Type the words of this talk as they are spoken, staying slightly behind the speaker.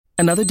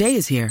Another day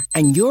is here,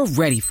 and you're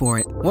ready for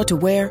it. What to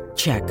wear?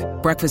 Check.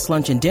 Breakfast,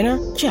 lunch, and dinner?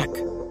 Check.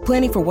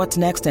 Planning for what's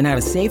next and how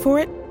to save for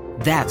it?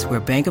 That's where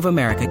Bank of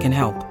America can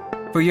help.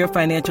 For your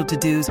financial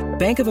to-dos,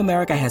 Bank of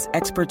America has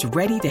experts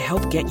ready to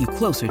help get you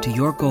closer to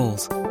your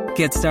goals.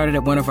 Get started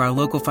at one of our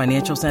local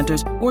financial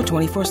centers or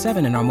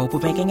 24/7 in our mobile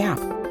banking app.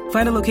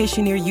 Find a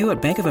location near you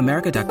at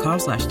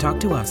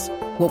bankofamerica.com/talktous.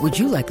 What would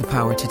you like the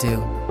power to do?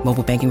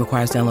 Mobile banking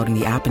requires downloading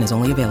the app and is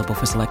only available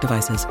for select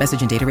devices.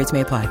 Message and data rates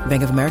may apply.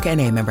 Bank of America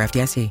N.A., member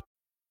FDIC.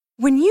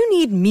 When you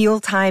need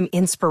mealtime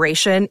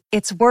inspiration,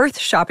 it's worth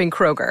shopping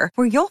Kroger,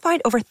 where you'll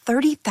find over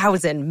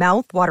 30,000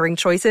 mouth-watering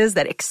choices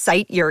that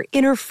excite your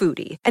inner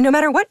foodie. And no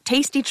matter what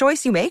tasty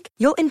choice you make,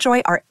 you'll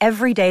enjoy our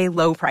everyday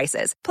low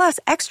prices, plus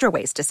extra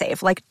ways to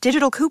save, like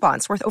digital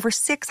coupons worth over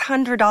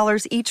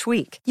 $600 each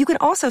week. You can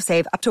also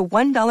save up to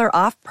 $1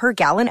 off per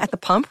gallon at the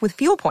pump with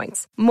fuel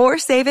points. More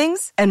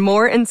savings and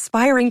more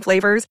inspiring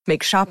flavors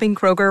make shopping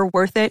Kroger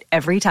worth it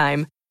every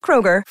time.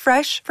 Kroger,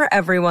 fresh for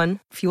everyone.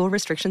 Fuel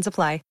restrictions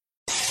apply.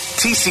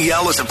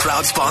 TCL is a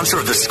proud sponsor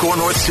of the Score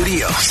North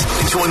Studios.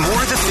 Enjoy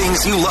more of the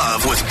things you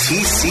love with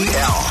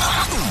TCL.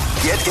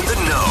 Get in the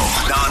know.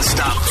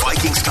 Non-stop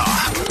Vikings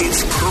talk.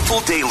 It's Purple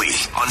Daily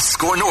on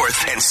Score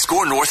North and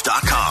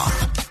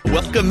ScoreNorth.com.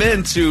 Welcome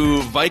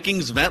into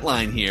Vikings Vent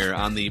Line here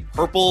on the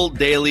Purple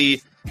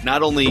Daily,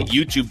 not only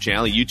YouTube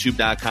channel,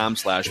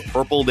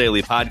 youtube.com/Purple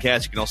Daily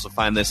Podcast. You can also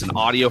find this in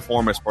audio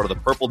form as part of the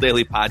Purple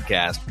Daily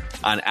Podcast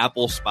on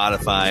Apple,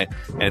 Spotify,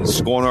 and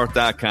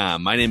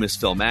ScoreNorth.com. My name is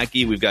Phil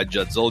Mackey. We've got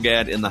Judd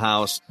Zulgad in the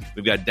house.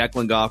 We've got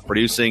Declan Goff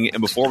producing.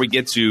 And before we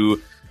get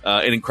to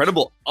an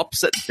incredible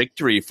upset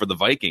victory for the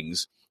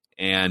Vikings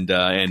and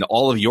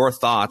all of your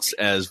thoughts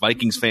as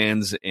Vikings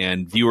fans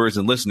and viewers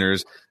and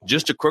listeners,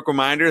 just a quick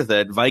reminder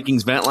that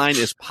Vikings Vent Line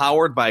is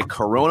powered by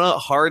Corona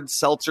Hard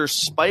Seltzer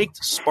Spiked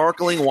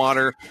Sparkling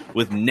Water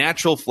with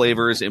natural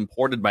flavors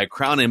imported by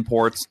Crown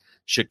Imports,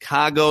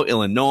 Chicago,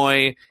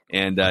 Illinois.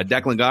 And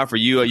Declan Goff, for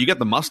you got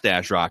the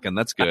mustache rocking.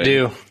 That's good. I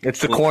do.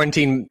 It's the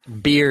quarantine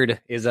beard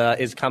is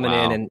coming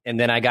in, and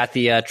then I got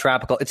the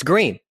tropical. It's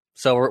green.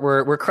 So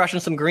we're crushing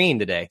some green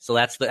today. So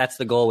that's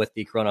the goal with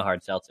the Corona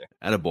Hard Seltzer.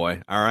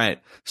 Attaboy. All right.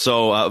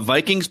 So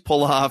Vikings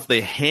pull off.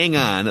 They hang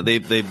on. They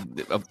a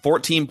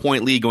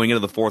 14-point lead going into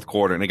the fourth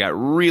quarter, and it got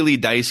really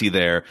dicey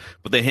there.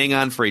 But they hang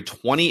on for a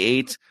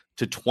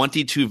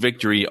 28-22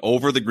 victory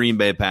over the Green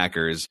Bay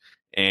Packers.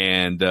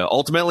 And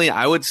ultimately,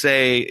 I would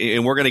say,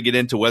 and we're going to get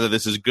into whether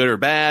this is good or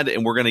bad,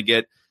 and we're going to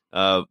get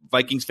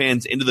Vikings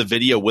fans into the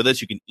video with us.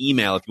 You can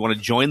email, if you want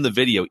to join the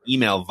video,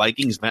 email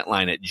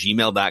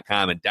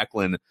vikingsventline@gmail.com, and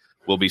Declan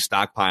will be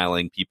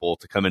stockpiling people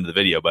to come into the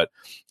video. But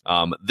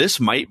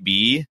this might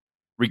be,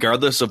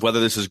 regardless of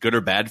whether this is good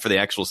or bad for the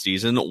actual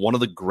season, one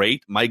of the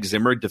great Mike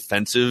Zimmer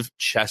defensive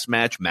chess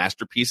match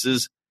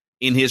masterpieces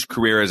in his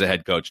career as a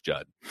head coach,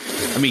 Judd.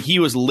 I mean, he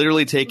was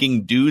literally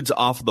taking dudes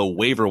off the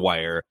waiver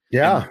wire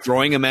and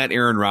throwing them at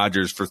Aaron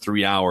Rodgers for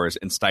 3 hours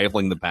and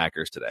stifling the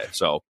Packers today.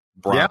 So,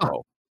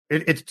 bravo. Yeah.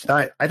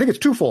 I think it's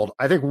twofold.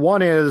 I think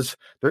one is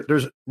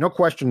there's no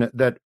question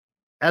that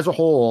as a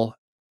whole,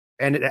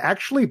 and it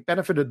actually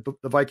benefited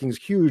the Vikings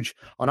huge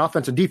on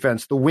offense and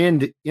defense, the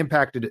wind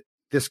impacted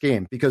this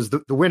game because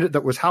the wind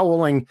that was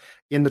howling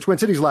in the Twin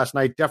Cities last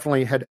night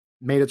definitely had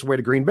made its way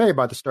to Green Bay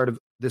by the start of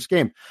this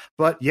game.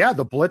 But yeah,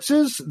 the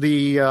blitzes,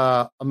 the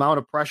amount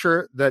of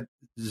pressure that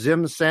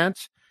Zim sent,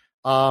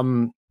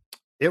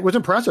 it was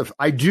impressive.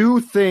 I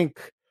do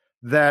think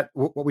that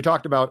what we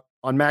talked about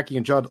on Mackey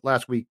and Judd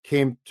last week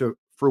came to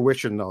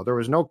fruition, though. There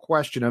was no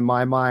question in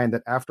my mind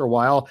that after a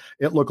while,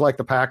 it looked like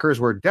the Packers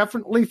were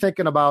definitely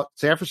thinking about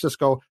San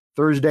Francisco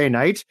Thursday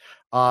night.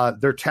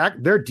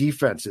 Their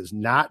defense is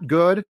not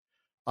good.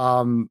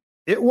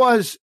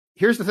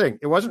 Here's the thing.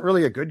 It wasn't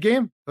really a good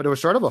game, but it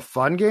was sort of a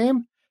fun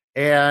game.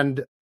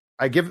 And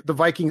I give the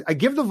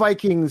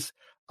Vikings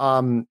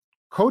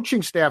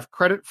coaching staff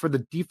credit for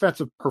the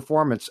defensive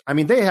performance. I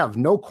mean, they have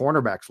no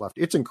cornerbacks left.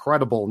 It's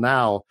incredible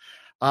now.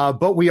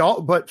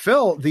 But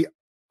Phil,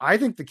 I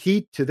think the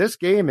key to this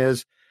game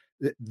is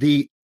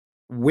the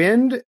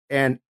wind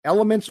and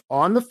elements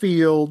on the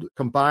field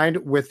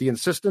combined with the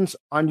insistence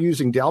on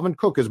using Dalvin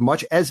Cook as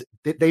much as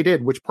they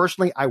did, which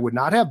personally I would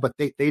not have, but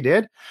they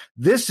did.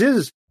 This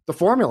is the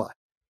formula.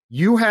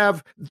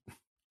 To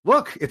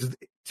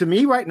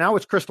me right now,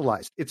 it's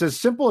crystallized. It's as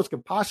simple as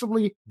can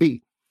possibly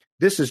be.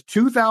 This is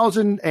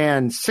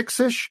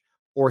 2006-ish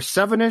or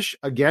 7-ish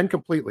again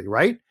completely,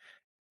 right?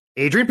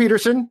 Adrian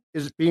Peterson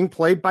is being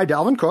played by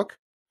Dalvin Cook.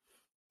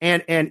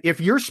 And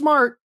if you're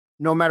smart,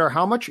 no matter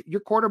how much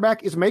your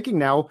quarterback is making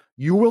now,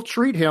 you will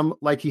treat him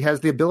like he has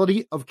the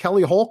ability of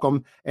Kelly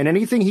Holcomb, and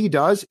anything he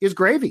does is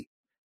gravy.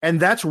 And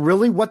that's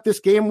really what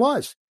this game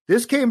was.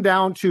 This came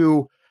down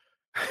to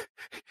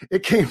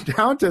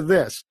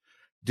this.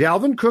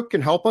 Dalvin Cook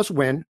can help us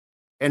win,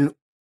 and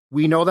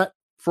we know that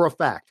for a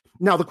fact.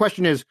 Now, the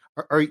question is,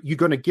 are you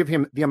going to give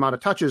him the amount of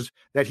touches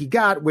that he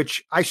got,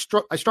 which I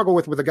struggle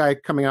with a guy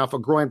coming off a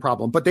groin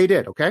problem, but they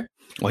did, okay?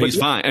 Well, he's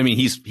fine. I mean,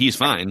 he's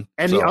fine.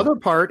 And the other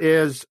part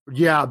is,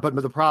 but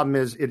the problem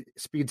is it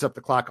speeds up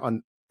the clock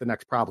on the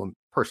next problem,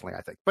 personally,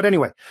 I think. But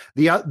anyway,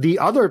 the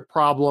other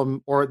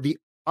problem, or the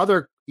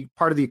other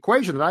part of the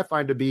equation that I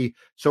find to be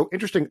so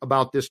interesting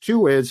about this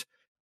too, is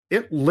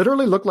it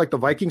literally looked like the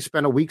Vikings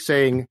spent a week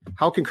saying,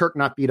 how can Kirk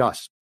not beat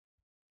us?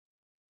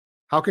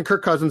 How can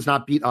Kirk Cousins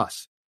not beat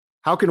us?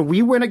 How can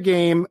we win a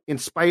game in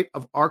spite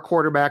of our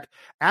quarterback,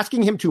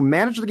 asking him to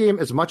manage the game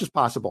as much as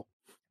possible?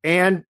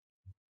 And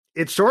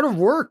it sort of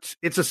worked.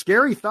 It's a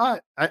scary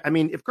thought. I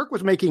mean, if Kirk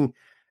was making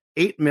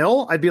 $8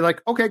 million, I'd be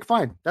like, okay,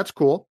 fine. That's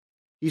cool.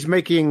 He's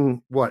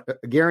making what?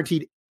 A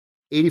guaranteed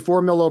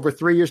 $84 million over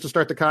 3 years to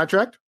start the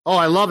contract. Oh,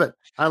 I love it.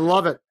 I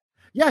love it.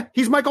 Yeah,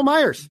 he's Michael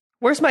Myers.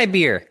 Where's my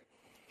beer?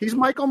 He's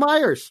Michael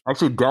Myers.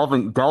 Actually,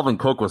 Dalvin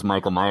Cook was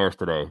Michael Myers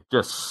today,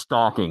 just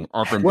stalking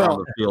up and down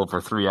the field for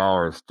 3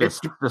 hours,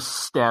 just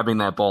stabbing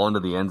that ball into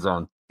the end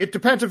zone. It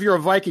depends if you're a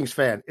Vikings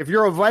fan. If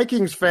you're a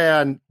Vikings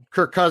fan,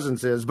 Kirk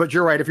Cousins is, but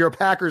you're right. If you're a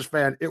Packers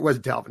fan, it was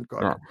Dalvin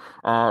Cook.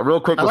 Yeah. Real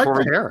quick,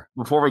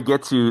 before we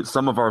get to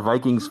some of our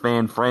Vikings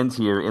fan friends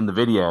here in the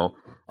video,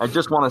 I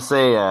just want to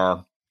say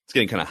it's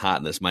getting kind of hot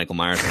in this Michael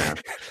Myers man.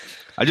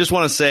 I just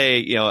want to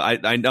say,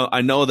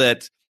 I know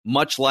that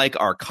much like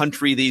our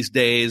country these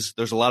days,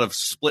 there's a lot of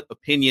split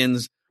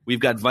opinions. We've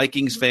got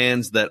Vikings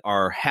fans that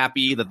are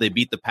happy that they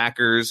beat the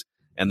Packers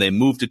and they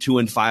moved to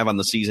 2-5 on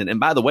the season. And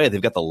by the way, they've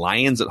got the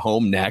Lions at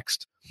home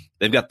next.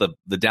 They've got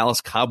the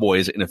Dallas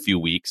Cowboys in a few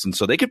weeks. And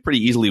so they could pretty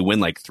easily win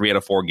like 3 out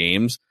of 4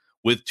 games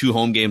with 2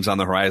 home games on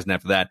the horizon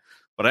after that.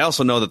 But I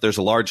also know that there's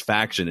a large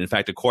faction. In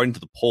fact, according to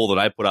the poll that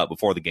I put out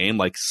before the game,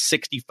 like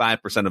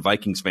 65% of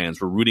Vikings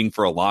fans were rooting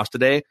for a loss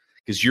today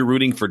because you're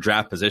rooting for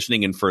draft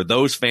positioning. And for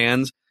those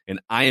fans, and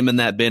I am in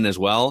that bin as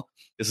well,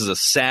 this is a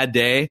sad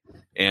day.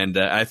 And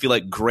I feel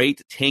like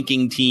great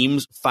tanking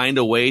teams find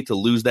a way to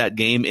lose that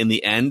game in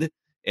the end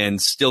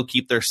and still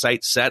keep their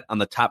sights set on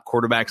the top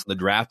quarterbacks in the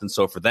draft. And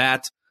so for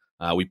that,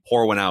 we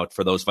pour one out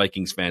for those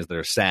Vikings fans that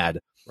are sad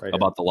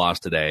about the loss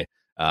today.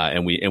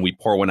 And we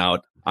pour one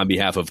out on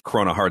behalf of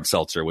Corona Hard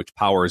Seltzer, which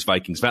powers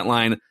Vikings Vent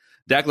Line.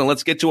 Declan,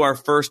 let's get to our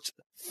first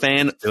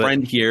fan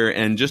friend here.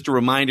 And just a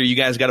reminder, you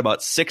guys got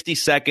about 60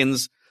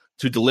 seconds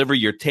to deliver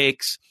your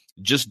takes.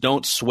 Just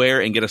don't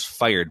swear and get us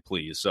fired,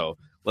 please. So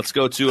let's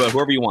go to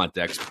whoever you want,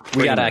 Dex.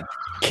 We got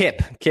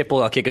Kip. Kip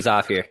will kick us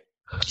off here.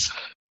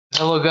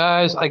 Hello,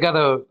 guys. I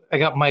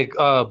got my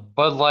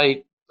Bud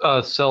Light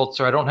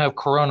seltzer. I don't have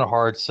Corona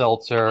Hard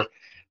Seltzer.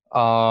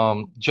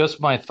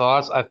 Just my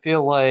thoughts. I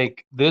feel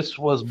like this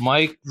was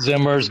Mike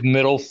Zimmer's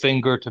middle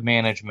finger to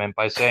management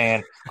by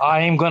saying,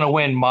 I am going to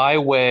win my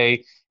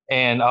way,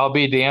 and I'll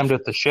be damned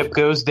if the ship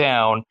goes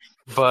down.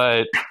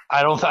 But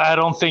I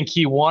don't think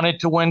he wanted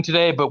to win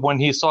today. But when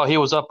he saw he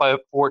was up by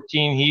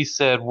 14, he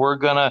said,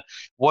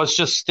 let's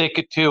just stick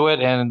it to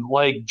it. And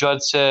like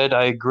Judd said,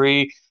 I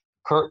agree,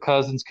 Kirk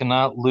Cousins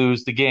cannot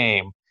lose the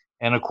game.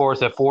 And of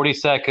course, at 40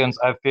 seconds,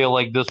 I feel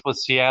like this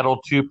was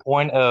Seattle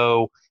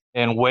 2.0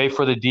 and wait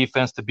for the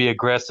defense to be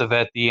aggressive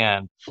at the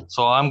end.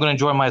 So I'm going to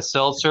enjoy my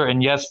seltzer.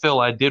 And yes, Phil,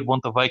 I did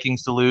want the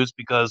Vikings to lose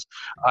because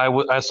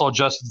I saw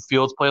Justin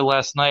Fields play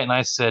last night, and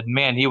I said,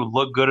 man, he would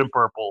look good in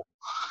purple.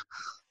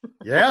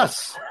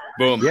 Yes.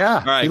 Boom. Yeah.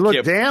 All right, he looked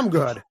Kip. damn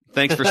good.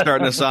 Thanks for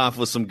starting us off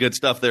with some good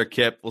stuff there,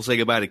 Kip. We'll say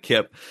goodbye to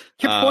Kip.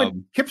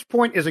 Kip's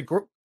point is a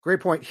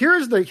great point. Here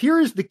is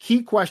the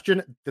key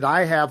question that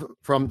I have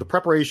from the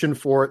preparation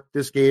for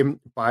this game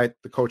by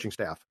the coaching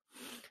staff.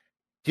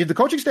 Did the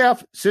coaching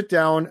staff sit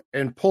down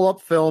and pull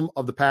up film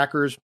of the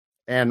Packers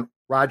and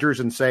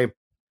Rodgers and say,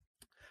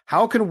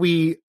 how can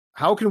we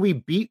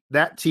beat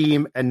that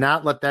team and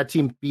not let that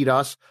team beat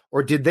us?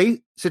 Or did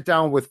they sit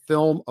down with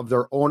film of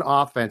their own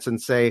offense and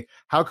say,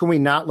 how can we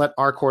not let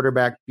our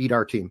quarterback beat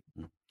our team?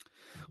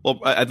 Well,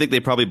 I think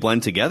they probably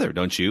blend together,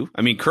 don't you?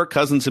 I mean, Kirk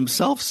Cousins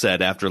himself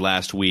said after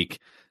last week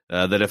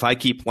that if I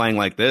keep playing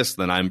like this,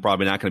 then I'm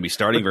probably not going to be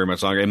starting very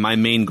much longer. And my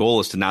main goal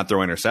is to not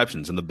throw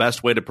interceptions. And the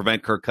best way to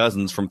prevent Kirk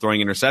Cousins from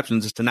throwing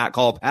interceptions is to not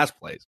call pass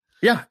plays.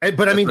 Yeah,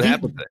 but I mean,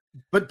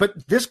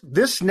 but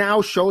this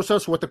now shows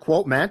us what the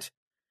quote meant.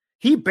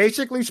 He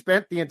basically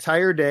spent the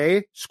entire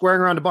day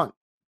squaring around a bunt,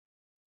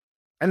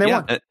 and they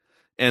won.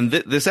 And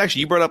this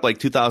actually, you brought up like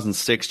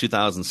 2006,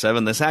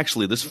 2007.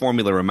 This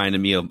formula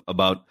reminded me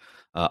about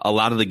a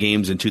lot of the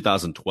games in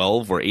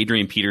 2012 where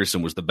Adrian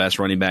Peterson was the best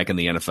running back in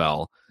the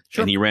NFL.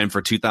 Sure. And he ran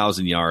for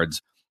 2,000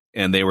 yards,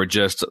 and they were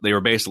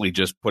basically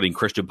just putting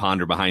Christian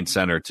Ponder behind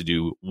center to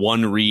do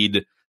one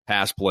read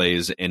pass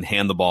plays and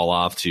hand the ball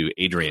off to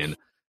Adrian.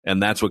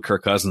 And that's what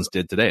Kirk Cousins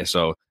did today.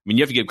 So, I mean,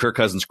 you have to give Kirk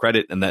Cousins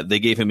credit in that they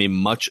gave him a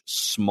much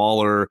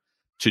smaller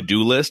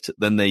to-do list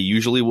than they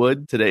usually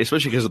would today,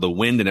 especially because of the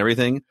wind and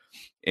everything.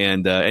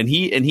 And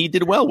he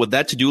did well with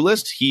that to-do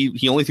list.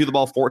 He only threw the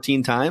ball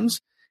 14 times.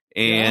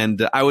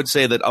 And I would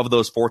say that of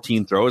those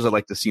 14 throws, I'd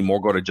like to see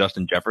more go to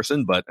Justin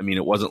Jefferson. But, I mean,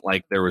 it wasn't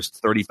like there was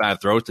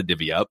 35 throws to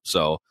divvy up.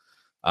 So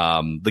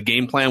the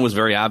game plan was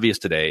very obvious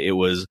today. It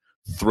was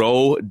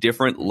throw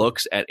different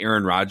looks at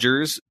Aaron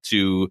Rodgers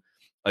to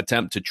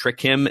attempt to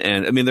trick him.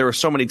 And, I mean, there were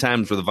so many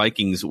times where the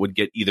Vikings would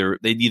they'd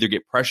either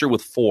get pressure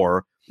with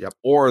 4,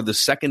 or the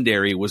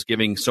secondary was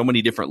giving so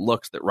many different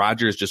looks that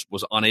Rodgers just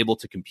was unable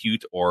to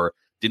compute or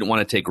didn't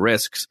want to take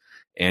risks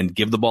and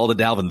give the ball to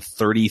Dalvin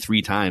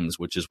 33 times,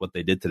 which is what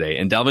they did today.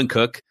 And Dalvin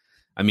Cook,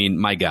 I mean,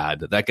 my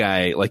God, that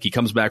guy, like, he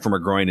comes back from a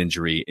groin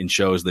injury and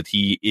shows that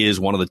he is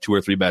one of the 2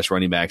 or 3 best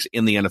running backs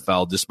in the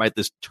NFL, despite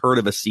this turd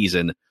of a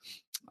season.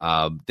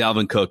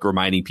 Dalvin Cook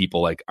reminding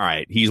people, like, all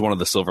right, he's one of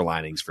the silver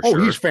linings for sure.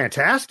 Oh, he's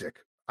fantastic.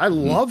 I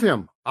love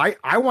him.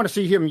 I want to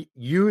see him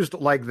used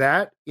like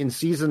that in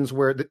seasons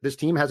where this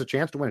team has a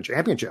chance to win a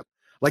championship.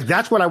 Like,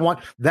 that's what I want.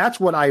 That's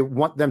what I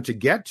want them to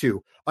get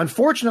to.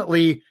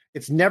 Unfortunately,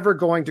 it's never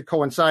going to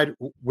coincide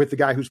with the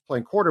guy who's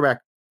playing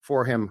quarterback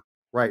for him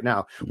right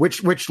now,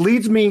 which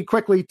leads me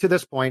quickly to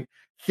this point.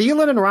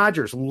 Thielen and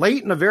Rodgers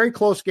late in a very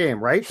close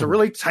game, right? It's a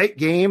really tight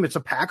game. It's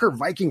a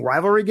Packer-Viking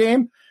rivalry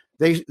game.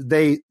 They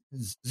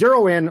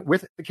zero in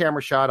with the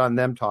camera shot on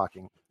them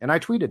talking. And I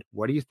tweeted,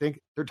 what do you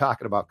think they're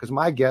talking about? Because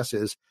my guess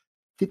is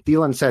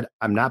Thielen said,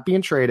 I'm not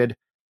being traded,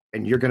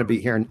 and you're going to be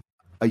here in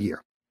a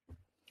year.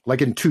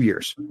 Like in 2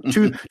 years.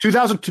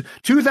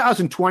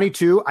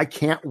 2022, I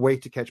can't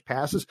wait to catch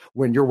passes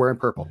when you're wearing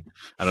purple.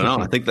 I don't know.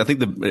 I think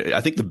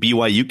the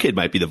BYU kid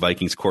might be the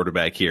Vikings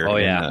quarterback here. Oh,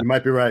 yeah. You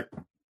might be right.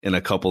 In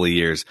a couple of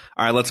years.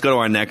 All right, let's go to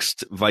our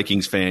next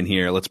Vikings fan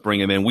here. Let's bring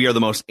him in. We are the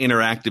most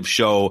interactive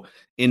show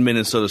in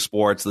Minnesota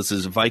sports. This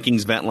is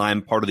Vikings Vent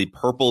Line, part of the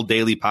Purple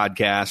Daily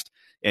Podcast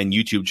and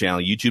YouTube channel,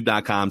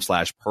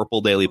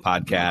 youtube.com/Purple Daily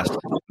Podcast.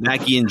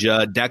 Mackie and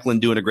Judd, Declan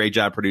doing a great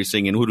job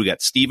producing. And who do we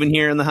got? Steven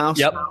here in the house?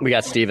 Yep, we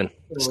got Steven.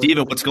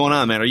 Steven, what's going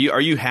on, man? Are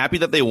you happy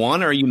that they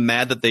won, or are you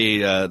mad that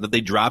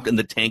they dropped in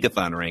the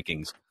Tankathon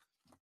rankings?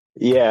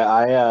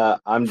 Yeah,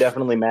 I'm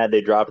definitely mad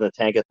they dropped in the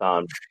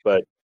Tankathon,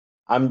 but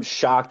I'm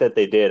shocked that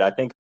they did. I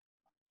think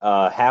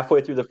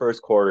halfway through the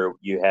first quarter,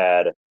 you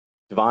had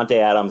Devontae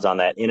Adams on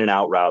that in and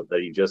out route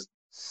that he just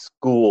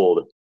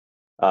schooled.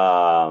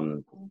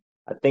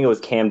 I think it was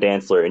Cam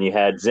Dantzler, and you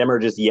had Zimmer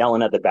just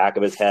yelling at the back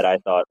of his head. I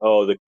thought,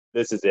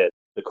 this is it.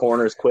 The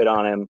corners quit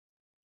on him.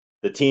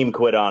 The team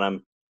quit on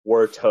him.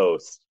 We're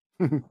toast.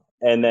 And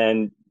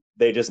then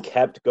they just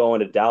kept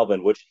going to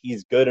Dalvin, which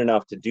he's good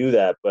enough to do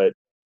that, but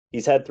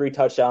he's had 3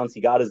 touchdowns.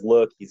 He got his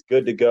look. He's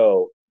good to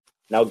go.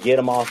 Now get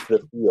him off the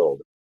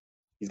field.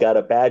 He's got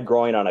a bad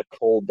groin on a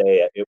cold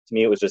day. To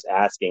me, it was just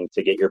asking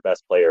to get your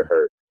best player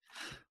hurt.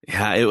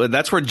 Yeah,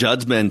 that's where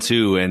Judd's been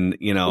too, and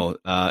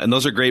and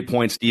those are great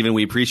points, Steven.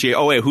 We appreciate.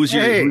 Oh wait, who's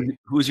your?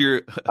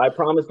 I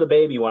promised the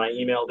baby when I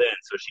emailed in,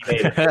 so she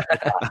made it.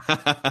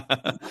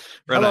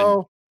 Right.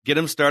 Hello. Get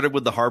him started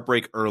with the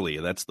heartbreak early.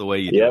 That's the way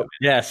you do it.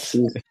 Yes,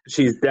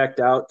 she's decked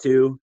out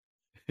too.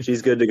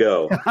 She's good to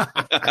go.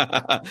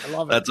 I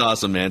love it. That's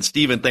awesome, man.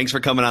 Steven, thanks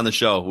for coming on the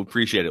show. We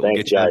appreciate it. We'll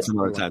get you on some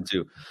other time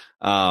too.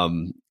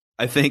 I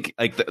think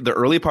like the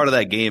early part of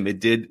that game,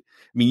 it did.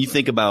 I mean, you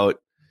think about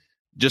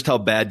just how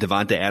bad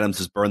Devontae Adams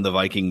has burned the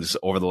Vikings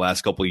over the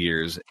last couple of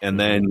years. And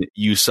then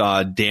you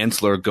saw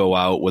Dantzler go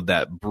out with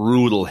that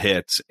brutal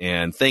hit.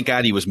 And thank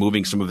God he was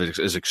moving some of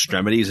his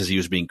extremities as he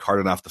was being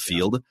carted off the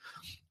field.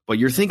 But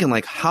you're thinking,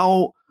 like,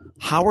 how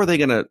are they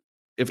going to,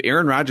 if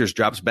Aaron Rodgers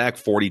drops back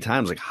 40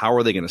 times, like, how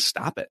are they going to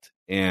stop it?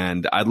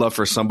 And I'd love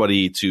for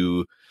somebody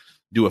to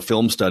do a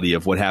film study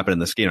of what happened in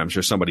this game. I'm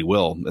sure somebody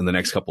will in the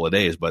next couple of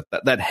days, but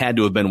that had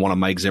to have been one of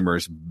Mike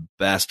Zimmer's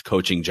best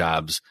coaching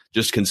jobs,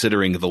 just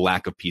considering the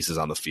lack of pieces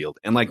on the field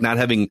and like not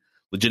having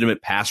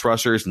legitimate pass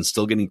rushers and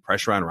still getting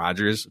pressure on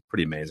Rodgers.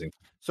 Pretty amazing.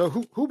 So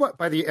who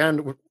by the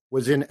end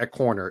was in at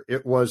corner?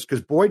 It was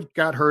because Boyd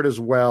got hurt as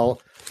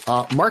well.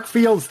 Mark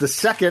Fields, the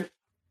second,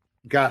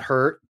 got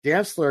hurt.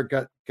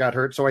 Dantzler got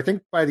hurt. So I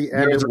think by the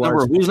end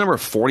who's number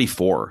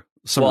 44?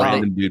 Some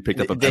random dude picked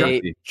up a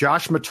penalty.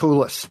 Josh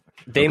Metoulas.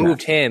 They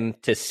moved him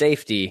to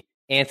safety.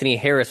 Anthony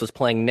Harris was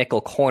playing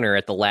nickel corner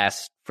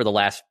for the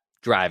last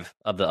drive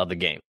of the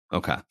game.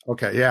 Okay,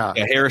 yeah.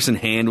 Harrison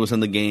Hand was in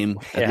the game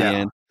at the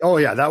end. Oh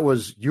yeah,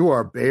 you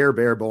are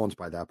bare bones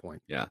by that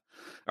point. Yeah.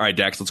 All right,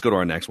 Dax, let's go to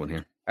our next one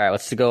here. All right,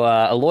 let's go.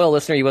 A loyal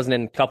listener, he wasn't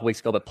in a couple weeks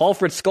ago, but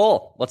Paulford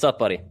Skull, what's up,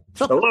 buddy?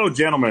 Hello,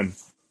 gentlemen.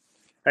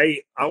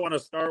 Hey, I want to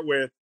start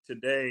with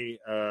today.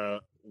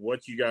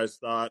 What you guys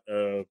thought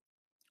of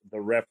the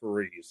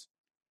referees?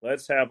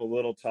 Let's have a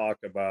little talk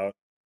about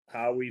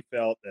how we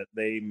felt that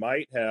they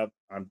might have.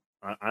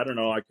 I don't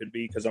know. I could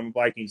be because I'm a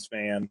Vikings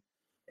fan,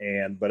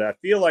 but I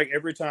feel like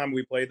every time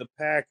we play the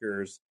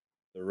Packers,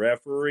 the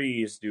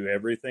referees do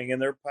everything in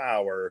their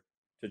power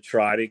to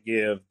try to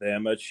give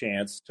them a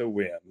chance to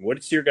win.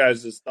 What's your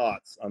guys'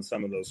 thoughts on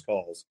some of those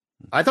calls?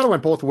 I thought it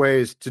went both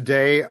ways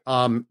today.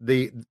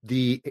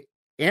 The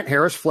Ant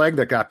Harris flag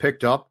that got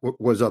picked up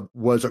was a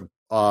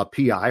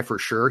PI for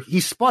sure. He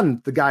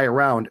spun the guy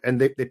around and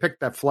they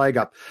picked that flag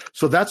up.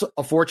 So that's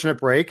a fortunate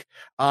break.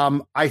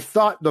 I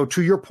thought, though,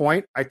 to your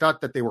point, I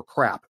thought that they were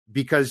crap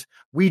because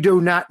we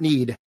do not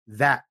need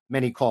that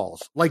many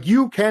calls. Like,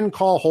 you can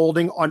call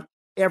holding on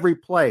every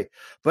play,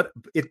 but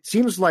it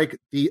seems like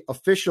the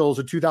officials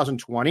in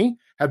 2020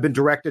 have been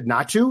directed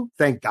not to.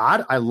 Thank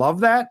God. I love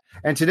that.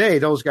 And today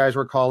those guys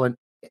were calling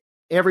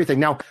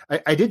everything. Now,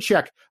 I did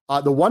check.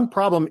 The one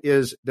problem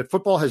is that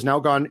football has now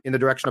gone in the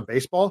direction of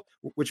baseball,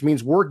 which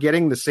means we're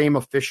getting the same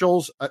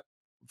officials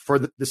for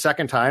the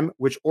second time,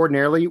 which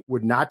ordinarily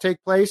would not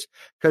take place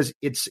because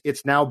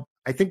it's now,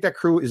 I think that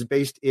crew is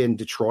based in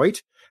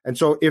Detroit. And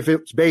so if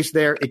it's based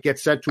there, it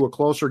gets sent to a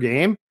closer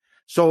game.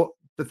 So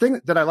the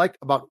thing that I like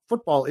about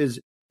football is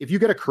if you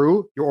get a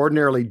crew, you're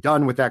ordinarily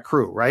done with that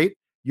crew, right?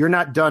 You're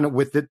not done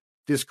with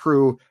this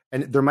crew,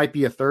 and there might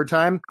be a third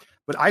time.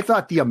 But I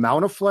thought the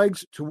amount of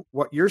flags, to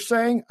what you're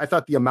saying, I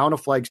thought the amount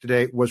of flags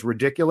today was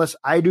ridiculous.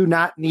 I do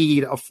not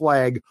need a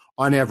flag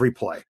on every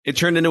play. It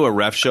turned into a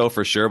ref show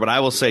for sure, but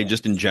I will say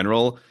just in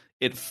general,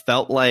 it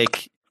felt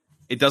like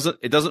it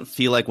doesn't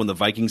feel like when the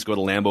Vikings go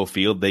to Lambeau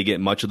Field, they get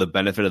much of the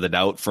benefit of the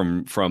doubt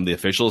from the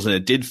officials. And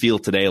it did feel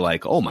today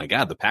like, oh my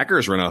God, the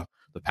Packers are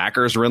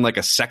in like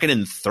a 2nd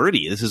and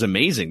 30. This is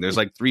amazing. There's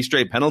like 3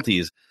 straight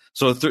penalties.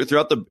 So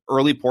throughout the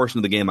early portion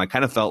of the game, I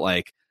kind of felt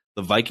like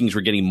the Vikings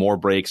were getting more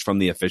breaks from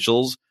the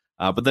officials.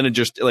 But then it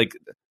just, like,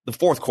 the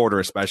fourth quarter,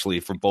 especially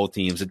for both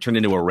teams, it turned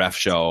into a ref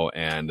show,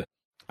 and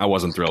I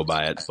wasn't thrilled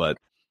by it. But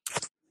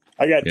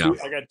I got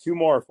 2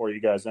 more for you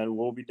guys, and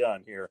we'll be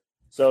done here.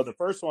 So the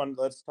first one,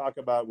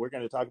 we're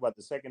going to talk about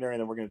the secondary,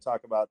 and then we're going to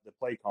talk about the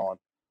play calling.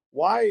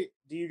 Why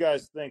do you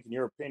guys think, in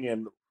your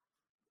opinion,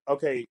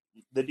 okay,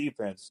 the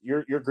defense,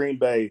 you're Green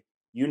Bay,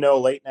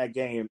 late in that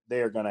game,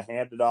 they are going to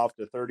hand it off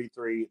to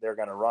 33. They're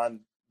going to run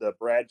the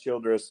Brad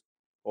Childress.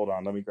 Hold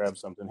on, let me grab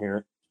something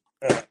here.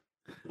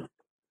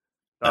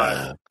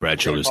 Brad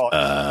Childress,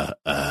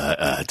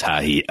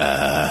 Tahi,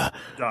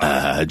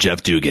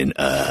 Jeff Dugan.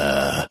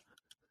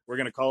 We're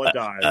going to call it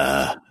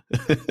dive.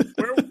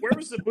 Where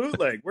was the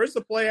bootleg? Where's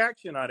the play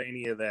action on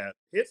any of that?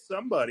 Hit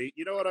somebody.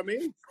 You know what I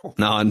mean?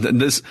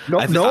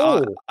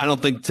 No, I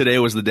don't think today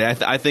was the day.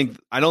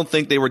 I don't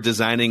think they were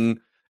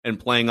designing and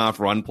playing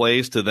off run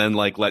plays to then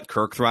like let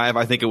Kirk thrive.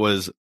 I think it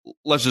was,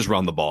 let's just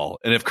run the ball.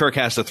 And if Kirk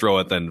has to throw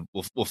it, then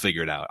we'll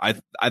figure it out. I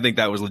think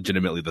that was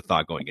legitimately the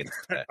thought going into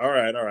today. All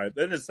right.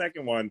 Then the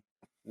second one,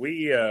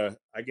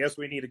 I guess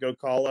we need to go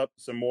call up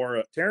some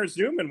more Terrence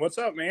Newman. What's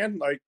up, man?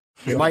 Like,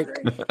 they might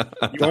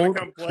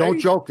don't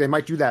joke. They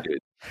might do that.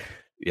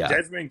 Yeah.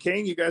 Desmond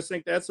King, you guys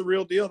think that's a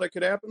real deal that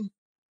could happen?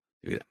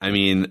 I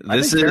mean,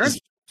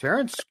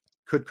 Terrence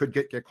could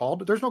get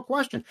called. There's no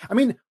question. I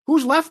mean,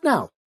 who's left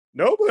now?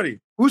 Nobody.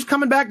 Who's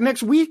coming back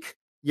next week?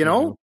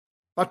 About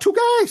 2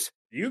 guys.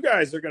 You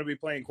guys are going to be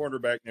playing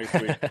quarterback next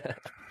week.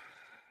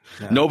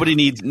 Nobody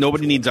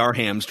needs our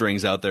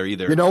hamstrings out there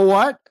either. You know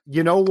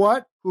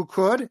what? Who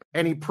could?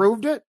 And he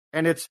proved it.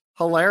 And it's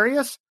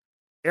hilarious.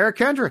 Eric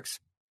Kendricks.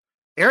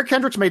 Eric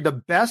Kendricks made the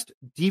best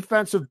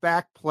defensive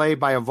back play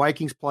by a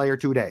Vikings player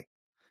today.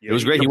 It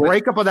was great. The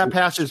breakup of that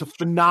pass is a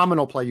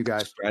phenomenal play, you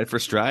guys. Stride for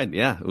stride.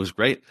 Yeah, it was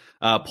great.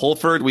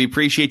 Pulford, we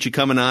appreciate you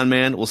coming on,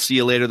 man. We'll see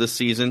you later this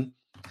season.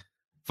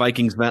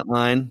 Vikings Vent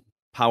Line,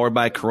 powered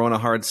by Corona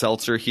Hard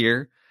Seltzer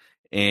here.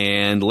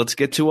 And let's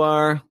get to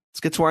our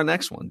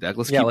next one, Deck.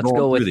 Let's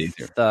go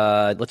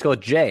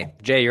with Jay.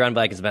 Jay, you're on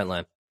Vikings Vent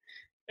Line.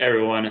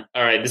 Everyone.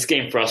 All right, this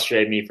game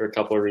frustrated me for a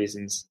couple of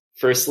reasons.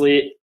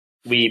 Firstly,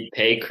 we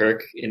pay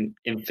Kirk an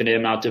infinite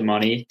amount of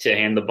money to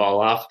hand the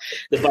ball off.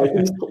 The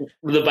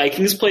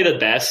Vikings play the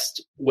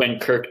best when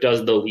Kirk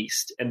does the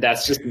least, and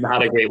that's just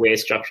not a great way to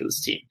structure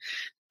this team.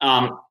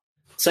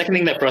 Second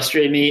thing that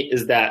frustrated me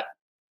is that,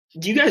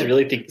 do you guys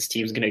really think this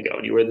team's going to go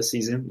anywhere this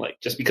season? Like,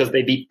 just because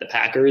they beat the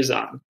Packers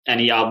on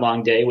any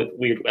odd-long day with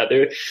weird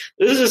weather?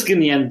 This is just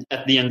going to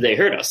at the end, they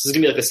hurt us. This is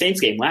going to be like the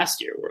Saints game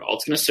last year, where all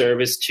it's going to serve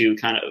is to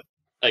kind of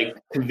like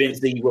convince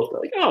the Eagles,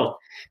 like, oh,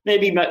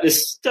 maybe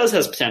this does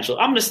has potential.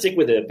 I'm going to stick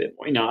with it a bit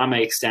more. I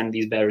might extend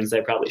these veterans that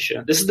I probably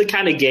shouldn't. This is the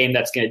kind of game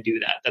that's going to do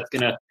that. That's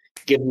going to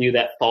give you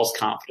that false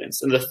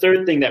confidence. And the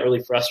third thing that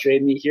really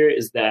frustrated me here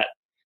is that,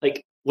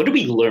 like, what do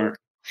we learn?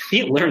 We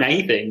didn't learn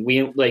anything.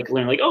 We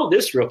learn oh,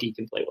 this rookie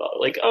can play well.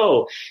 Like,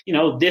 oh,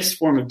 this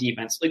form of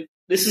defense. Like,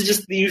 this is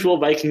just the usual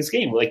Vikings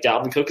game. Like,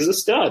 Dalvin Cook is a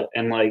stud,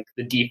 and like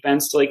the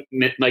defense, like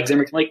Mike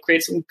Zimmer can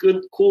create some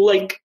good, cool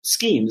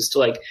schemes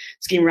to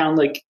scheme around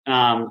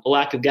a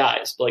lack of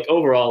guys. But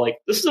overall,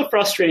 this is a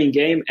frustrating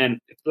game,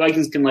 and if the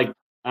Vikings can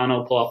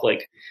pull off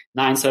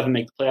 9-7,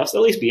 make the playoffs,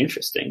 at least be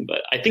interesting.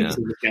 But I think this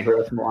is going to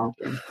hurt us in the long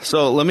term.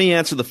 So let me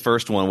answer the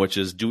first one, which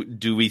is,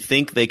 do we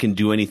think they can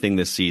do anything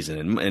this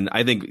season? And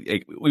I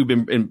think we've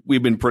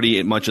been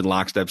pretty much in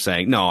lockstep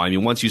saying no. I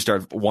mean, once you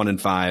start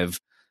 1-5,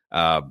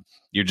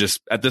 you're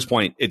just at this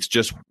point. It's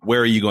just,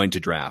 where are you going to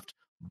draft?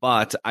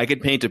 But I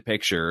could paint a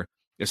picture,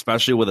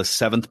 especially with a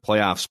 7th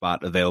playoff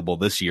spot available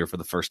this year for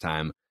the first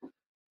time.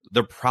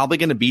 They're probably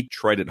going to beat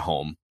Detroit at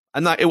home.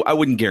 I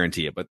wouldn't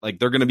guarantee it, but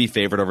they're going to be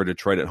favored over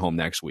Detroit at home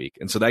next week.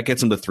 And so that gets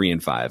them to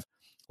 3-5.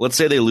 Let's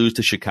say they lose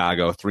to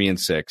Chicago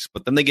 3-6,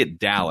 but then they get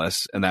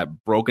Dallas and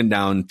that broken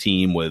down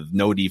team with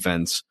no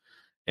defense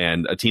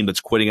and a team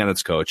that's quitting on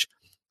its coach.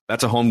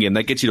 That's a home game.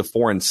 That gets you to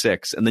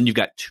 4-6. And then you've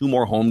got 2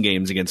 more home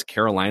games against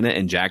Carolina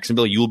and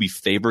Jacksonville. You will be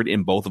favored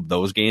in both of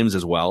those games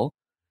as well.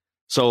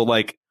 So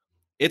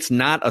it's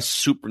not a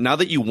super, now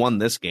that you won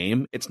this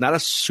game, it's not a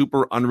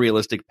super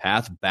unrealistic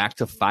path back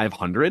to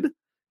 500.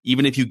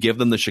 Even if you give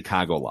them the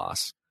Chicago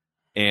loss.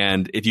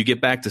 And if you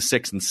get back to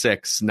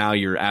 6-6, now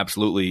you're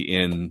absolutely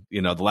in,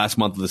 the last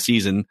month of the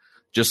season,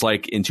 just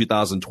like in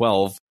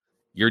 2012,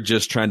 you're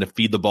just trying to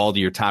feed the ball to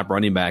your top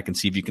running back and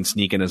see if you can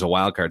sneak in as a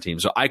wild card team.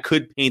 So I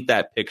could paint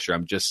that picture.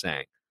 I'm just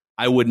saying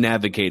I wouldn't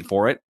advocate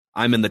for it.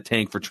 I'm in the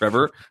tank for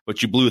Trevor,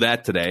 but you blew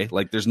that today.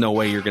 Like, there's no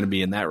way you're going to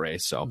be in that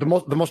race. So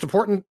the most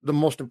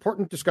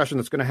important discussion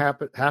that's going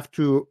to have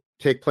to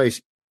take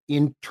place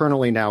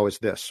internally now is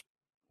this: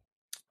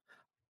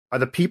 are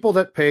the people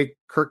that pay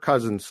Kirk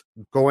Cousins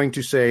going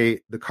to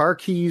say the car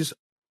keys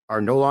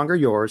are no longer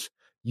yours?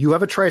 You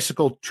have a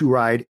tricycle to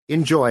ride.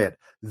 Enjoy it.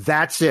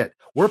 That's it.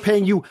 We're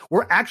paying you.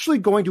 We're actually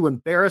going to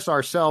embarrass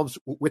ourselves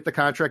with the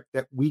contract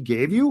that we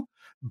gave you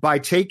by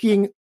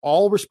taking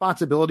all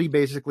responsibility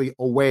basically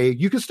away.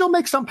 You can still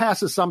make some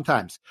passes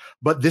sometimes,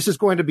 but this is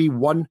going to be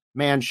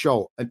one-man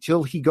show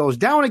until he goes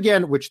down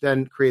again, which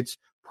then creates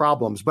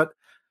problems. But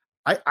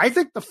I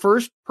think the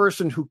first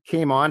person who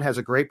came on has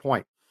a great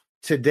point.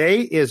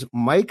 Today is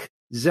Mike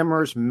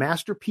Zimmer's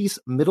masterpiece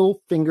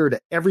middle finger to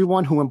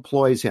everyone who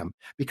employs him.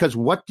 Because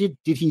what did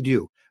he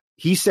do?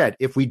 He said,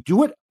 if we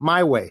do it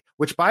my way,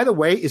 which, by the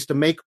way, is to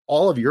make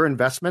all of your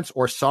investments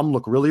or some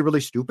look really,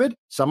 really stupid,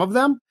 some of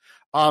them,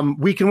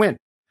 we can win.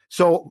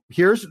 So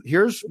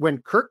here's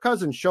when Kirk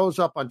Cousins shows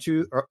up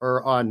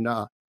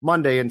on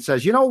Monday and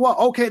says, you know what?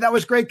 Okay, that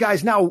was great,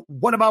 guys. Now,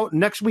 what about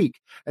next week?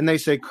 And they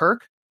say,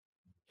 Kirk,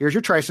 here's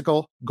your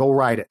tricycle. Go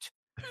ride it.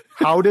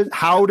 How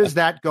does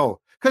that go?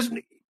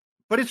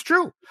 But it's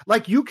true.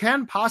 Like, you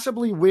can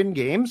possibly win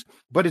games,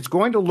 but it's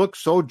going to look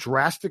so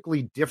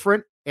drastically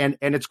different, and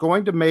it's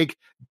going to make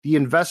the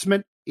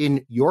investment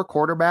in your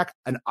quarterback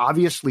an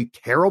obviously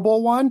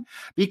terrible one,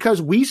 because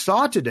we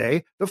saw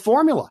today the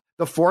formula.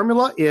 The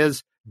formula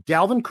is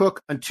Dalvin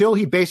Cook until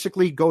he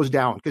basically goes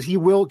down, because he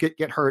will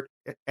get hurt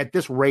at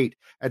this rate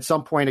at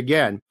some point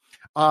again.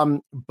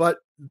 But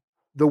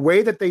the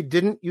way that they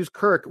didn't use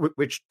Kirk,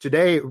 which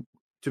today,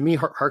 to me,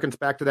 harkens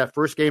back to that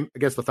first game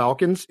against the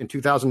Falcons in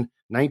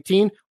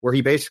 2019, where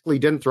he basically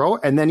didn't throw,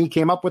 and then he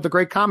came up with a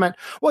great comment.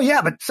 Well,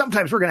 yeah, but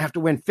sometimes we're going to have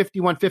to win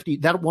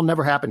 51-50. That will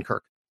never happen,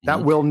 Kirk.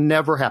 That will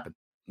never happen.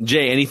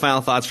 Jay, any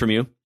final thoughts from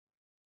you?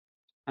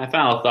 My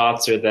final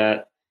thoughts are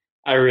that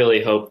I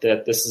really hope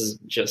that this is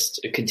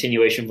just a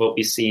continuation of what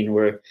we've seen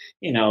where,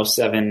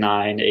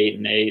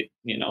 7-9,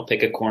 8-8,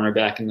 pick a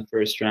cornerback in the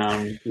first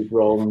round, keep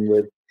rolling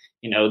with,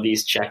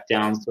 these check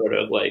down sort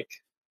of like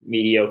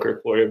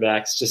mediocre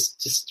quarterbacks.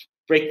 Just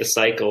break the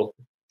cycle,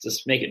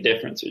 just make a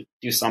difference or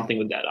do something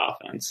with that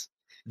offense.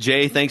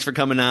 Jay, thanks for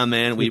coming on,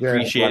 man. We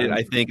appreciate it.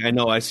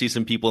 I see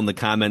some people in the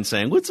comments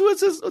saying, what's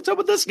up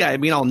with this guy? I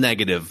mean, all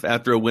negative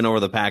after a win over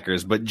the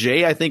Packers. But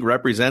Jay, I think,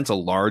 represents a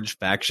large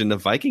faction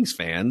of Vikings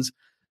fans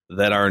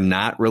that are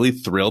not really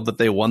thrilled that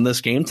they won this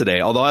game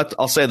today. Although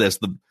I'll say this,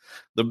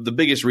 the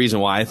biggest reason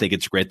why I think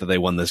it's great that they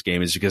won this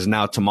game is because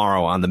now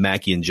tomorrow on the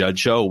Mackey and Judd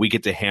show, we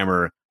get to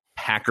hammer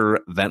Packer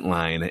vent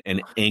line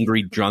and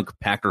angry drunk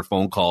Packer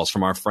phone calls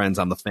from our friends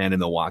on the Fan in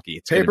Milwaukee.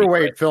 It's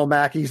paperweight, Phil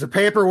Mackey. He's a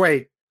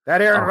paperweight.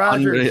 That Aaron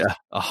Rodgers,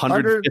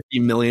 $150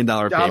 million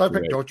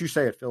paperweight. Don't you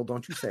say it, Phil?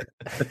 Don't you say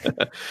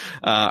it?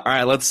 All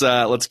right,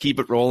 let's keep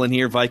it rolling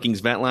here. Vikings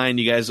vent line.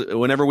 You guys,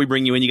 whenever we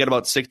bring you in, you got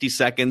about 60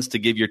 seconds to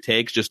give your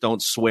takes. Just don't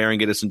swear and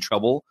get us in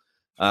trouble.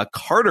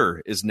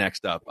 Carter is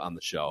next up on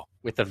the show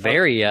with a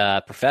very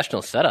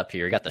professional setup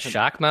here. You got the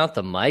shock mount,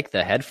 the mic,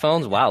 the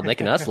headphones. Wow,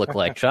 making us look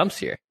like chumps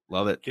here.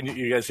 Love it. Can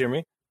you guys hear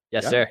me?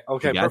 Yes, sir.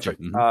 Okay,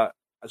 perfect.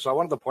 Mm-hmm. So I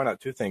wanted to point out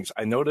two things.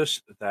 I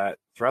noticed that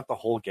throughout the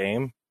whole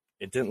game,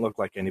 it didn't look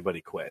like anybody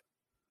quit.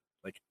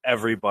 Like,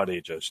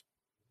 everybody just,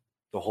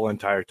 the whole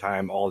entire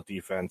time, all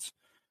defense,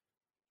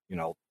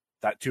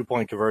 that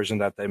 2-point conversion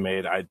that they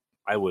made,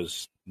 I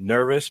was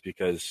nervous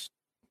because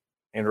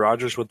Aaron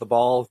Rodgers with the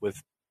ball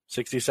with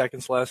 60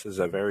 seconds left is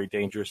a very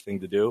dangerous thing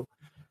to do.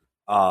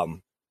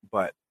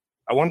 But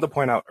I wanted to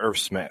point out Irv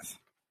Smith.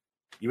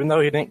 Even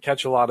though he didn't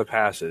catch a lot of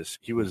passes,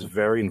 he was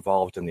very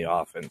involved in the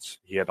offense.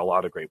 He had a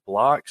lot of great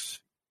blocks.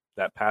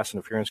 That pass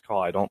interference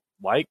call I don't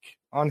like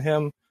on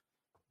him,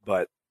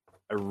 but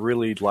I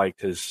really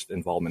liked his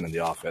involvement in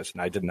the offense,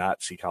 and I did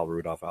not see Kyle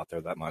Rudolph out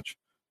there that much.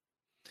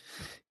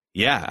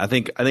 Yeah, I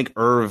think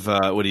Irv,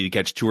 what did he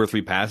catch, 2 or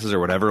 3 passes or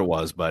whatever it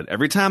was? But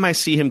every time I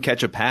see him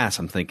catch a pass,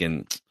 I'm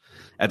thinking,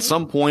 at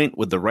some point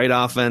with the right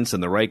offense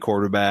and the right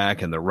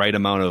quarterback and the right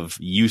amount of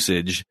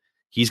usage,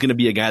 he's going to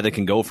be a guy that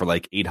can go for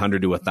like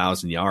 800 to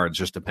 1,000 yards,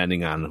 just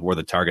depending on where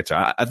the targets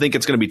are. I think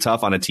it's going to be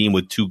tough on a team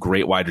with 2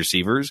 great wide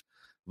receivers,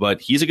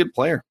 but he's a good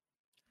player.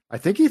 I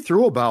think he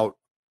threw about,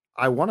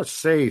 I want to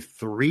say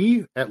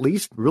 3 at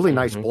least really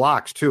nice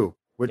blocks too.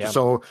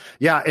 So,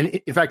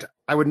 and in fact,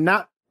 I would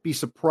not be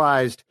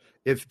surprised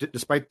if,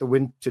 despite the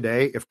win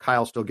today, if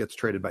Kyle still gets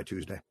traded by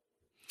Tuesday.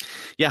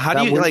 Yeah, how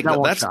do you like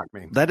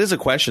that is a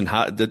question.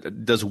 How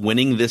does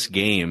winning this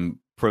game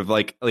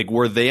like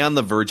were they on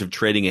the verge of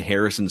trading a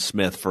Harrison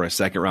Smith for a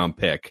 2nd-round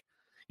pick?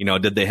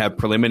 Did they have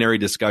preliminary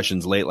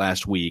discussions late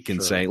last week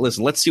and say,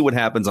 listen, let's see what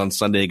happens on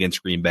Sunday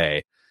against Green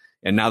Bay?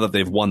 And now that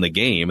they've won the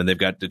game and they've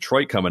got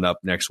Detroit coming up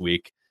next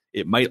week,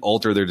 it might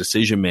alter their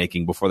decision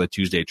making before the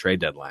Tuesday trade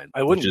deadline.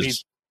 I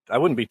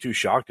wouldn't be too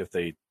shocked if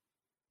they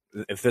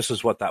if this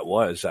is what that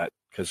was, that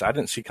because I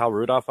didn't see Kyle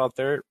Rudolph out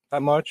there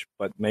that much,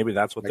 but maybe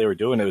that's what they were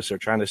doing. It was they're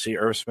trying to see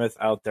Irv Smith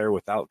out there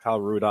without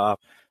Kyle Rudolph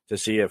to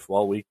see if,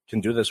 well, we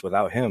can do this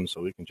without him,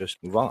 so we can just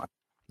move on.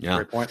 Yeah.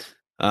 Great point.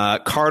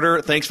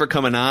 Carter, thanks for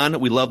coming on.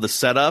 We love the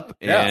setup,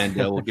 and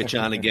we'll get you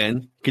on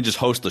again. You can just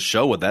host the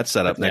show with that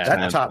setup next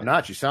time. That's top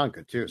notch. You sound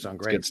good too. Sound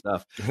great. Good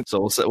stuff.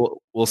 So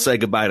we'll say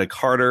goodbye to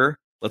Carter.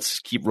 Let's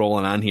keep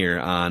rolling on here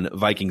on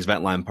Vikings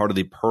Vent Line, part of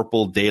the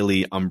Purple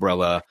Daily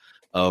umbrella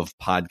of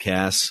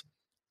podcasts.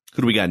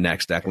 Who do we got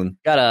next, Declan?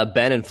 Got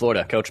Ben in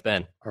Florida, Coach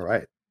Ben. All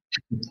right.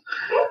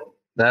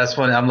 That's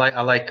funny.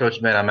 I like Coach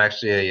Ben. I'm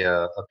actually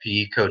a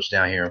PE coach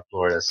down here in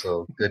Florida,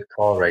 so good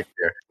call right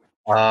there.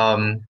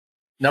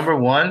 Number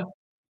one,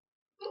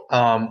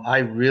 I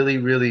really,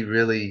 really,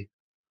 really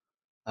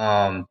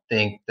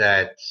think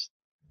that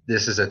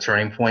this is a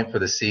turning point for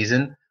the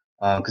season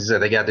because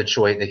they got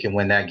Detroit. They can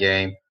win that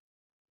game.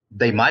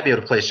 They might be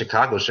able to play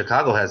Chicago.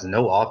 Chicago has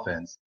no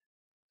offense,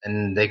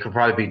 and they could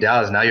probably beat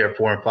Dallas. Now you're at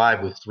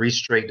 4-5 with 3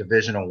 straight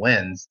divisional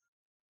wins.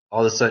 All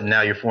of a sudden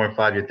now you're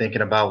 4-5. You're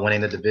thinking about winning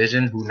the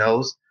division. Who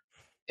knows?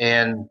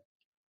 And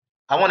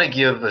I want to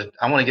give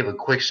a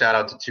quick shout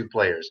out to 2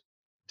 players.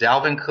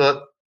 Dalvin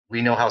Cook.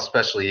 We know how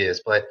special he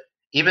is, but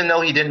even though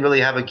he didn't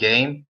really have a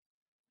game,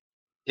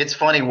 it's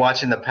funny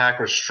watching the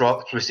Packers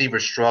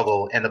receivers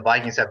struggle and the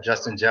Vikings have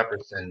Justin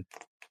Jefferson,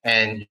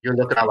 and you're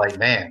looking at like,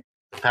 man,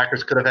 the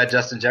Packers could have had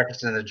Justin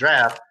Jefferson in the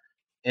draft.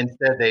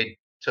 Instead, they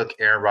took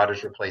Aaron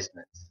Rodgers'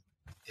 replacements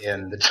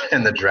in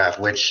the draft,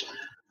 which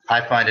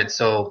I find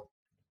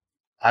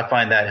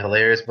that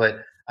hilarious.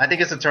 But I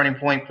think it's a turning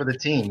point for the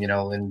team,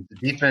 and the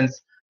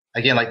defense.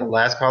 Again, like the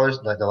last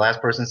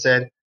person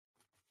said,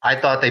 I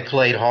thought they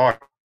played hard,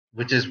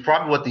 which is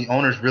probably what the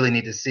owners really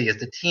need to see. Is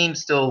the team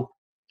still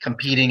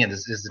competing and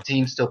is the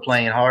team still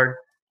playing hard?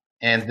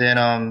 And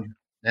then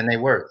they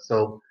worked.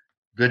 So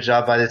good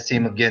job by this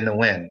team of getting the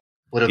win.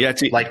 Would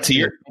have liked to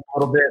hear a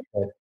little bit.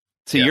 But,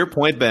 to your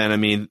point, Ben, I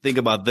mean, think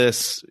about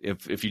this.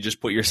 If you just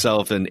put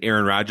yourself in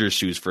Aaron Rodgers'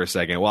 shoes for a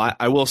second. Well,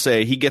 I will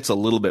say he gets a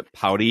little bit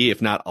pouty,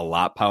 if not a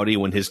lot pouty,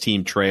 when his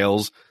team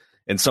trails.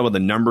 And some of the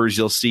numbers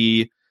you'll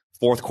see,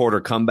 fourth quarter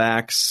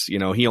comebacks,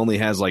 he only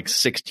has like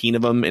 16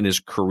 of them in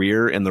his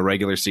career in the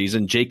regular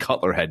season. Jay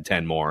Cutler had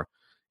 10 more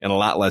in a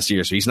lot less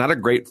years. So he's not a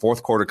great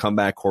fourth quarter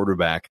comeback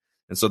quarterback.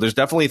 And so there's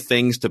definitely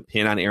things to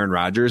pin on Aaron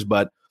Rodgers.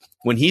 But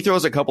when he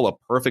throws a couple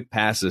of perfect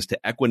passes to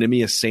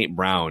Equanimeous St.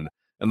 Brown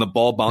and the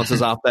ball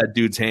bounces off that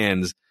dude's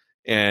hands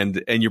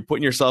and you're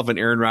putting yourself in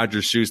Aaron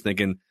Rodgers' shoes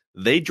thinking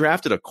they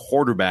drafted a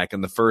quarterback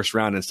in the first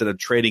round instead of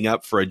trading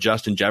up for a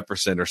Justin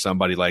Jefferson or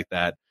somebody like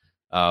that.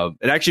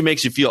 It actually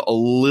makes you feel a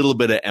little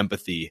bit of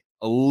empathy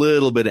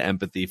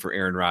for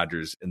Aaron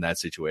Rodgers in that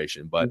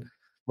situation. But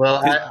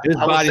his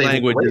body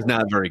language is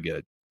not very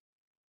good.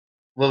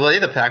 Well, the way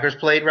the Packers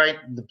played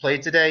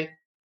today,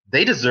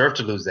 they deserve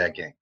to lose that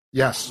game.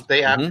 Yes.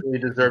 They absolutely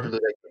deserve to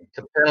lose that game.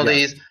 To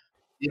penalties,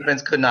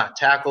 defense could not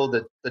tackle.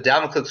 The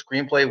Dalvin Cook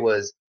screenplay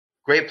was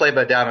great play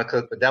by Dalvin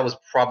Cook, but that was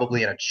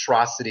probably an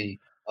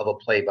atrocity of a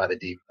play by the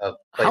defense.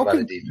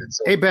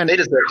 So hey, Ben, they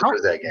deserve to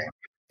lose that game.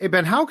 Hey,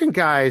 Ben, how can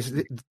guys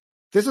 –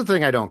 this is the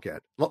thing I don't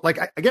get. Like,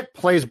 I get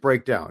plays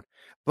breakdown,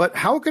 but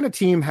how can a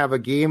team have a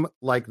game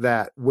like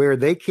that where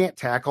they can't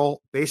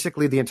tackle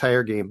basically the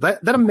entire game? That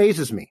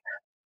amazes me.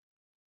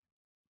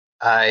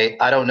 I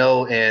don't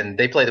know, and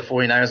they play the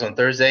 49ers on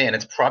Thursday, and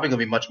it's probably going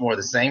to be much more of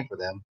the same for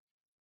them.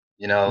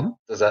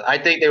 I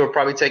think they were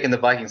probably taking the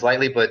Vikings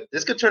lightly, but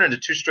this could turn into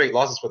 2 straight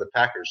losses for the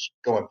Packers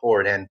going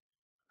forward. And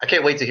I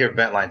can't wait to hear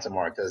Vent Line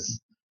tomorrow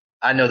because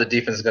I know the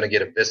defense is going to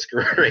get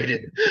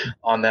eviscerated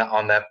on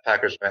that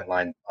Packers Vent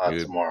Line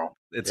tomorrow.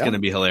 It's going to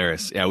be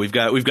hilarious. Yeah, we've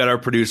got our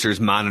producers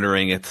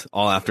monitoring it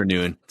all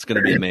afternoon. It's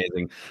going to be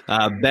amazing.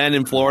 Ben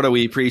in Florida,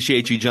 we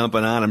appreciate you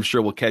jumping on. I'm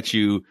sure we'll catch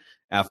you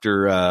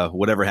after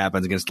whatever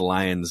happens against the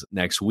Lions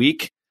next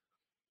week.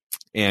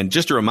 And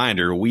just a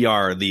reminder, we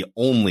are the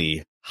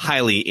only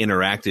highly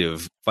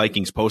interactive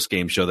Vikings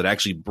postgame show that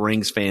actually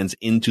brings fans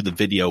into the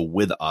video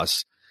with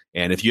us.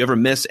 And if you ever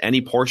miss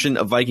any portion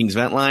of Vikings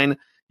Vent Line,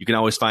 you can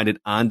always find it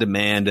on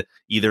demand,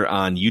 either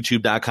on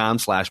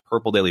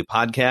youtube.com/Purple Daily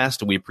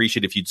Podcast. We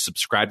appreciate if you'd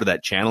subscribe to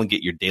that channel and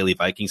get your daily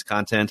Vikings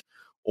content.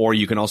 Or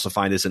you can also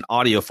find us in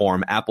audio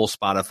form, Apple,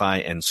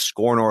 Spotify, and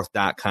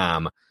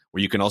scorenorth.com,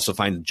 where you can also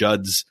find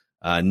Judd's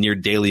near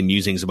daily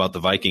musings about the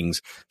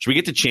Vikings. Should we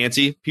get to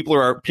Chancey? People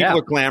are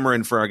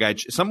clamoring for our guy.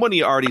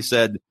 Somebody already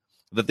said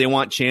that they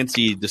want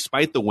Chancey,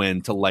 despite the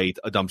win, to light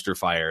a dumpster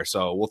fire.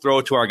 So we'll throw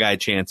it to our guy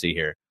Chancey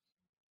here.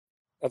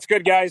 That's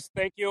good, guys.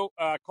 Thank you.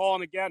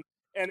 Calling again.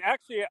 And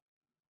actually,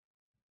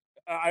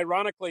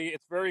 ironically,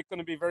 it's going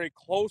to be very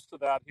close to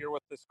that here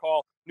with this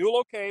call. New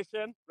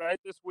location, right,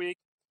 this week.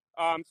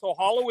 So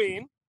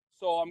Halloween.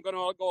 So I'm going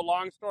to go a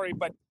long story,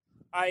 but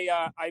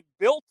I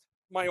built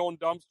my own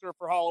dumpster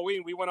for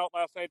Halloween. We went out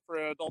last night for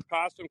an adult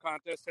costume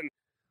contest, and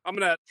I'm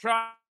going to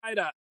try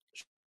to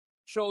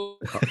show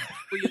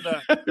you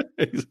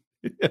the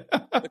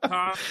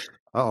costume.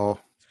 Uh-oh.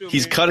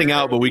 He's cutting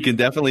out, but we can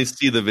definitely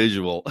see the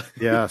visual.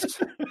 Yes.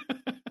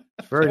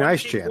 Very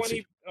nice,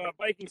 Chancey.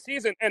 Viking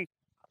season. And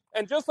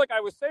And just like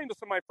I was saying to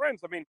some of my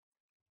friends, I mean,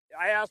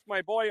 I asked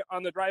my boy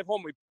on the drive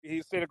home.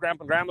 He stayed at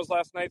Grandpa and Grandma's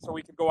last night so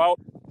we could go out.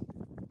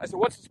 I said,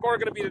 what's the score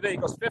going to be today? He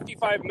goes,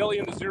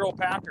 55-0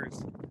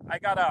 Packers. I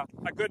got a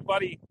good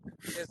buddy.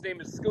 His name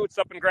is Scoots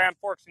up in Grand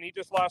Forks, and he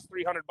just lost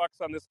 $300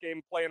 on this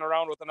game playing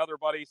around with another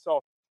buddy.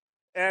 So,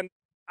 and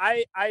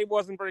I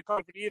wasn't very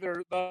confident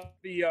either.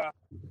 The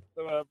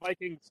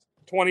Vikings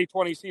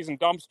 2020 season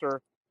dumpster.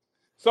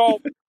 So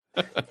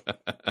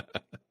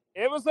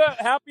it was a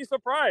happy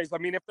surprise. I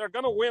mean, if they're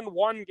going to win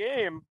one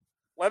game,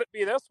 let it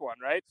be this one,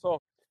 right? So,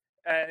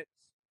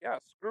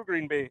 screw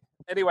Green Bay.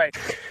 Anyway,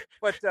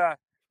 but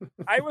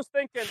I was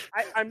thinking,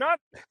 I'm not.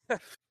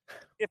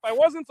 If I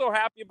wasn't so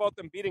happy about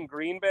them beating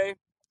Green Bay,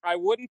 I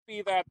wouldn't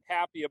be that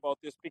happy about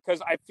this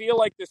because I feel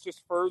like this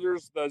just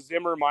furthers the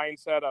Zimmer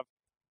mindset of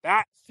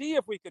that. See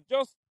if we could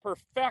just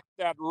perfect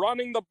that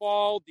running the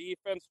ball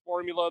defense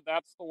formula.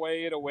 That's the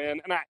way to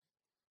win. And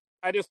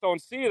I just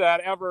don't see that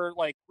ever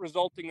like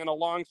resulting in a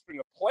long string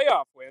of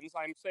playoff wins.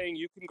 I'm saying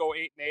you can go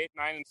 8-8,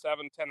 9-7,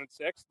 10-6.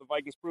 The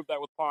Vikings proved that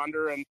with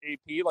Ponder and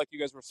AP, like you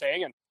guys were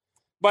saying.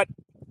 But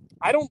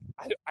I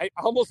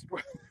almost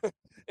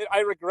I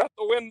regret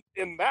the win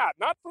in that.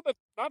 Not for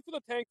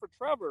the tank for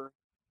Trevor,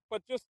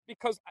 but just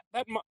because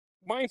that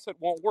mindset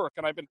won't work.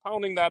 And I've been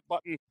pounding that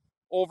button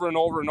over and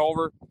over and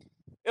over.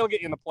 It'll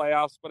get you in the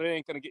playoffs, but it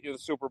ain't going to get you the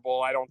Super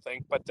Bowl, I don't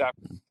think. But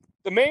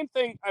the main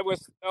thing I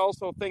was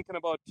also thinking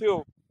about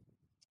too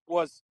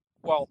was,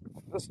 well,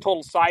 this is a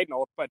total side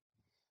note, but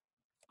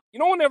you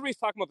know when everybody's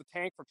talking about the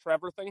tank for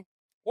Trevor thing?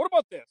 What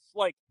about this?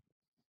 Like,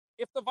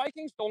 if the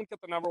Vikings don't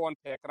get the number one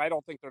pick, and I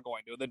don't think they're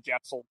going to, the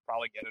Jets will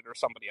probably get it or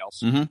somebody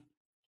else. Mm-hmm.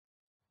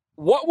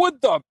 What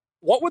would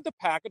the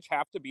package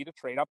have to be to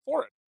trade up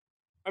for it?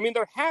 I mean,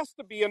 there has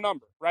to be a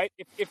number, right?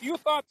 If you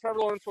thought Trevor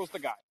Lawrence was the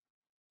guy,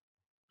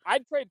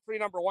 I'd trade 3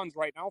 number ones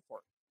right now for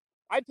it.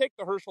 I'd take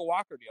the Herschel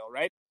Walker deal,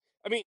 right?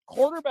 I mean,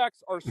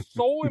 quarterbacks are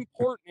so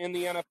important in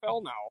the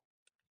NFL now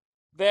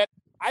that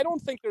I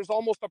don't think there's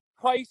almost a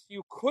price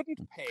you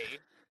couldn't pay.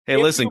 Hey,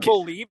 if listen, you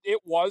believed it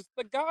was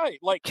the guy.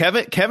 Like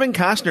Kevin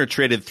Costner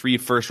traded 3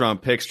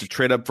 first-round picks to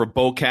trade up for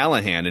Bo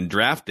Callahan in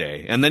draft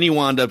day, and then he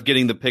wound up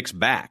getting the picks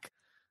back.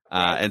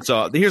 And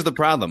so here's the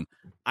problem.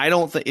 I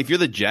don't think if you're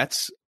the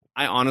Jets,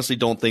 I honestly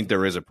don't think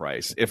there is a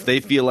price. If they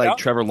feel like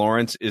Trevor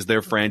Lawrence is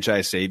their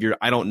franchise savior,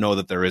 I don't know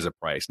that there is a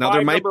price. Now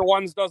there might number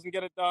ones doesn't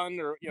get it done,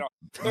 or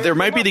there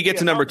might be to get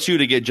to number 2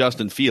 to get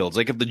Justin Fields.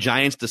 Like if the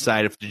Giants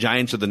decide if the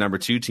Giants are the number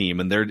 2 team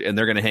and they're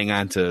going to hang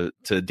on to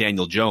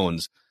Daniel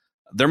Jones,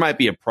 there might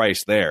be a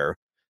price there.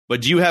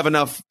 But do you have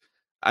enough?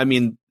 I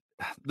mean,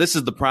 this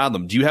is the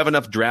problem. Do you have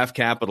enough draft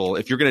capital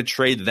if you're going to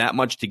trade that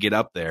much to get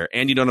up there,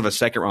 and you don't have a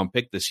second round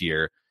pick this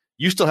year?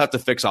 You still have to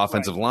fix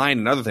offensive line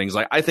and other things.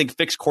 Like I think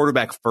fix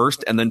quarterback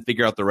first and then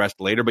figure out the rest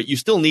later, but you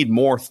still need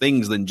more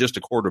things than just a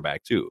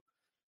quarterback too.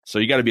 So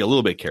you got to be a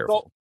little bit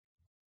careful.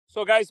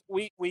 So guys,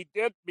 we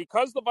did,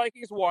 because the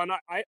Vikings won,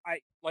 I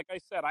like I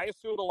said, I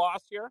assumed a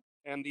loss here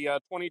and the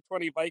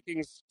 2020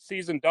 Vikings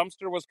season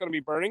dumpster was going to be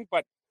burning,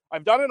 but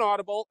I've done an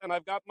audible and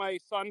I've got my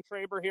son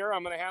Traber here.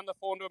 I'm going to hand the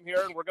phone to him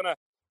here and we're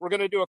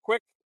going to do a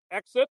quick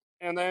exit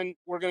and then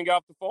we're going to get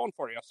off the phone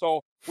for you.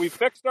 So we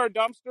fixed our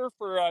dumpster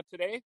for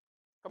today.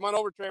 Come on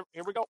over, Trevor.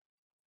 Here we go.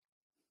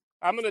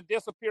 I'm going to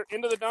disappear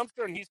into the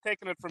dumpster, and he's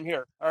taking it from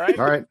here. All right?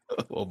 All right.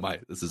 Oh, my.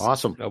 This is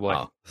awesome. Oh,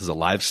 wow. This is a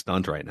live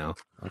stunt right now.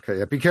 Okay.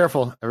 Yeah, be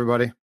careful,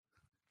 everybody.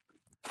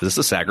 Is this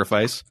a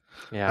sacrifice?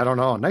 Yeah. I don't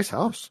know. Nice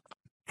house.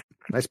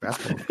 Nice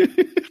basketball.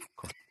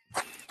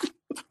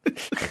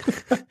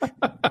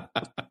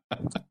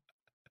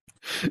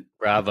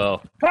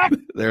 Bravo.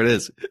 There it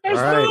is. All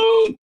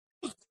right.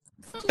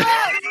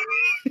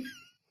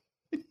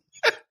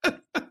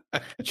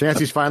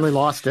 Chancey's finally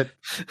lost it.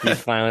 He's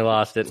finally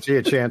lost it. See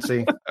you,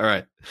 Chancey. All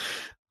right.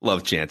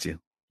 Love Chancey.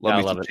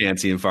 Love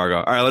Chancey and Fargo.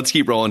 All right, let's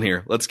keep rolling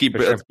here. Let's keep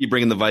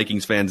bringing the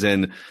Vikings fans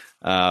in.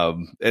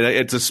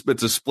 It's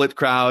a split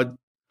crowd.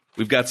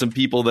 We've got some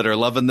people that are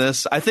loving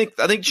this. I think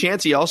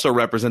Chancey also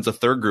represents a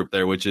third group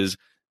there, which is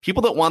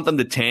people that want them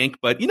to tank.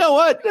 But you know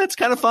what? It's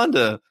kind of fun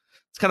to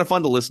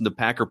listen to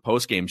Packer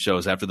postgame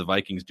shows after the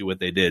Vikings do what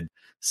they did.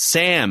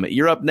 Sam,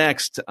 you're up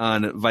next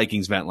on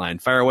Vikings Vent Line.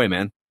 Fire away,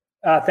 man.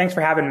 Thanks for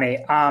having me.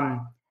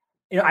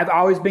 I've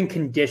always been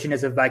conditioned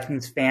as a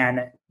Vikings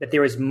fan that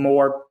there is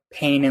more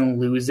pain in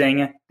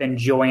losing than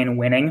joy in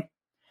winning.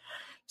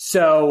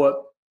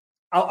 So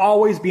I'll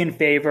always be in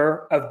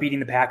favor of beating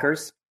the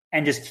Packers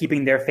and just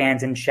keeping their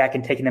fans in check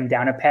and taking them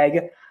down a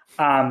peg.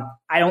 I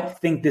don't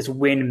think this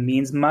win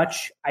means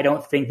much. I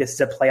don't think this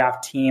is a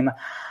playoff team.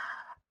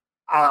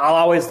 I'll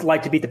always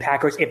like to beat the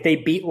Packers. If they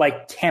beat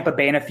like Tampa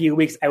Bay in a few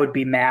weeks, I would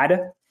be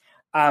mad.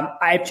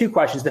 I have 2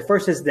 questions. The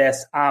first is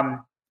this.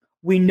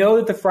 We know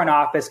that the front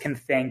office can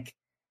think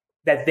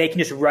that they can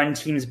just run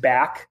teams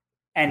back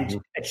and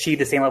achieve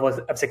the same level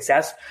of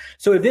success.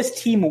 So if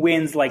this team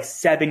wins like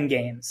 7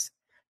 games,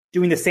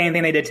 doing the same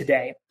thing they did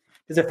today,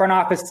 does the front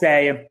office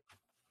say,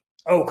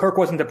 oh, Kirk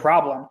wasn't the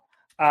problem?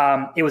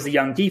 It was a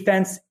young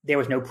defense. There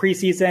was no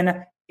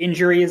preseason,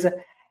 injuries,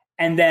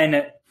 and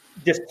then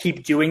just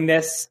keep doing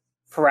this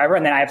forever.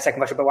 And then I have a second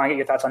question, but I want to get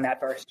your thoughts on that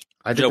first.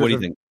 Joe, what do you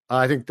think?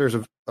 I think there's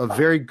a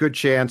very good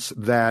chance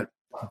that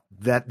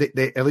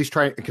they at least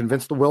try and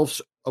convince the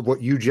Wilfs of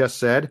what you just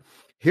said.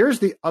 Here's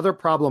the other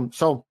problem.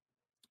 So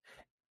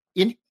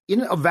in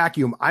a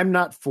vacuum, I'm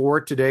not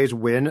for today's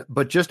win,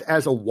 but just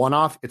as a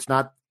one-off, it's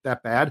not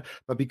that bad.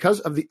 But because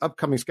of the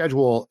upcoming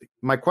schedule,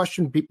 my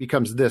question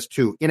becomes this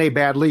too. In a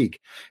bad league,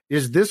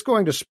 is this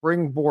going to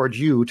springboard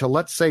you to,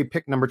 let's say,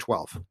 pick number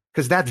 12?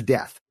 Because that's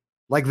death.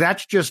 Like,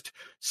 that's just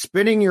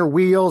spinning your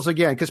wheels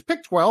again. Because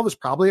pick 12 is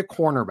probably a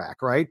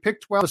cornerback, right?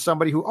 Pick 12 is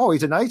somebody who,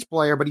 he's a nice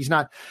player, but he's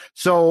not.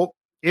 So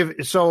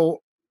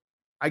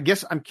I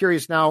guess I'm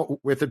curious now,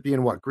 with it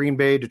being what, Green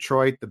Bay,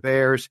 Detroit, the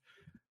Bears,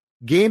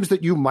 games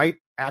that you might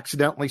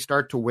accidentally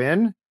start to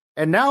win.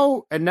 And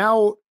now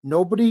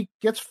nobody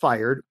gets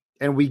fired,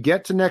 and we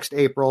get to next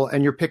April,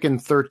 and you're picking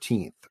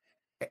 13th.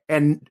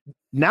 And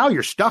now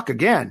you're stuck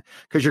again,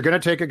 because you're going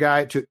to take a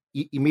guy to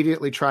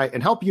immediately try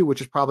and help you,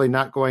 which is probably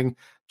not going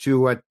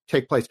to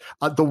take place.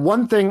 The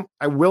one thing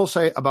I will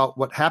say about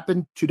what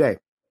happened today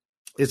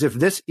is, if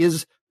this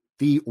is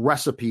the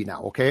recipe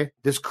now, okay,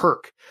 this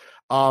Kirk,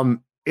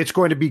 it's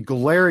going to be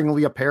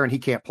glaringly apparent he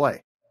can't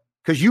play,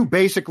 because you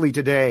basically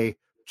today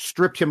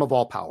stripped him of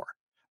all power.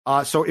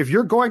 So if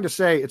you're going to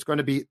say it's going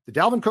to be the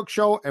Dalvin Cook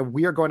show and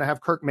we are going to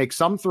have Kirk make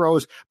some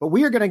throws, but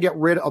we are going to get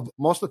rid of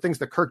most of the things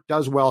that Kirk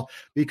does well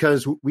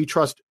because we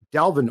trust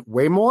Dalvin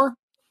way more,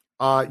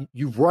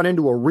 you've run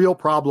into a real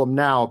problem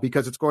now,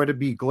 because it's going to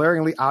be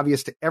glaringly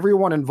obvious to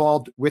everyone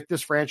involved with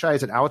this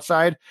franchise and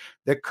outside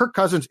that Kirk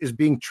Cousins is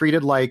being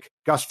treated like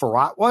Gus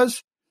Frerotte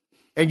was.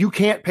 And you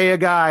can't pay a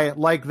guy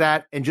like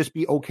that and just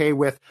be okay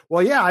with,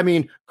 well, yeah, I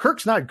mean,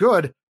 Kirk's not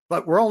good,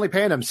 but we're only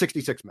paying him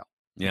 $66 million.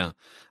 Yeah.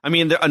 I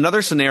mean,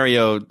 another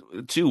scenario,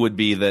 too, would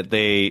be that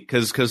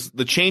because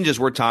the changes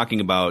we're talking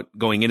about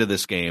going into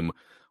this game,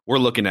 we're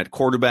looking at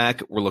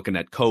quarterback, we're looking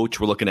at coach,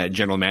 we're looking at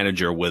general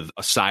manager with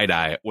a side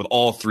eye with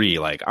all three.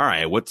 Like, all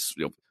right,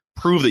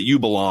 prove that you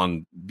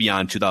belong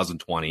beyond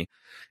 2020.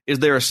 Is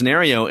there a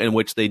scenario in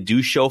which they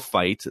do show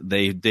fight?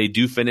 They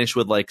do finish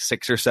with like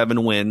 6 or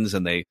 7 wins,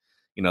 and they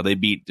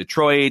beat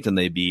Detroit and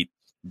they beat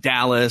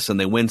Dallas, and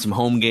they win some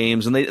home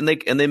games, and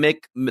they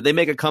make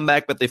a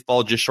comeback, but they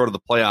fall just short of the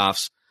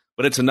playoffs.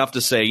 But it's enough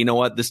to say, you know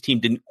what, this team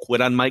didn't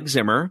quit on Mike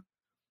Zimmer,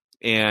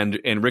 and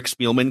Rick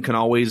Spielman can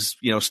always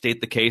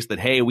state the case that,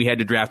 hey, we had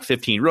to draft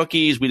 15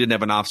 rookies, we didn't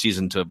have an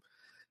offseason to.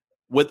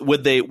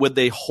 Would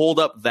they hold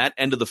up that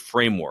end of the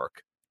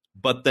framework,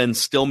 but then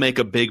still make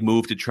a big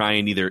move to try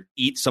and either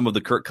eat some of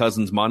the Kirk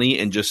Cousins money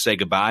and just say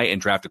goodbye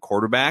and draft a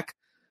quarterback?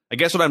 I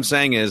guess what I'm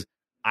saying is,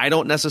 I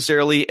don't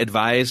necessarily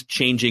advise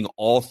changing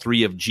all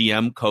three of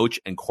GM, coach,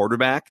 and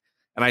quarterback.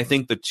 And I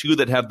think the two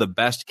that have the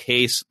best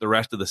case the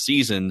rest of the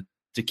season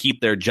to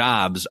keep their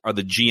jobs are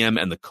the GM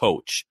and the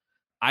coach.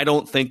 I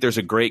don't think there's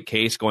a great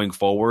case going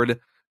forward,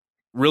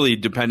 really,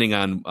 depending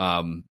on,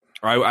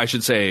 I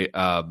should say,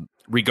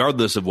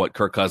 regardless of what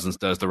Kirk Cousins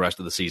does the rest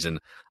of the season.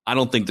 I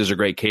don't think there's a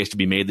great case to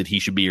be made that he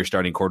should be your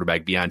starting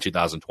quarterback beyond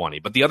 2020.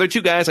 But the other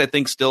two guys, I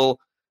think, still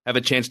have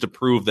a chance to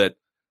prove that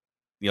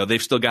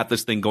they've still got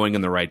this thing going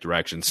in the right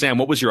direction. Sam,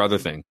 what was your other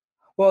thing?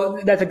 Well,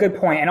 that's a good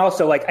point. And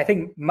also,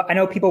 I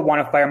know people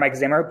want to fire Mike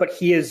Zimmer, but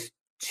he is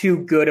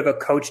too good of a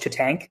coach to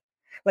tank.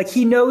 Like,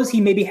 he knows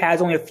he maybe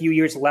has only a few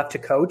years left to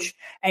coach,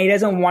 and he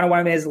doesn't want one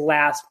of his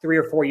last 3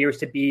 or 4 years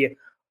to be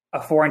a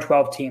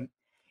 4-12 team.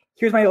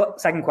 Here's my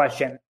second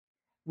question.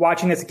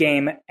 Watching this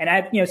game, and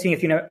I've seen a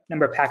few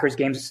number of Packers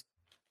games,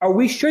 are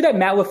we sure that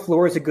Matt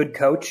LaFleur is a good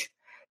coach?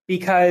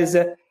 Because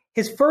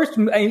his first,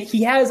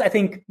 he has, I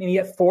think,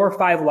 maybe 4 or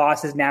 5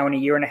 losses now in a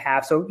year and a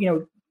half. So,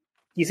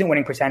 decent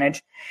winning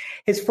percentage.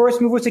 His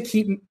first move was to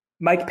keep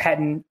Mike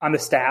Pettin on the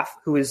staff,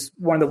 who is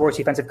one of the worst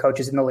defensive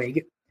coaches in the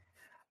league.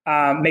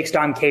 Makes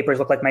Don Capers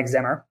look like Mike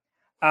Zimmer.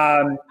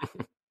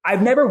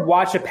 I've never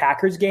watched a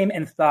Packers game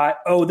and thought,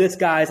 oh, this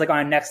guy's like on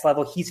a next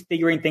level. He's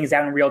figuring things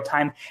out in real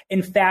time.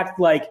 In fact,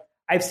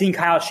 I've seen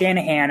Kyle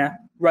Shanahan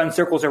run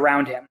circles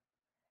around him.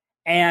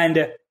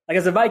 And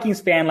as a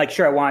Vikings fan,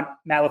 sure, I want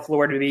Matt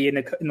LaFleur to be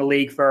in the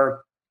league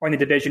or in the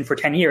division for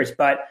 10 years.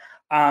 But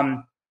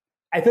I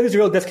think there's a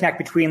real disconnect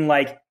between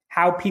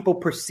how people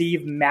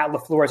perceive Matt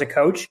LaFleur as a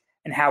coach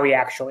and how he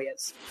actually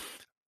is.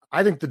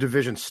 I think the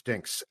division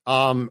stinks.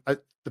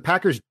 The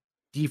Packers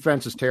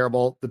defense is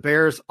terrible. The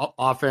Bears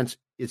offense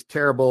is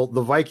terrible.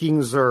 The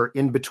Vikings are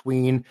in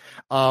between.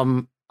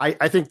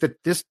 I think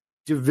that this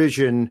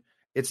division,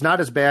 it's not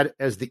as bad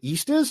as the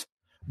East is,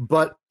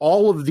 but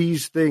all of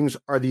these things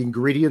are the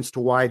ingredients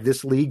to why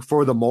this league,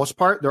 for the most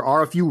part, there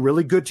are a few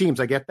really good teams.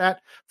 I get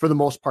that. For the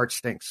most part,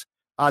 stinks.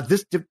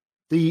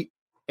 The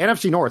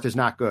NFC North is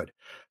not good.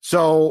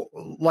 So,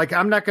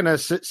 I'm not going to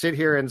sit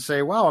here and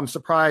say, wow, I'm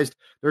surprised.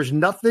 There's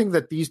nothing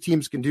that these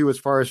teams can do as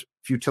far as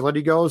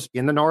futility goes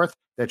in the North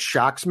that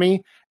shocks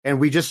me.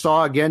 And we just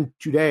saw again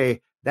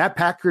today that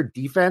Packer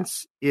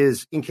defense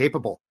is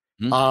incapable.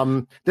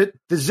 Mm-hmm.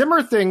 The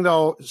Zimmer thing,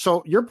 though,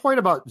 so your point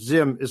about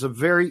Zim is a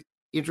very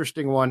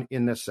interesting one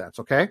in this sense,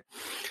 okay?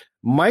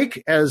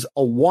 Mike, as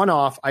a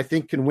one-off, I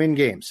think can win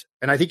games.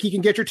 And I think he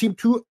can get your team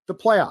to the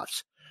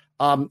playoffs.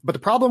 But the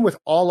problem with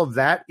all of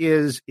that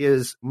is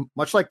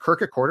much like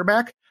Kirk at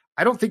quarterback,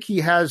 I don't think he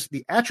has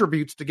the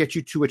attributes to get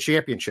you to a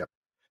championship.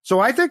 So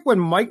I think when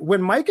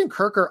Mike and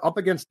Kirk are up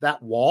against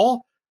that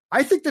wall,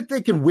 I think that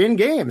they can win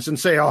games and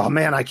say, oh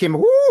man, I came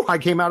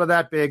out of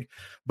that big.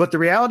 But the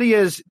reality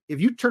is, if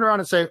you turn around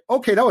and say,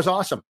 okay, that was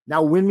awesome,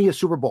 now win me a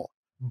Super Bowl.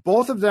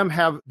 Both of them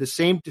have the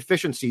same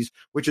deficiencies,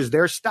 which is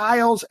their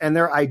styles and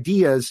their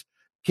ideas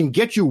can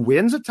get you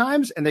wins at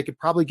times, and they could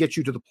probably get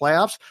you to the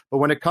playoffs. But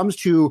when it comes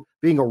to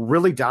being a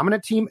really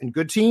dominant team and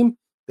good team,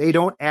 they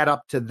don't add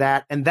up to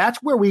that. And that's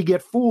where we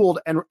get fooled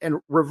and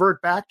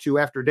revert back to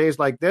after days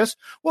like this.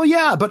 Well,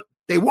 yeah, but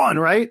they won,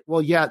 right?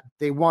 Well, yeah,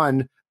 they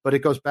won. But it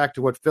goes back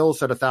to what Phil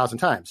said 1,000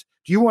 times.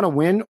 Do you want to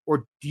win,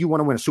 or do you want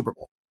to win a Super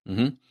Bowl?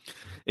 Mm-hmm.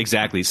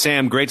 Exactly.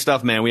 Sam, great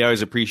stuff, man. We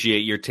always appreciate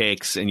your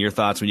takes and your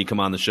thoughts when you come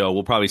on the show.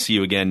 We'll probably see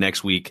you again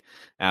next week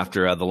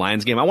after the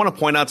Lions game. I want to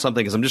point out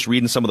something because I'm just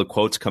reading some of the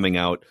quotes coming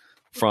out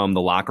from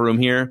the locker room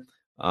here.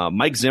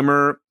 Mike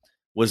Zimmer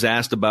was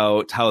asked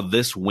about how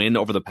this win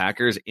over the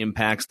Packers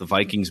impacts the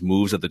Vikings'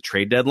 moves at the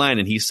trade deadline.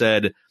 And he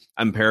said,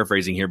 I'm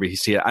paraphrasing here, but he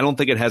said, I don't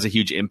think it has a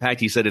huge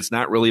impact. He said, it's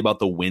not really about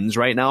the wins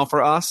right now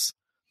for us.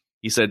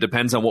 He said, it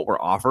depends on what we're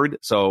offered.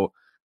 So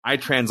I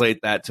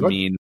translate that to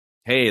mean,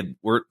 hey,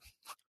 we're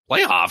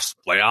playoffs.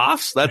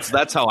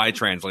 That's how I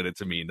translate it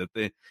to mean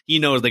that he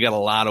knows they got a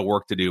lot of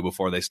work to do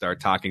before they start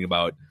talking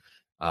about,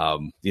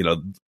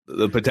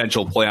 the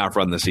potential playoff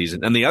run this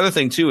season. And the other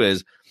thing too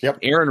is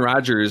Aaron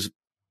Rodgers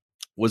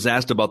was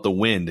asked about the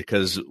wind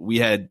because we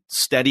had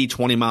steady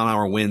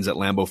 20-mile-an-hour winds at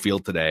Lambeau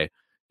Field today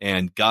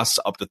and gusts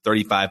up to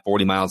 35,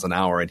 40 miles an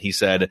hour. And he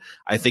said,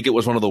 I think it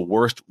was one of the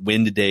worst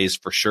wind days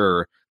for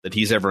sure that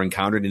he's ever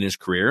encountered in his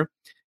career.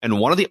 And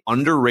one of the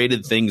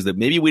underrated things that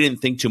maybe we didn't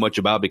think too much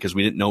about because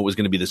we didn't know it was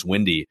going to be this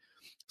windy.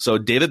 So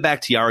David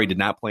Bakhtiari did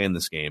not play in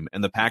this game,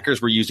 and the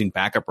Packers were using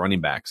backup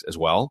running backs as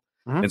well.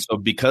 Mm-hmm. And so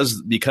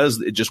because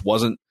it just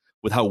wasn't,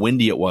 with how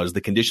windy it was,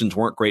 the conditions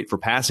weren't great for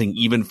passing,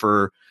 even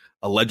for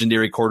a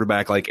legendary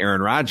quarterback like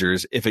Aaron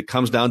Rodgers. If it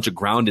comes down to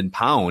ground and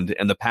pound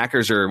and the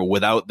Packers are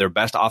without their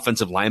best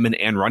offensive lineman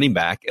and running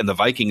back, and the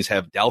Vikings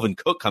have Dalvin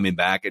Cook coming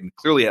back and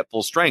clearly at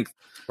full strength,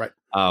 right?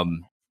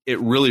 It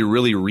really,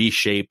 really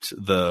reshaped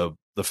the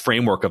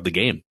framework of the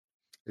game.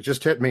 It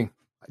just hit me.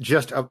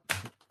 Just a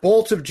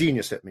bolt of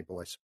genius hit me,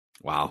 boys.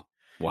 Wow.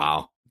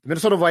 The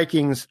Minnesota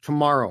Vikings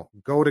tomorrow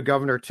go to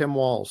Governor Tim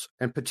Walz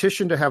and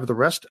petition to have the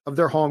rest of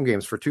their home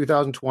games for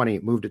 2020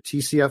 moved to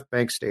TCF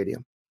Bank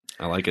Stadium.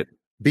 I like it.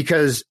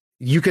 Because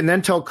you can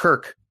then tell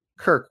Kirk,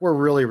 we're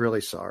really,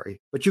 really sorry,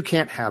 but you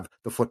can't have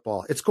the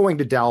football. It's going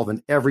to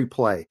Dalvin every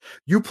play.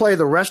 You play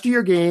the rest of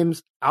your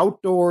games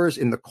outdoors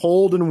in the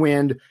cold and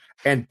wind,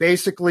 and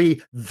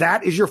basically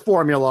that is your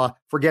formula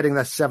for getting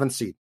that 7th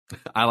seed.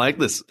 I like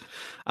this.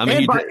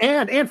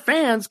 And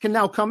fans can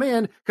now come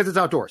in because it's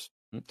outdoors.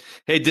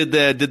 Hey, did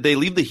they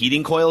leave the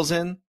heating coils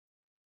in?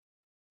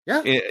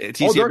 Yeah.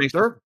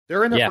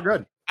 They're in there for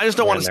good. I just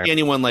don't want to see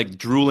anyone like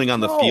drooling on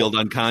the field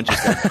unconscious.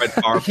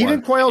 The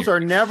heating coils are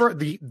never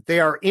they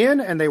are in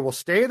and they will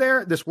stay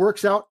there. This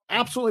works out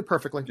absolutely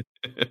perfectly.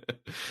 All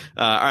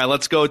right,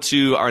 let's go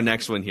to our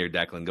next one here,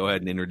 Declan. Go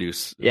ahead and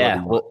introduce.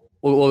 Yeah, we'll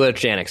go to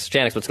Chanix.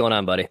 Chanix, what's going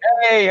on, buddy?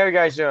 Hey, how you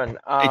guys doing?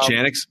 Hey,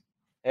 Chanix.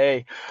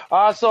 Hey.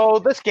 So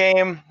this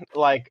game,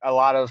 like a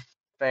lot of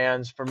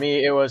fans, for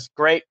me, it was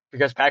great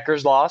because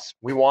Packers lost.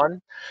 We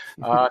won.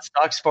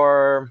 Sucks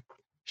for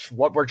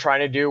what we're trying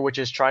to do, which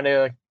is trying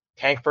to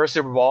tank for a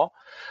Super Bowl.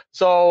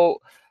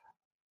 So,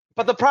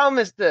 but the problem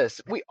is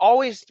this: we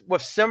always,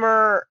 with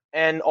Zimmer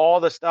and all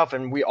the stuff,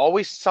 and we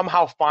always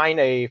somehow find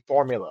a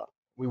formula.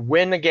 We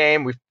win the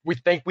game, we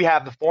think we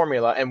have the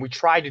formula, and we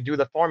try to do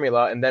the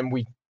formula, and then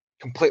we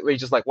completely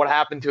just like, what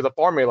happened to the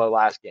formula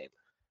last game?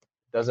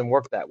 It doesn't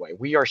work that way.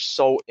 We are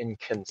so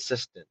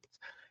inconsistent.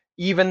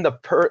 Even the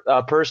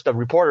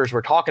reporters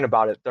were talking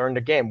about it during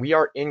the game. We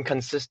are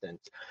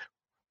inconsistent.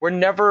 We're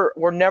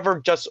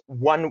never just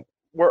one.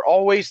 We're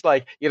always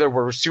like either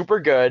we're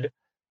super good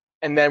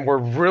and then we're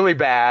really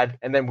bad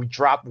and then we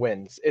drop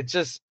wins.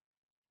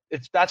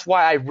 That's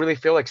why I really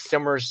feel like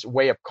Zimmer's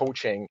way of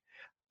coaching,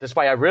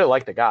 despite I really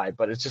like the guy,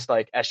 but it's just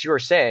like, as you were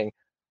saying,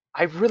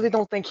 I really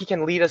don't think he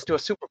can lead us to a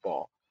Super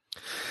Bowl.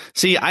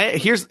 See,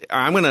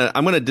 I'm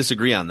gonna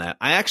disagree on that.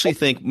 I actually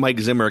think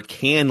Mike Zimmer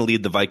can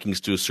lead the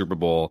Vikings to a Super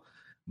Bowl,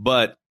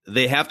 but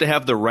they have to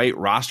have the right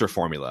roster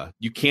formula.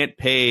 You can't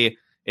pay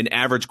an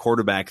average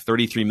quarterback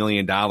 $33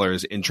 million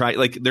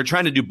and they're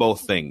trying to do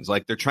both things.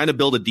 Like they're trying to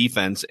build a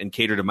defense and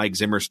cater to Mike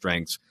Zimmer's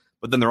strengths,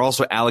 but then they're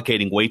also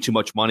allocating way too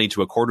much money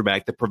to a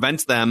quarterback that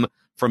prevents them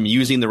from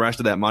using the rest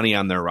of that money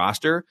on their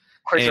roster.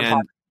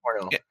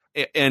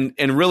 And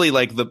really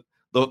like the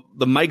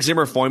Mike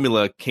Zimmer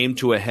formula came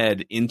to a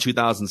head in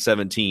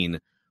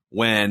 2017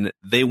 when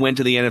they went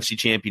to the NFC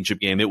Championship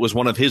game. It was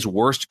one of his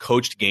worst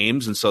coached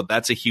games, and so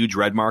that's a huge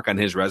red mark on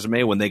his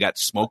resume when they got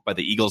smoked by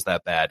the Eagles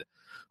that bad.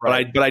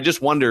 Right. But I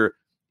just wonder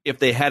if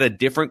they had a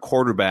different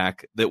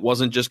quarterback that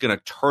wasn't just going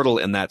to turtle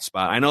in that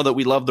spot. I know that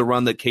we love the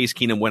run that Case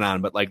Keenum went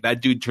on, but like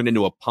that dude turned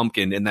into a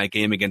pumpkin in that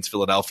game against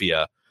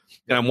Philadelphia.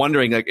 And I'm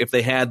wondering, like, if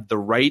they had the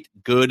right,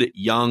 good,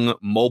 young,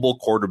 mobile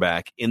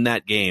quarterback in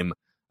that game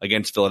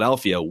against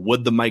Philadelphia,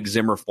 would the Mike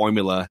Zimmer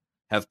formula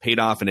have paid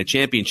off in a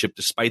championship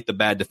despite the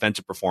bad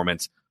defensive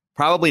performance?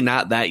 Probably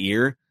not that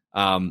year.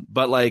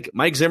 But like,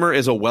 Mike Zimmer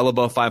is a well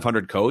above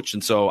 500 coach.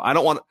 And so I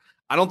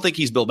don't think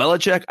he's Bill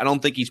Belichick. I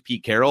don't think he's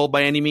Pete Carroll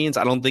by any means.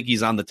 I don't think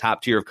he's on the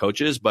top tier of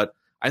coaches, but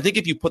I think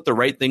if you put the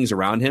right things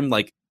around him,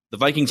 like, the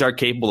Vikings are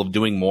capable of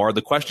doing more.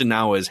 The question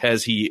now is,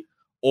 has he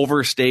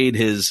overstayed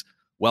his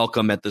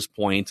welcome at this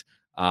point?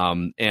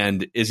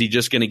 And is he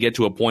just going to get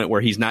to a point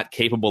where he's not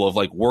capable of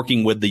like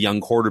working with the young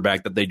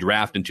quarterback that they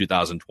draft in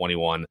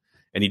 2021,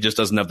 and he just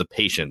doesn't have the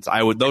patience?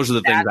 Those are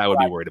the things I would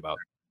be worried about.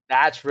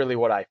 That's really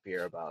what I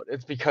fear about.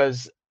 It's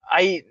because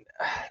I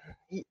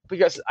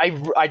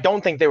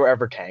don't think they were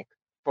ever tank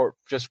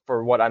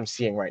for what I'm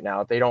seeing right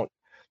now. They don't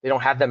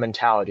have that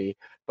mentality,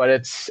 but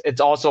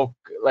it's also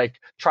like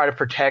try to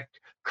protect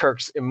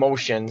Kirk's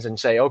emotions and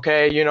say,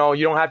 okay, you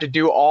don't have to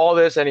do all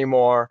this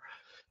anymore,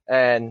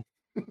 and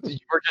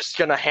we're just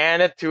gonna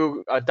hand it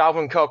to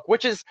Dalvin Cook,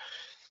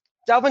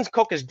 Dalvin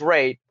Cook is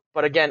great,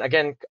 but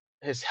again,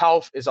 his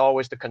health is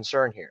always the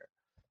concern here.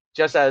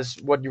 Just as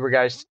what you were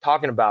guys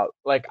talking about,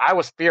 like I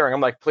was fearing, I'm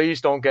like, please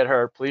don't get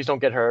hurt, please don't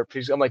get hurt,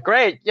 please. I'm like,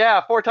 great,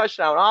 yeah, 4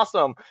 touchdowns,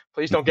 awesome.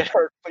 Please don't get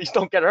hurt, please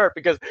don't get hurt,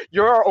 because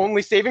you're our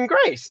only saving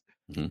grace.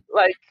 Mm-hmm.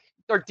 Like,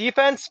 our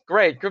defense,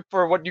 great, good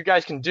for what you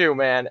guys can do,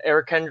 man.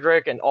 Eric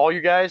Kendrick and all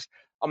you guys,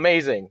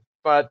 amazing.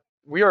 But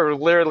we are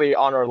literally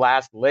on our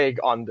last leg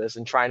on this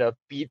and trying to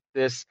beat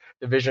this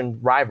division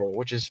rival,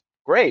 which is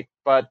great,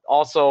 but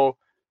also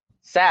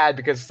sad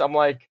because I'm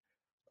like,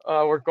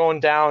 we're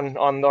going down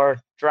on our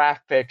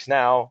draft picks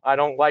now. I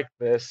don't like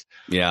this.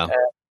 Yeah.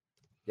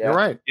 Yeah. You're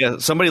right. Yeah,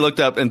 somebody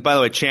looked up, and by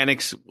the way,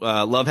 Chanix,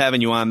 love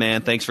having you on,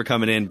 man. Thanks for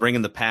coming in,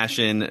 bringing the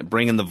passion,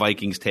 bringing the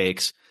Vikings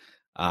takes.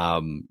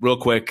 Real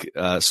quick,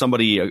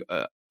 somebody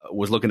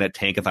was looking at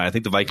Tankathon. I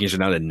think the Vikings are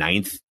now at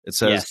 9th, it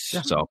says.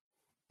 Yes. So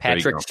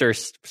Patrick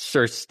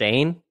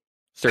Surtain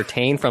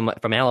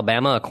from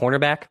Alabama, a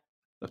cornerback.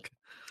 Okay.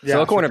 Yeah,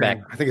 so a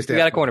cornerback. I think it's we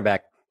got a cornerback.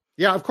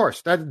 Yeah, of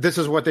course. This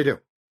is what they do.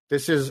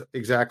 This is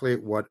exactly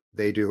what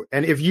they do.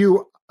 And if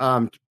you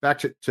back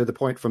to the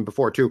point from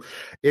before too,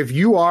 if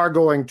you are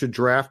going to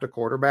draft a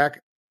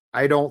quarterback,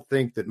 I don't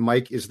think that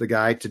Mike is the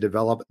guy to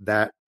develop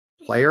that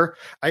player.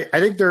 I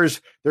think there's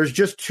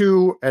just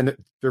two, and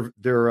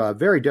they're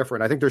very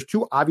different. I think there's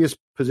two obvious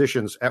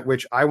positions at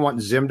which I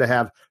want Zim to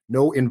have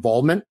no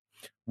involvement.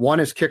 One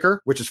is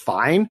kicker, which is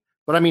fine,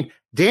 but I mean,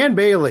 Dan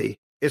Bailey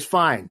is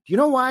fine. Do you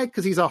know why?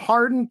 Because he's a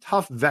hardened,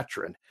 tough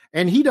veteran,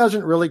 and he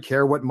doesn't really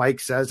care what Mike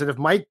says. And if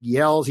Mike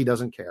yells, he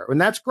doesn't care, and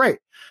that's great.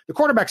 The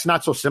quarterback's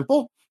not so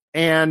simple,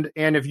 and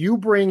if you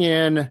bring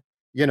in,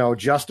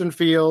 Justin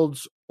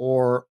Fields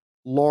or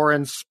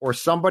Lawrence or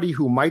somebody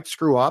who might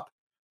screw up,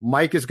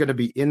 Mike is going to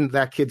be in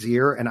that kid's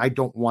ear, and I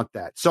don't want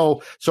that.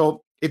 So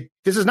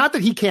this is not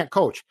that he can't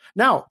coach.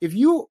 Now, if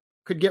you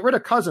could get rid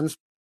of Cousins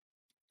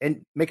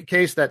and make a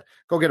case that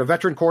go get a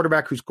veteran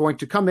quarterback who's going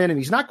to come in and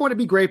he's not going to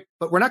be great,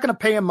 but we're not going to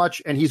pay him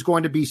much and he's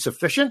going to be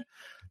sufficient,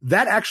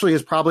 that actually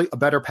is probably a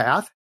better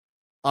path.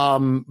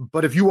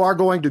 But if you are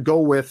going to go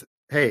with,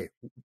 hey,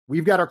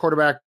 we've got our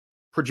quarterback,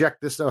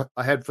 project this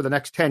ahead for the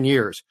next 10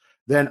 years,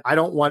 then I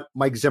don't want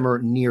Mike Zimmer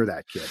near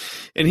that kid.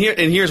 And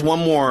here's one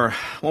more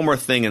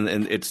thing,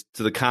 and it's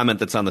to the comment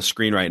that's on the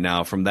screen right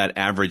now from that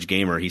average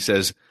gamer. He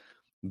says,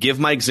 give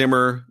Mike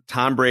Zimmer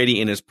Tom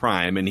Brady in his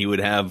prime, and he would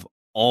have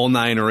all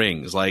 9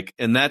 rings.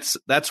 And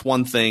that's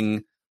one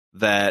thing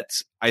that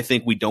I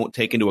think we don't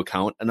take into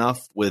account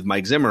enough with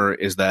Mike Zimmer,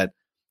 is that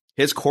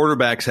his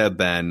quarterbacks have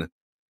been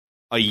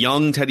a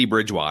young Teddy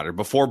Bridgewater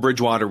before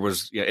Bridgewater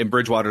was in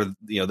Bridgewater,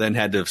 then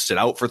had to sit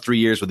out for 3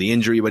 years with the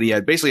injury, but he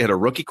basically had a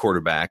rookie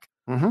quarterback.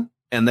 Mm-hmm.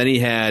 And then he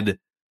had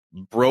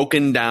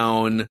broken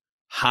down,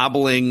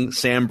 hobbling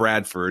Sam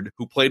Bradford,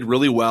 who played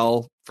really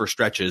well for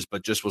stretches,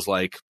 but just was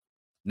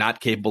not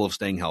capable of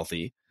staying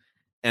healthy.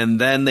 And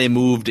then they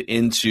moved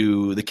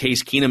into the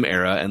Case Keenum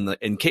era, and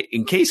in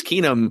Case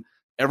Keenum,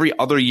 every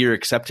other year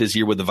except his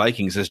year with the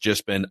Vikings has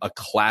just been a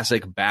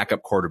classic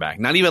backup quarterback.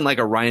 Not even like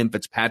a Ryan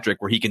Fitzpatrick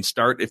where he can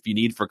start if you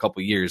need for a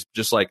couple of years,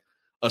 just like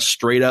a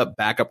straight up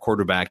backup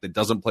quarterback that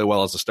doesn't play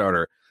well as a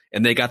starter.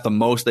 And they got the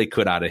most they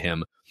could out of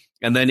him.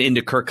 And then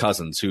into Kirk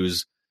Cousins,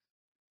 who's,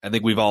 I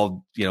think we've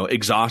all,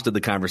 exhausted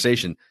the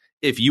conversation.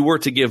 If you were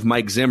to give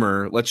Mike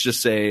Zimmer, let's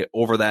just say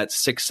over that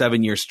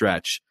 6-7 year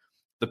stretch,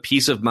 the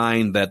peace of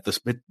mind that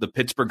the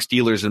Pittsburgh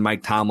Steelers and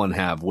Mike Tomlin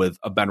have with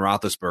a Ben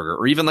Roethlisberger,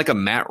 or even like a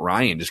Matt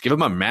Ryan, just give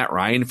him a Matt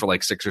Ryan for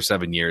 6 or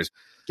 7 years.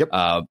 Yep.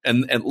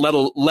 And let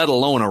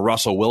alone a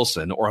Russell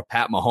Wilson or a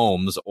Pat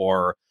Mahomes,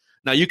 or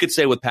now you could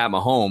say with Pat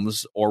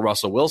Mahomes or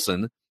Russell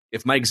Wilson,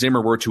 if Mike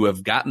Zimmer were to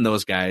have gotten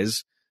those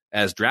guys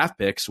as draft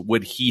picks,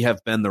 would he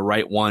have been the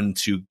right one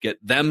to get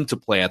them to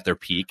play at their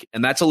peak?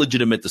 And that's a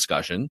legitimate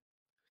discussion,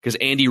 because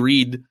Andy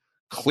Reid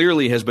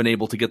clearly has been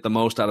able to get the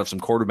most out of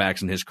some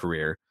quarterbacks in his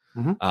career.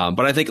 Mm-hmm.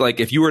 But I think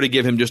if you were to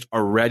give him just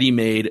a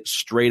ready-made,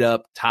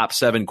 straight-up top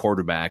 7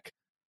 quarterback,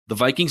 the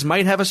Vikings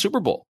might have a Super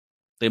Bowl.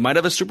 They might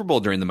have a Super Bowl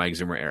during the Mike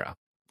Zimmer era.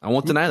 I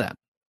won't deny that.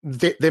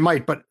 They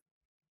might, but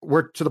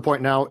we're to the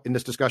point now in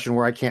this discussion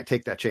where I can't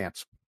take that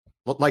chance.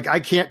 Like, I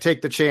can't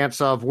take the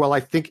chance of, well, I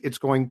think it's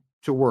going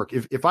to work.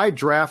 If I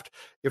draft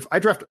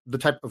the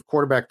type of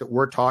quarterback that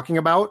we're talking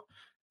about,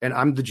 and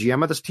I'm the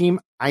GM of this team,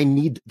 I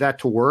need that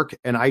to work.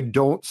 And I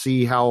don't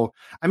see how,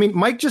 I mean,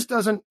 Mike just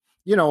doesn't,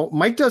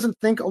 Mike doesn't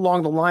think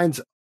along the lines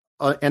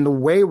and the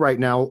way right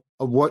now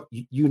of what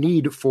you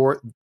need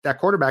for that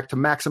quarterback to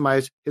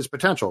maximize his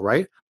potential,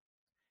 right?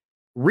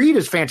 Reed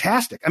is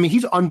fantastic. I mean,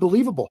 he's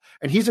unbelievable.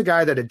 And he's a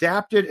guy that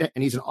adapted,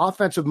 and he's an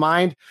offensive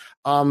mind.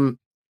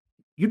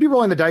 You'd be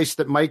rolling the dice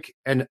that Mike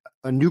and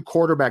a new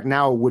quarterback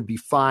now would be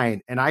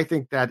fine. And I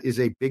think that is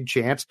a big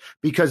chance,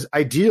 because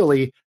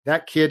ideally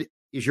that kid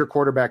is your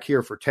quarterback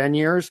here for 10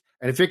 years.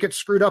 And if it gets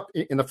screwed up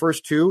in the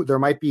first 2, there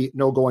might be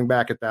no going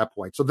back at that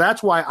point. So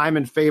that's why I'm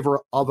in favor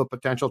of a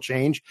potential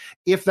change,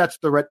 if that's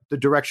the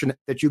direction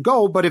that you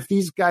go. But if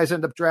these guys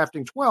end up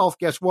drafting 12,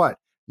 guess what?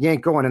 You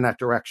ain't going in that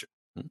direction.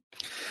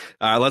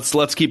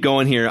 Let's keep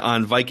going here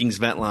on Vikings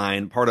Vent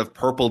Line, part of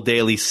Purple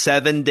Daily,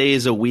 7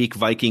 days a week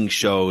Viking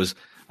shows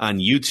on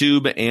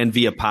YouTube and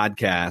via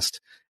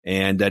podcast.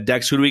 And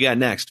Dex, who do we got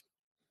next?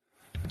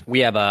 We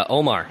have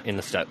Omar in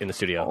the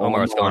studio.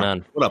 Omar, what's going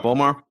on? What up,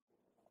 Omar?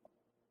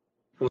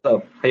 What's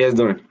up? How you guys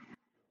doing?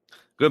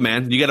 Good,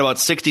 man. You got about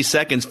 60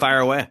 seconds. Fire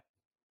away.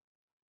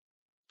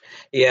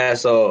 Yeah,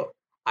 so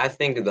I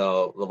think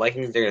the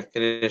Vikings, they're going to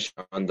finish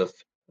on the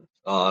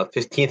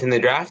 15th in the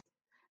draft.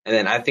 And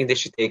then I think they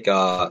should take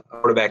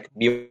quarterback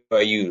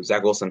BYU,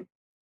 Zach Wilson,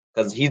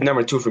 because he's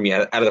number 2 for me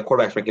out of the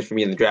quarterbacks ranked for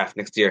me in the draft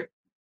next year.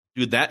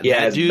 Dude, that he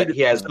has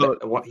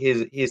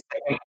his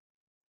second.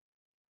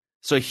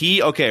 So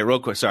okay,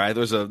 real quick. Sorry,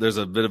 there's a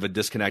bit of a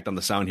disconnect on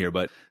the sound here,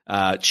 but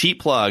cheap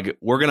plug.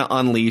 We're gonna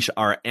unleash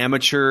our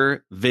amateur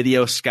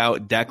video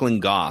scout Declan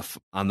Goff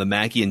on the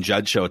Mackey and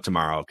Judd show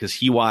tomorrow, because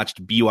he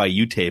watched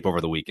BYU tape over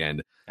the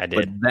weekend. I did.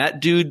 But that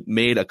dude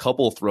made a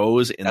couple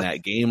throws in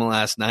that game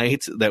last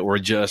night that were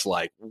just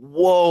like,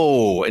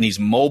 whoa! And he's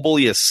mobile.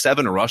 He has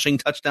 7 rushing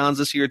touchdowns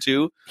this year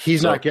too.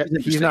 He's not getting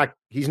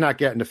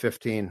to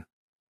 15.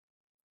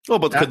 Oh,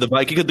 but could the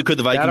Vikings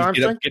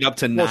get up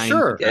to 9? Well,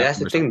 sure. Yeah, that's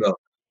the thing though.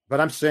 But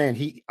I'm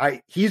saying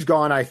he's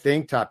gone, I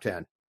think, top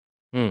 10.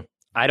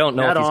 I don't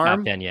know if he's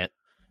top 10 yet.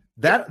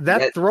 That's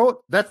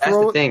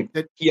the thing.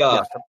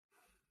 People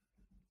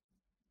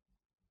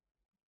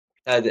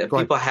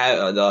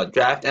have the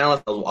draft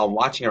analysts I'm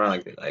watching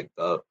around, like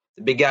the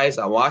big guys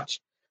I watch,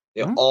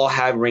 they all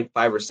have ranked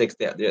 5 or 6.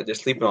 They're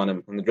sleeping on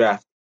him in the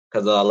draft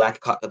because of the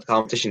lack of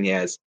competition he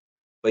has.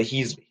 But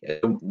he's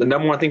the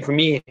number one thing for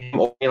me,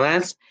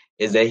 Lance,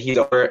 is that his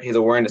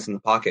awareness in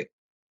the pocket.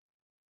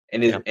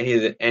 And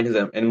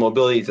his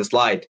mobility to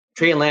slide.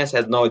 Trey Lance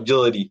has no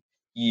agility.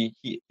 He's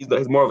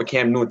more of a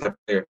Cam Newton type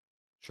player.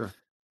 Sure.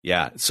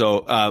 Yeah.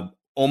 So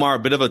Omar, a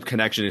bit of a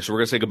connection. So we're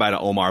gonna say goodbye to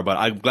Omar, but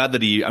I'm glad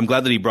that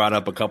he brought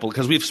up a couple,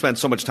 because we've spent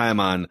so much time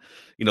on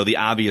the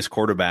obvious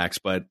quarterbacks.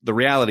 But the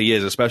reality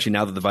is, especially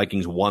now that the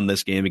Vikings won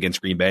this game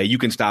against Green Bay, you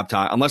can stop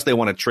talking unless they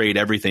want to trade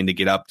everything to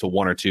get up to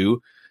 1 or 2.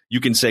 You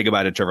can say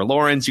goodbye to Trevor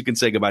Lawrence. You can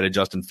say goodbye to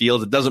Justin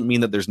Fields. It doesn't mean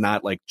that there's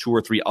not like 2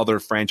 or 3 other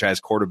franchise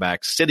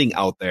quarterbacks sitting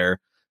out there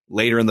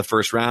later in the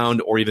first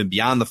round or even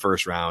beyond the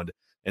first round.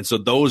 And so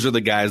those are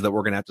the guys that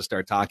we're going to have to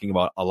start talking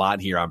about a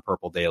lot here on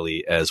Purple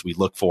Daily as we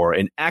look for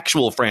an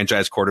actual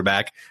franchise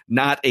quarterback,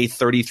 not a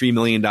 $33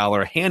 million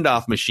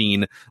handoff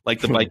machine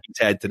like the Vikings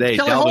had today.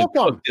 Dalvin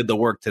Cook did the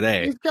work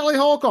today. He's Kelly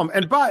Holcomb.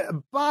 And by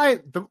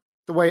the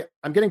way,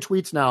 I'm getting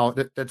tweets now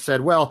that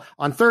said, well,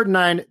 on 3rd and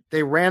 9,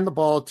 they ran the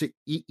ball to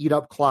eat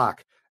up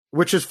clock,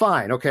 which is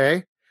fine,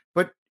 okay?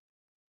 But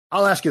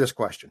I'll ask you this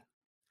question.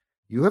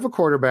 You have a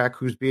quarterback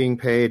who's being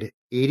paid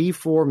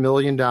 $84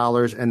 million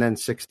and then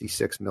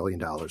 $66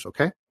 million,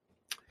 okay?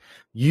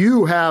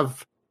 You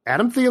have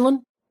Adam Thielen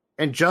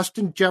and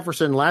Justin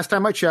Jefferson, last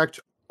time I checked,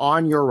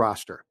 on your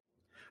roster.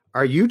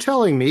 Are you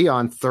telling me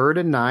on 3rd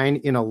and 9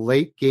 in a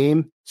late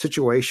game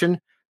situation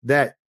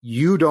that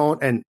you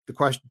don't, and the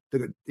question,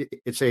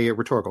 it's a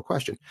rhetorical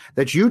question,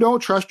 that you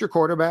don't trust your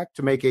quarterback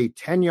to make a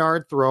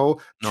 10-yard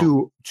throw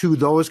to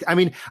those? I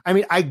mean,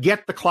 I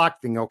get the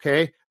clock thing,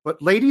 okay?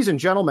 But ladies and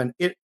gentlemen,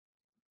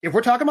 if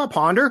we're talking about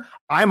Ponder,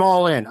 I'm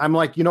all in. I'm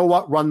like, you know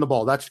what? Run the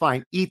ball. That's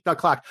fine. Eat the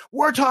clock.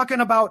 We're talking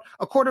about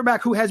a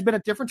quarterback who has been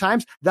at different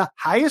times the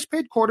highest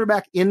paid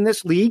quarterback in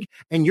this league.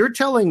 And you're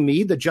telling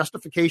me the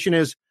justification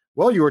is,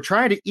 well, you were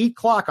trying to eat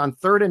clock on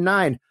 3rd and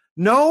 9.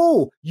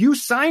 No, you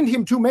signed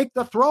him to make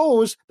the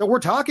throws that we're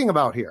talking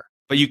about here.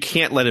 But you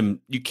can't let him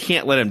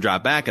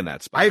drop back in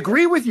that spot. I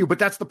agree with you, but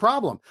that's the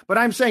problem. But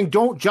I'm saying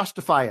don't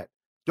justify it.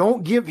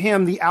 Don't give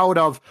him the out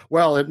of,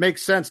 well, it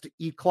makes sense to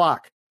eat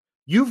clock.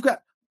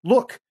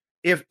 Look,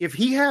 if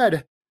he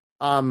had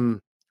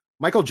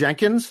Michael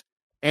Jenkins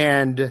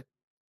and,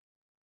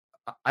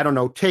 I don't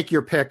know, take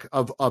your pick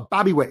of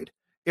Bobby Wade,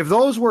 if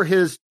those were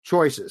his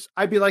choices,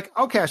 I'd be like,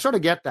 okay, I sort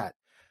of get that.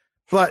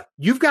 But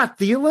you've got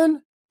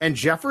Thielen and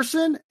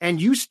Jefferson,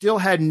 and you still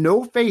had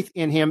no faith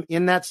in him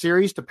in that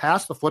series to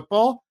pass the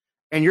football,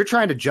 and you're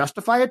trying to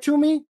justify it to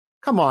me?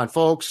 Come on,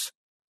 folks.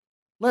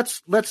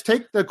 let's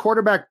take the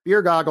quarterback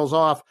beer goggles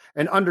off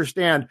and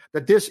understand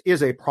that this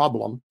is a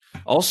problem.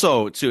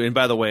 Also, too, and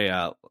by the way,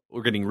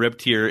 we're getting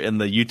ripped here in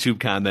the YouTube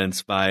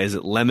comments by, is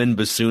it Lemon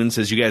Bassoon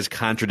says you guys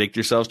contradict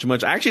yourselves too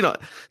much. I actually don't.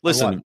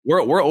 Listen,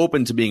 we're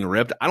open to being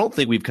ripped. I don't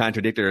think we've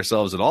contradicted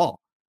ourselves at all.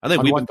 I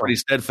think we've been pretty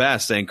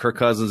steadfast saying Kirk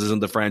Cousins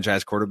isn't the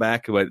franchise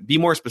quarterback, but be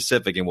more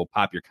specific and we'll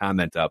pop your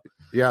comment up.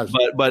 Yes.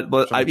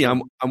 But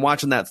I'm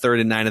watching that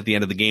 3rd and 9 at the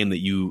end of the game that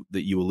you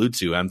allude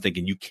to. I'm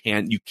thinking you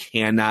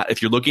cannot,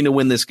 if you're looking to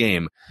win this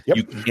game,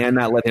 you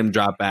cannot let him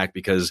drop back,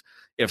 because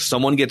if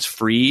someone gets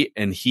free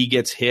and he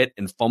gets hit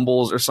and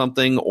fumbles or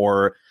something,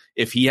 or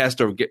if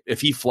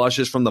he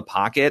flushes from the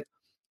pocket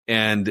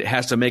and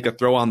has to make a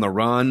throw on the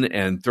run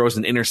and throws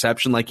an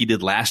interception like he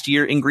did last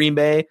year in Green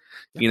Bay,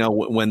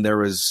 when there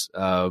was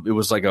it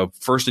was like a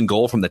 1st and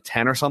goal from the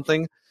 10 or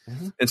something.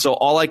 Mm-hmm. And so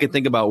all I could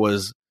think about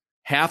was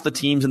half the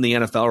teams in the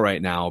NFL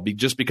right now,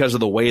 just because of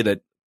the way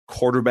that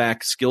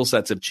quarterback skill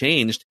sets have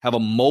changed, have a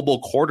mobile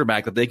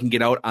quarterback that they can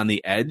get out on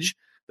the edge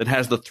that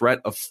has the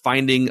threat of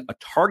finding a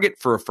target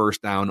for a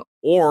first down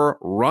or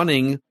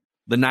running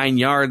the 9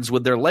 yards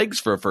with their legs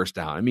for a first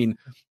down. I mean,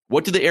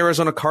 what do the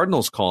Arizona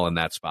Cardinals call in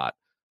that spot?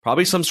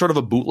 Probably some sort of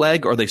a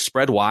bootleg, or they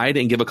spread wide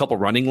and give a couple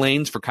running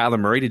lanes for Kyler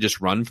Murray to just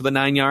run for the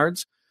 9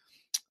 yards.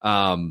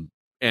 And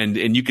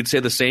you could say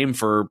the same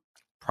for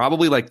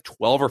probably like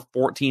 12 or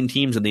 14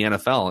 teams in the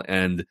NFL.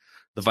 And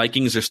the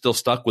Vikings are still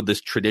stuck with this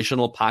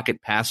traditional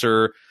pocket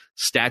passer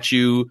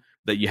statue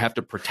that you have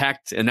to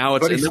protect. And now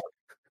but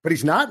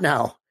he's not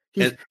now.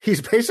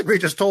 He's basically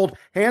just told,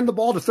 hand the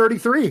ball to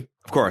 33.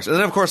 Of course. And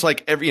then, of course,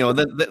 like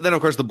then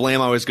of course, the blame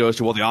always goes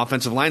to, well, the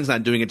offensive line's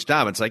not doing its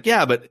job. It's like,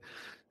 yeah, but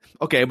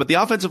okay, but the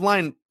offensive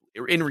line,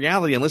 in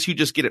reality, unless you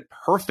just get it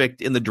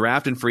perfect in the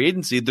draft and free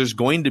agency, there's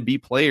going to be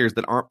players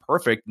that aren't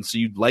perfect. And so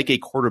you'd like a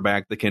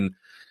quarterback that can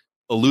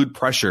elude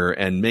pressure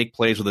and make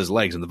plays with his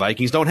legs. And the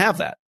Vikings don't have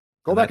that.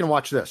 Go back and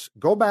watch this.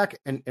 Go back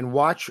and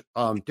watch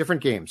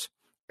different games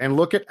and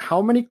look at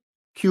how many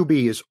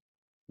QBs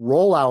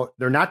roll out.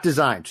 They're not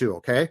designed to,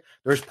 okay?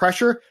 There's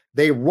pressure.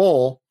 They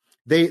roll.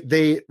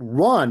 They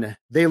run.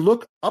 They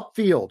look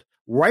upfield.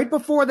 Right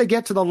before they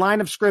get to the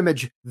line of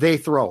scrimmage, they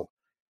throw.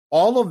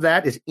 All of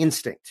that is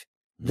instinct.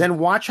 Then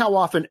watch how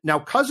often. Now,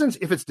 Cousins,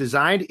 if it's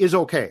designed, is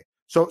okay.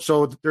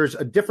 So there's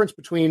a difference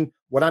between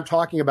what I'm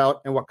talking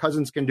about and what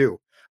Cousins can do.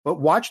 But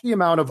watch the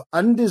amount of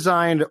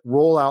undesigned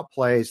rollout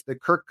plays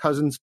that Kirk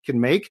Cousins can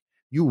make.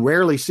 You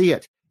rarely see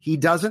it. He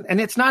doesn't,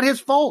 and it's not his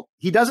fault.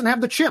 He doesn't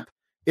have the chip.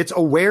 It's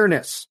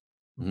awareness.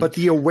 Mm-hmm. But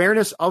the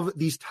awareness of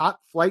these top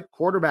flight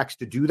quarterbacks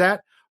to do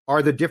that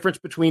are the difference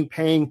between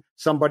paying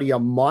somebody a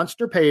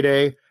monster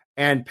payday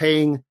and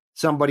paying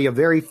somebody a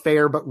very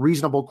fair but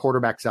reasonable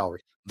quarterback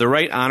salary. The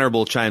Right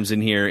Honorable chimes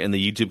in here in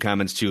the YouTube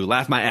comments too.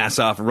 Laugh my ass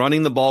off.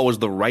 Running the ball was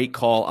the right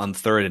call on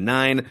 3rd and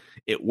 9.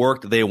 It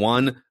worked. They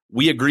won.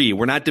 We agree.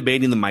 We're not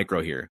debating the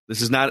micro here.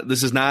 This is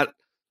not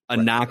a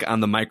knock on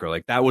the micro.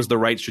 Like, that was the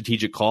right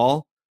strategic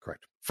call.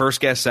 Correct.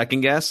 First guess,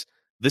 second guess.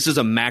 This is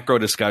a macro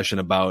discussion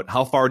about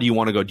how far do you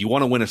want to go? Do you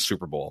want to win a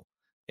Super Bowl?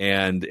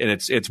 And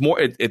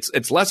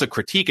it's less a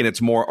critique and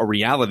it's more a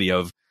reality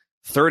of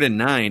 3rd and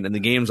 9 and the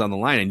game's on the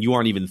line and you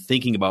aren't even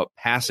thinking about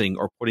passing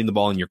or putting the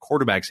ball in your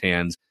quarterback's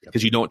hands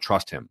because you don't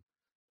trust him.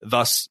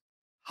 Thus,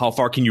 how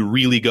far can you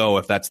really go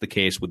if that's the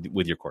case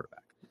with your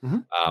quarterback? Mm-hmm.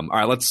 All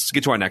right, let's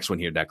get to our next one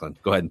here,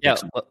 Declan. Go ahead. Yeah,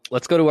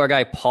 let's go to our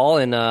guy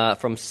Paul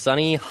from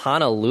sunny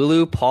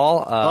Honolulu.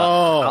 Paul,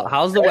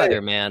 how's the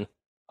weather, man?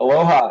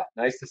 Aloha.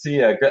 Nice to see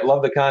you.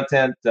 Love the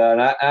content.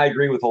 And I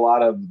agree with a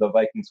lot of the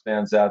Vikings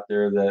fans out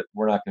there that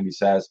we're not going to be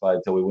satisfied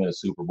until we win a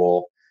Super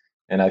Bowl.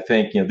 And I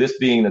think, this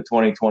being the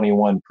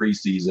 2021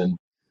 preseason,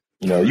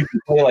 you can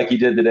play like you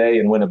did today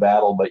and win a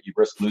battle, but you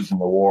risk losing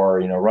the war.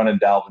 Running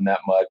Dalvin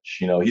that much,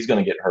 he's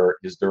going to get hurt,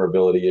 his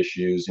durability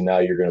issues, and now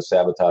you're going to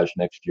sabotage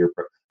next year,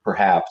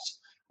 perhaps.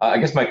 I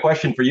guess my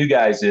question for you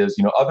guys is,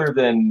 other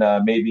than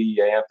maybe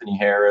Anthony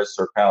Harris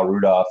or Kyle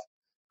Rudolph,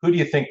 who do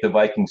you think the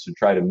Vikings should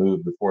try to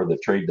move before the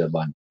trade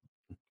deadline?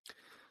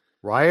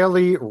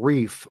 Riley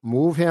Reiff.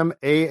 Move him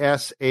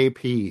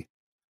ASAP.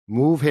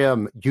 Move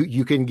him.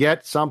 You can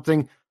get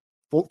something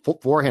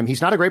for him. He's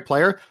not a great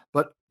player,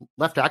 but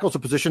left tackle is a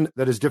position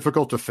that is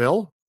difficult to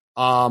fill.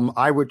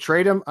 I would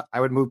trade him. I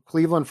would move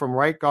Cleveland from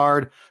right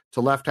guard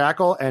to left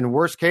tackle. And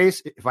worst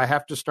case, if I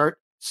have to start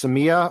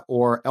Samia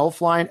or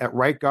Elflein at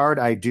right guard,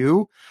 I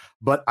do.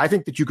 But I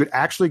think that you could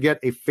actually get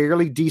a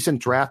fairly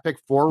decent draft pick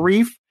for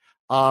Reiff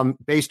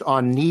based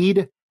on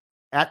need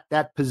at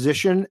that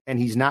position, and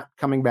he's not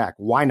coming back.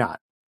 Why not?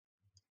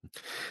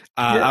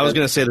 I was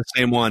going to say the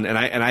same one, and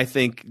I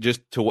think just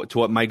to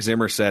what Mike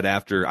Zimmer said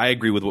after. I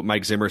agree with what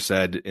Mike Zimmer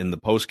said in the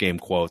post-game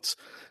quotes,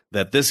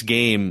 that this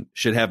game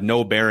should have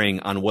no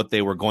bearing on what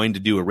they were going to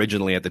do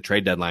originally at the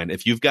trade deadline.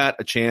 If you've got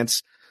a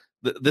chance,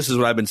 this is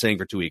what I've been saying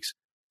for 2 weeks.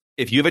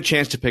 If you have a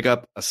chance to pick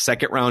up a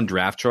second-round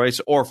draft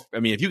choice, or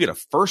if you get a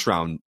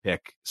first-round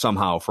pick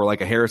somehow for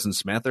like a Harrison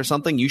Smith or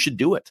something, you should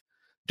do it.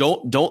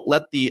 Don't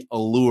let the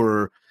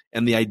allure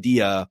and the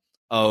idea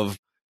of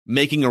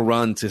making a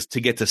run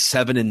to get to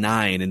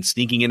 7-9 and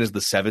sneaking in as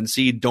the 7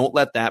 seed, don't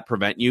let that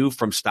prevent you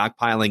from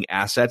stockpiling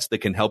assets that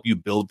can help you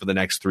build for the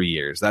next 3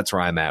 years. That's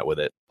where I'm at with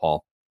it,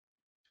 Paul.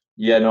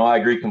 Yeah, no, I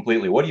agree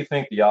completely. What do you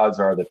think the odds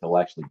are that they'll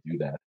actually do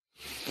that?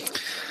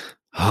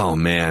 Oh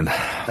man,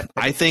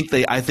 I think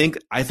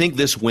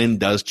this win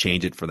does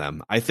change it for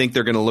them. I think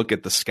they're going to look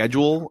at the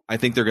schedule. I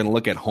think they're going to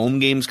look at home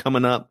games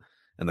coming up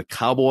and the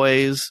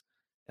Cowboys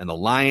and the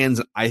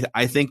Lions.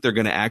 I think they're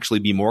going to actually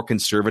be more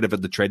conservative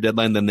at the trade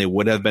deadline than they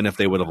would have been if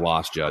they would have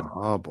lost, Judd.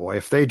 Oh boy,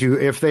 if they do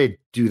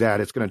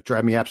that, it's going to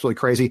drive me absolutely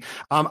crazy.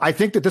 I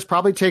think that this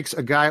probably takes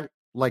a guy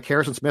like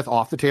Harrison Smith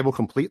off the table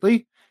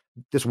completely.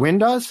 This win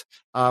does,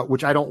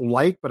 which I don't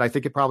like, but I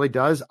think it probably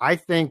does. I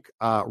think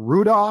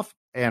Rudolph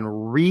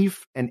and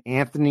Reef and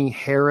Anthony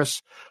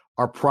Harris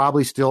are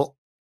probably still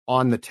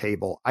on the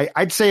table.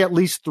 I'd say at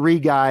least 3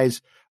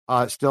 guys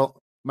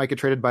still might get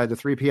traded by the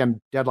 3 p.m.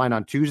 deadline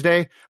on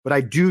Tuesday, but I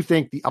do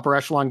think the upper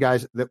echelon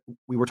guys that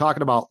we were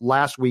talking about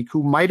last week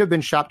who might have been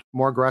shopped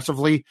more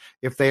aggressively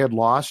if they had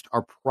lost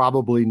are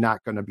probably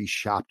not going to be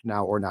shopped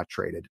now or not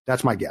traded.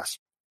 That's my guess.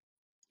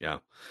 Yeah.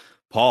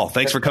 Paul,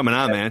 thanks for coming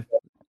on, man.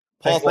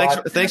 Paul,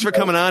 thanks for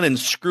coming on, and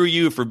screw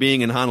you for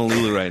being in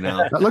Honolulu right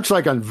now. That looks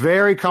like a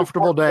very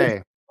comfortable day.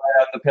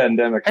 Right out the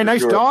pandemic. Hey,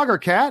 nice dog or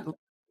cat?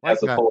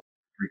 That's a full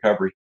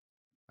recovery.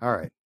 All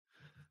right.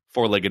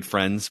 4-legged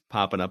friends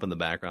popping up in the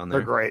background there.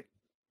 They're great.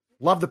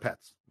 Love the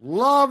pets.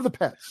 Love the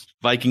pets.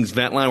 Vikings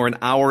Vent Line. We're an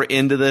hour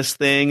into this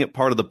thing,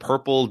 part of the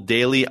Purple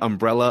Daily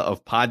umbrella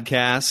of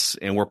podcasts,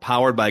 and we're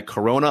powered by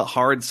Corona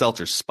Hard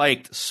Seltzer,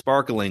 spiked,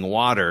 sparkling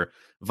water.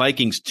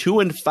 Vikings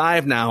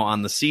 2-5 now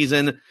on the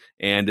season.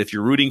 And if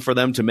you're rooting for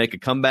them to make a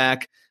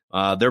comeback,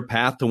 their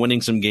path to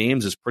winning some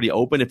games is pretty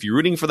open. If you're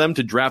rooting for them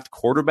to draft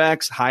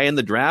quarterbacks high in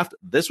the draft,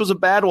 this was a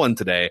bad one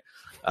today.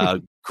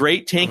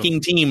 Great tanking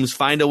teams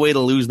find a way to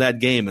lose that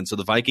game, and so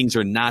the Vikings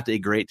are not a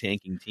great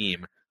tanking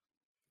team.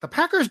 The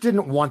Packers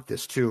didn't want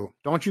this too,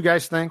 don't you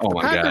guys think? Oh,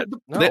 my God.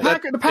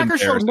 The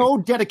Packers showed no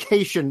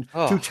dedication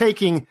to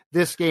taking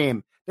this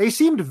game. They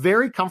seemed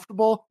very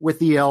comfortable with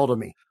the L to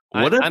me.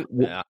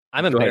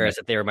 I'm embarrassed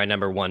that they were my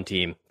number 1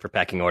 team for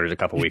pecking orders a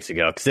couple weeks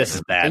ago because this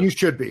is bad. And you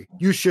should be.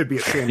 You should be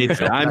ashamed. Of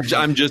yourself,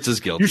 I'm just as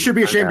guilty. You should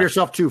be ashamed of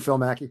yourself too, Phil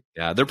Mackey.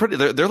 Yeah, they're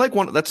like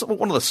one of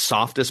the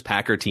softest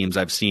Packer teams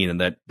I've seen in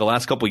the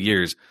last couple of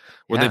years,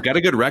 where they've got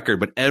a good record,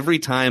 but every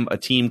time a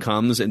team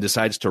comes and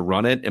decides to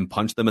run it and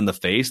punch them in the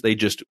face, they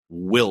just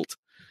wilt.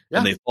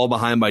 And they fall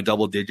behind by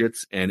double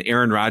digits. And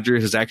Aaron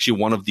Rodgers is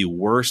actually one of the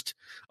worst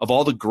of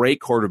all the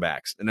great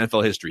quarterbacks in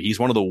NFL history. He's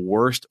one of the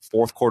worst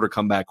fourth quarter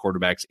comeback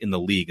quarterbacks in the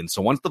league. And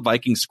so once the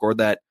Vikings scored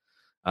that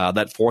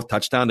 4th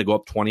touchdown to go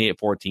up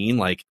 28-14,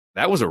 like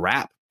that was a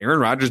wrap.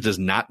 Aaron Rodgers does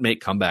not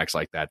make comebacks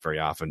like that very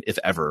often, if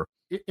ever.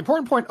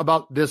 Important point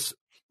about this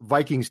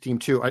Vikings team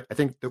too, I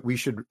think that we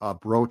should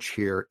broach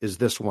here is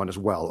this one as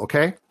well.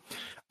 Okay.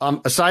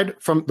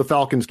 Aside from the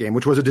Falcons game,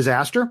 which was a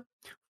disaster,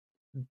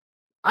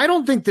 I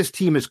don't think this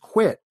team has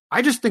quit.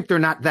 I just think they're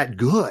not that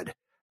good.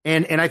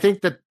 And I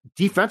think that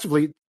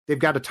defensively, they've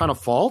got a ton of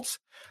faults.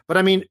 But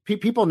I mean,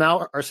 people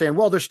now are saying,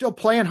 well, they're still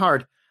playing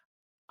hard.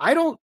 I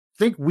don't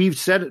think we've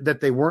said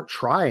that they weren't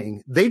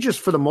trying. They just,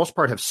 for the most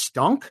part, have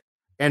stunk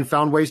and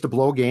found ways to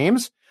blow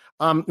games,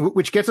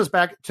 which gets us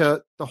back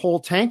to the whole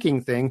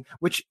tanking thing,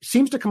 which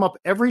seems to come up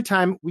every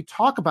time we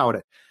talk about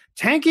it.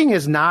 Tanking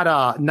is not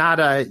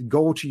a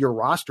go to your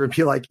roster and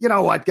be like, you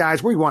know what,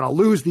 guys, we want to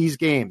lose these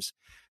games.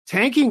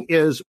 Tanking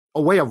is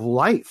a way of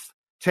life.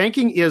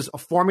 Tanking is a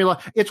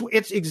formula.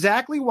 It's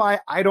exactly why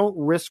I don't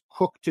risk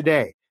Cook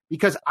today,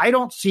 because I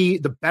don't see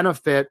the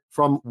benefit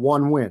from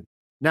one win.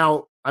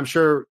 Now, I'm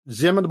sure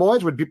Zim and the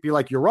boys would be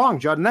like, you're wrong,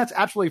 Judd, and that's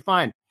absolutely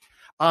fine.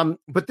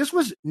 But this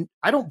was,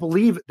 I don't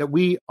believe that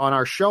we on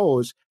our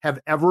shows have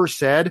ever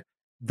said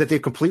that they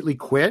completely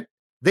quit.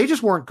 They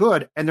just weren't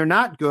good, and they're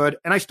not good.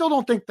 And I still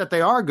don't think that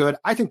they are good.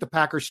 I think the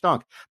Packers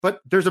stunk.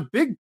 But there's a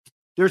big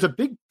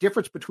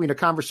difference between a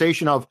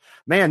conversation of,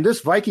 man, this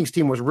Vikings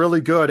team was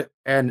really good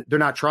and they're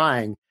not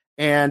trying,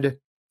 and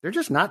they're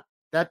just not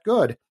that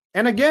good.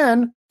 And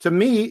again, to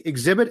me,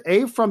 Exhibit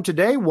A from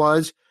today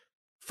was,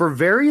 for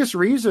various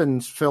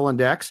reasons, Phil and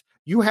Dex,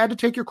 you had to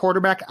take your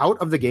quarterback out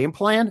of the game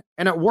plan,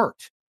 and it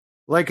worked.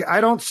 Like,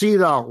 I don't see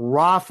the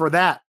raw for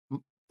that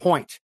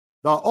point.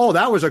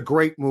 That was a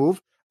great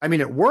move. I mean,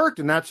 it worked,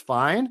 and that's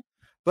fine.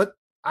 But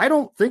I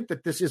don't think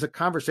that this is a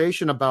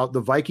conversation about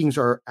the Vikings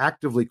are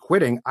actively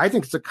quitting. I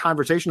think it's a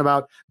conversation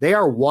about they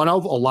are one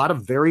of a lot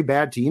of very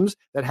bad teams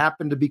that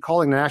happen to be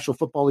calling the National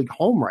Football League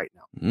home right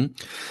now.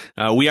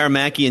 Mm-hmm. We are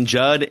Mackey and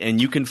Judd,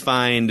 and you can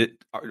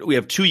we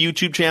have 2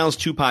 YouTube channels,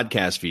 2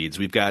 podcast feeds.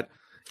 We've got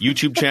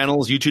YouTube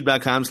channels,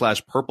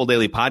 youtube.com/Purple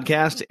Daily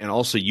Podcast, and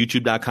also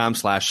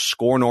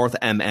youtube.com/Score North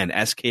MN,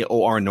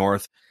 SKOR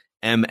North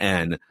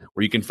MN,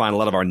 where you can find a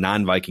lot of our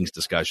non-Vikings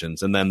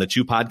discussions. And then the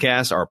 2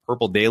 podcasts are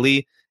Purple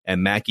Daily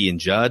and Mackey and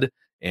Judd.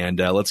 And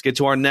let's get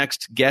to our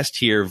next guest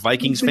here.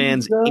 Vikings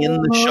fans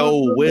in the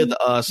show with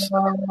us.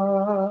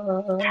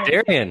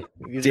 Darian.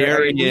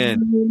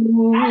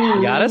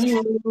 You got us?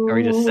 Are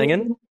we just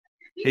singing?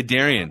 Hey,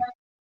 Darian.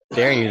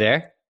 Darian, you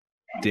there?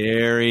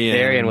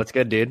 Darian, what's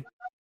good, dude?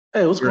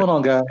 Hey, what's going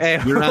on, guys? Hey,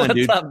 You're on, what's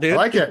dude. up, dude? I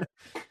like it.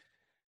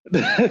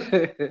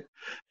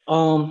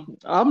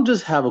 I'm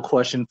just have a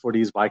question for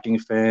these Viking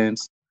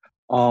fans.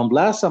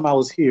 Last time I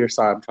was here,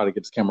 sorry, I'm trying to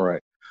get this camera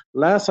right.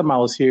 Last time I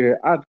was here,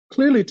 I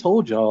clearly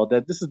told y'all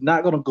that this is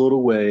not going to go the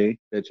way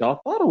that y'all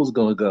thought it was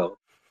going to go.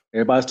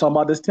 Everybody's talking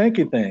about this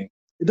tanking thing.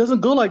 It doesn't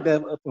go like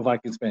that for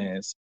Vikings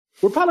fans.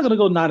 We're probably going to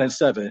go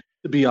 9-7,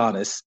 to be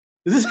honest.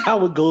 This is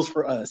how it goes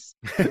for us.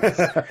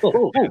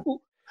 So,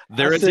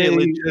 There's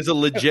a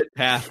legit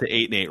path to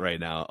 8-8 right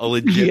now. A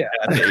legit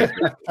path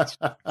to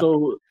 8-8.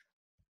 So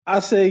I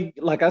say,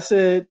 like I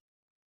said,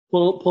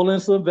 pull in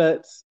some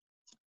vets.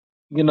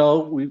 You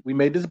know, we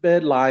made this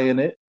bed, lie in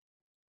it,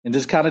 and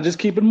just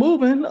keep it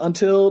moving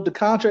until the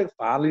contract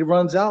finally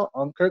runs out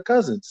on Kirk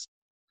Cousins.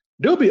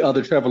 There'll be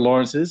other Trevor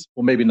Lawrences,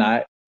 well, maybe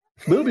not.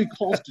 We'll be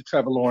close to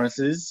Trevor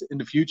Lawrences in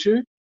the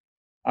future.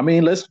 I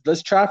mean,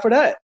 let's try for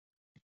that.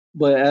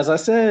 But as I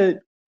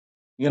said,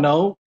 you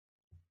know,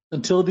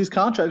 until these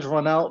contracts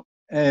run out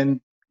and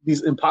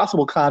these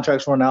impossible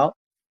contracts run out,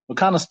 we're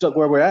kind of stuck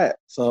where we're at.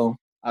 So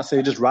I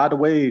say just ride the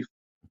wave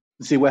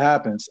and see what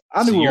happens.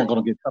 I knew we weren't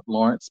going to get Trevor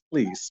Lawrence,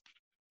 please.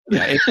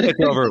 Yeah, it's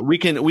over. We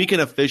can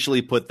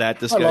officially put that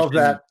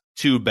discussion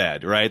to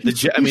bed, right?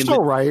 He's so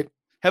right.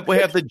 Have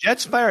the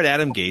Jets fired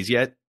Adam Gase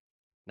yet?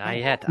 Not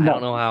yet. I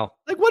don't know how.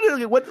 Like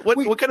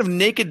what kind of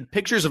naked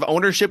pictures of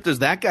ownership does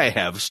that guy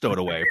have stowed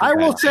away? I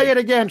will say it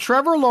again.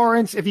 Trevor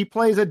Lawrence, if he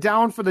plays it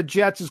down for the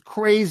Jets, is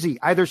crazy.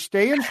 Either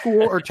stay in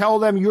school or tell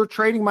them you're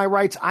trading my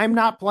rights. I'm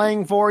not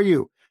playing for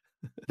you.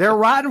 They're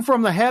rotten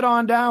from the head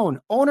on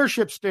down.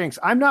 Ownership stinks.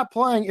 I'm not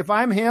playing. If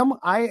I'm him,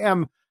 I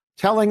am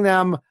telling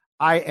them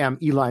I am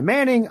Eli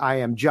Manning. I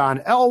am John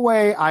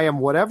Elway. I am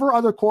whatever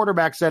other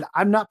quarterback said.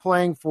 I'm not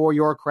playing for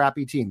your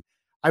crappy team.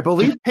 I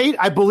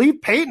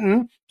believe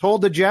Peyton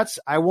told the Jets,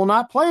 I will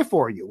not play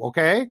for you,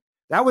 okay?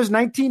 That was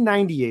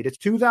 1998. It's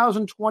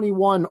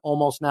 2021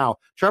 almost now.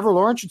 Trevor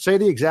Lawrence should say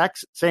the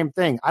exact same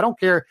thing. I don't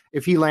care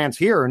if he lands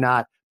here or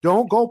not.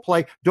 Don't go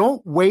play.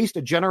 Don't waste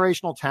a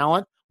generational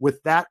talent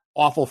with that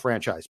awful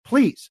franchise,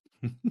 please.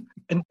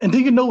 And do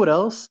you know what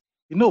else?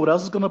 You know what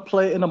else is going to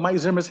play into Mike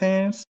Zimmer's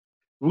hands?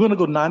 We're going to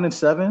go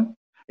 9-7. And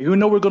you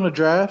know we're going to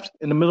draft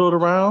in the middle of the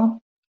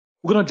round?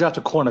 We're going to draft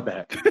a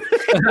cornerback.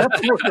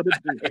 That's what we're going to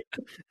do.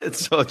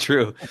 It's so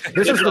true.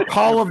 This is the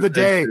call of the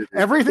day.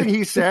 Everything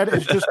he said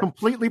is just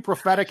completely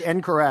prophetic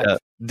and correct.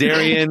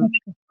 Darian,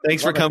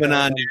 thanks for coming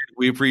on, dude.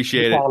 We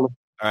appreciate it. All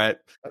right.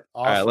 Awesome.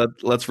 All right,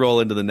 let's roll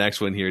into the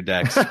next one here,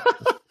 Dex.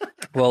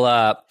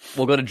 Well,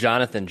 we'll go to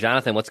Jonathan.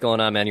 Jonathan, what's going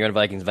on, man? You're on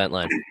Vikings Vent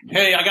Line.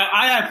 Hey,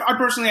 I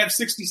personally have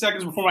 60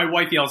 seconds before my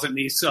wife yells at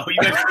me, so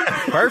you guys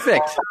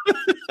perfect. You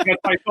guys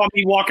probably saw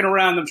me walking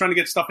around. I'm trying to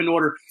get stuff in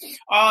order.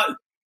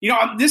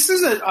 This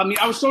is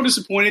I was so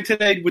disappointed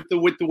today with the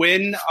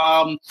win.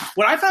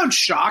 What I found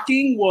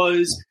shocking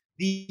was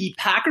the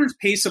Packers'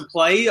 pace of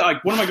play.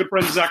 Like, one of my good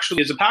friends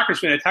actually is a Packers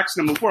fan. I texted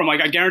him before. I'm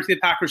like, I guarantee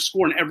the Packers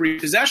score in every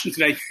possession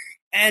today.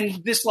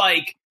 And this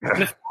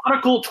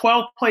methodical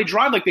 12-play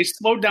drive, they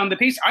slowed down the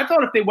pace. I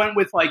thought if they went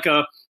with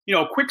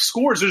quick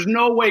scores, there's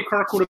no way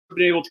Kirk would have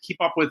been able to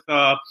keep up with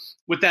that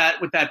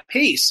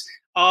pace.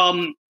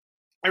 I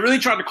really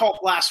tried to call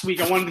it last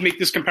week. I wanted to make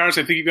this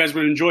comparison. I think you guys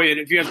would enjoy it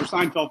if you guys were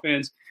Seinfeld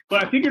fans.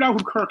 But I figured out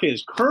who Kirk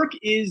is. Kirk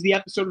is the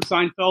episode of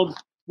Seinfeld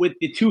with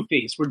the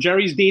Two-Face, where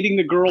Jerry's dating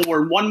the girl,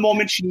 where in one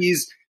moment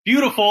she's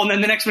beautiful, and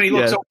then the next minute he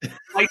looks over,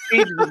 light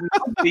changes. And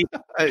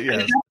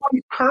it's not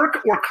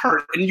Kirk or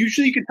Kurt. And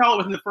usually you can tell it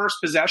within the first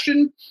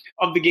possession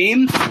of the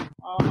game.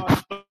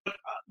 What do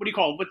you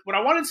call it? But what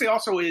I wanted to say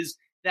also is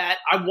that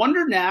I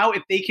wonder now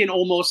if they can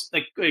almost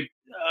like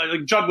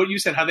Judd, what you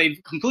said, how they've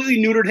completely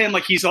neutered him.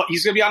 Like he's going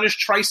to be on his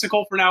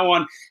tricycle from now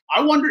on. I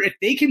wonder if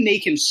they can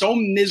make him so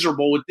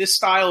miserable with this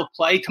style of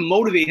play to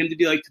motivate him to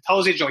be like, to tell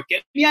his agent, like,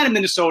 get me out of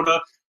Minnesota.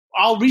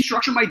 I'll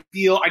restructure my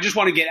deal. I just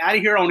want to get out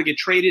of here. I want to get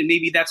traded. And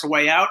maybe that's a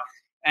way out.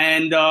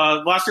 And the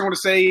last thing I want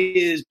to say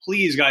is,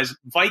 please, guys,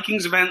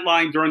 Vikings Event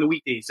Line during the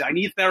weekdays. I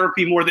need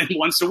therapy more than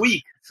once a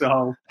week.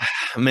 So,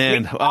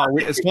 man,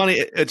 it's funny.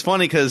 It's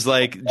funny because,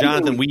 like,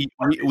 Jonathan,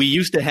 we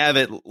used to have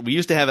it. We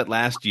used to have it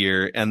last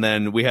year, and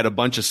then we had a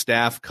bunch of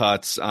staff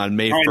cuts on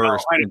May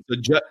 1st. So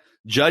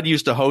Judd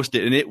used to host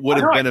it, and it would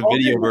have been a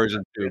video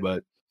version too.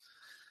 But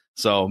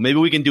so maybe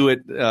we can do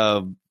it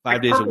 5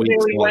 days a week.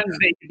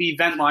 Wednesday could be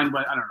Event Line,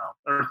 but I don't know.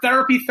 Or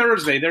Therapy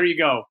Thursday. There you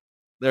go.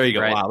 There you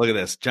go. Right. Wow, look at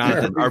this.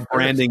 Jonathan, our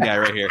branding guy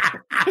right here.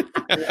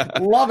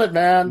 Love it,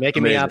 man.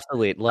 Making me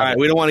obsolete. Love all right, it.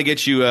 we don't want to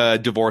get you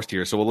divorced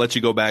here, so we'll let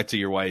you go back to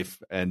your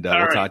wife, and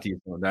we'll talk to you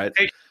soon. All right?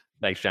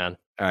 Thanks, John.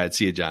 All right,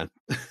 see you, John.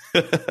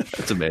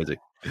 That's amazing.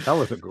 That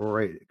was a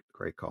great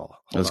call.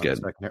 That was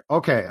good.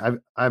 Okay,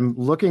 I'm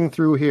looking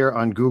through here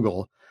on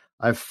Google.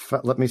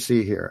 Let me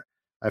see here.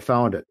 I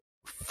found it.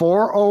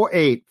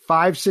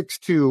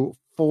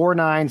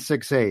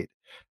 408-562-4968.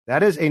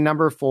 That is a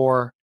number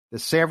for the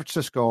San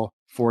Francisco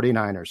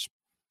 49ers.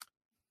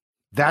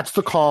 That's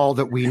the call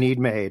that we need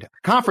made.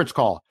 Conference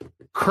call.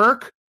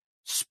 Kirk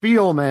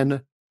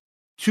Spielman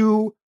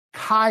to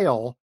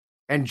Kyle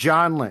and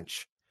John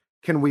Lynch.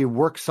 Can we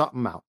work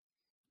something out?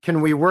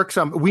 Can we work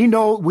some? We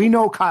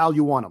know, Kyle,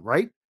 you want him,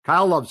 right?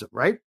 Kyle loves it,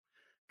 right?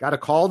 Got to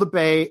call the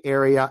Bay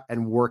Area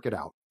and work it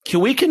out.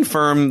 Can we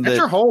confirm That's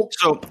that? your hope.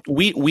 So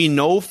we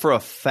know for a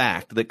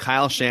fact that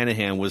Kyle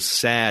Shanahan was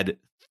sad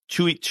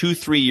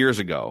 2-3 years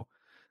ago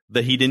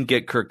that he didn't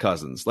get Kirk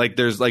Cousins. Like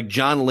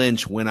John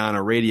Lynch went on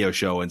a radio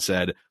show and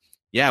said,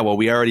 yeah, well,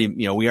 we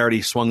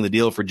already swung the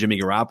deal for Jimmy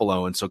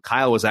Garoppolo. And so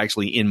Kyle was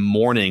actually in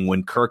mourning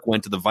when Kirk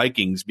went to the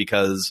Vikings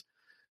because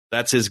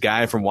that's his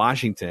guy from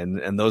Washington.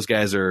 And those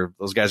guys are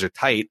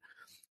tight.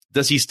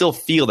 Does he still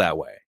feel that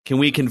way? Can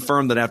we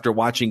confirm that after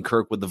watching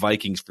Kirk with the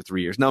Vikings for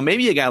 3 years? Now,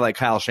 maybe a guy like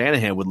Kyle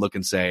Shanahan would look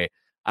and say,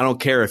 I don't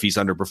care if he's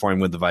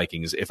underperforming with the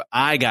Vikings. If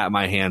I got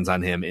my hands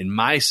on him in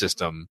my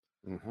system,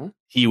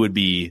 he would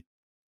be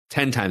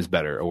 10 times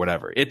better or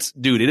whatever. It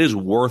is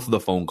worth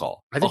the phone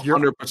call. I think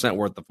 100%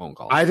 worth the phone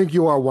call. I think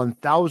you are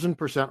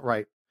 1,000%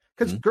 right.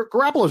 Because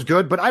Garoppolo is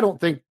good, but I don't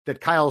think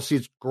that Kyle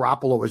sees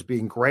Garoppolo as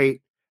being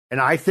great. And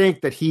I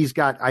think that he's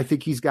got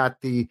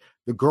the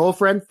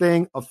girlfriend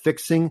thing of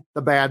fixing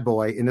the bad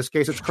boy. In this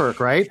case, it's Kirk,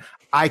 right?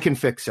 I can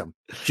fix him.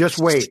 Just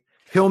wait.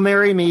 He'll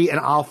marry me and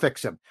I'll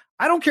fix him.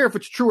 I don't care if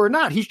it's true or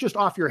not. He's just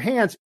off your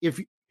hands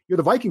if you're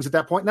the Vikings at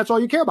that point, and that's all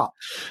you care about.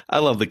 I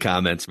love the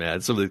comments,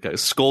 man. Some of the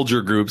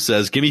Scolger group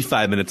says, give me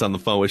 5 minutes on the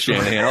phone with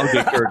Shanahan. I'll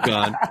get Kirk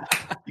on.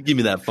 You give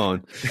me that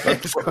phone.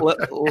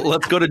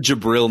 Let's go to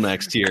Jabril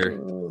next here.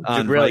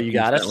 Jabril, you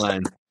got us?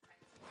 Line.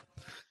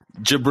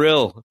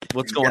 Jabril,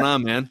 what's going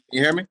on, man?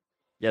 You hear me?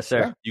 Yes, sir.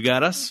 Yeah. You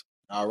got us?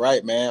 All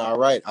right, man. All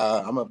right.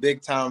 I'm a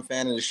big time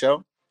fan of the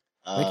show.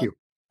 Thank you.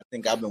 I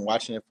think I've been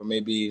watching it for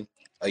maybe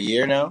a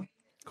year now.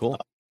 Cool.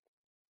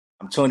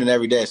 I'm tuned in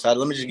every day. So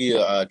let me just give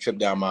you a trip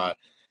down my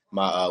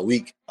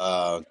week.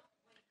 So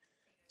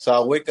I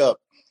wake up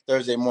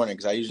Thursday morning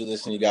because I usually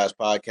listen to you guys'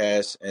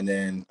 podcasts, and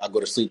then I go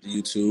to sleep to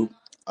YouTube.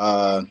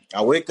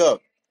 I wake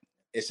up.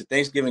 It's a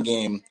Thanksgiving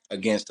game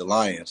against the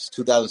Lions,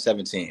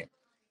 2017.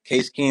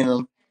 Case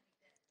Keenum.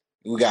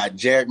 We got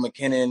Jerick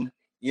McKinnon.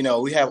 You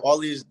know, we have all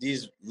these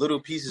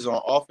little pieces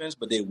on offense,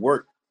 but they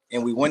work,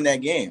 and we win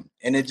that game.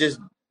 And it just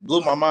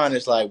blew my mind.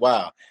 It's like,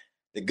 wow,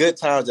 the good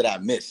times that I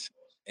miss,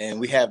 and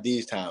we have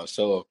these times.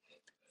 So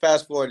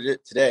fast forward to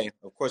today.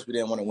 Of course, we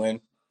didn't want to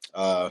win.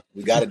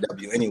 We got a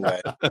W anyway.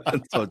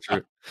 That's so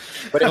true.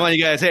 But come on,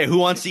 you guys. Hey, who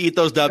wants to eat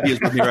those W's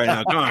with me right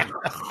now? Come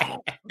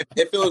on.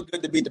 It feels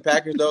good to beat the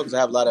Packers, though, because I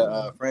have a lot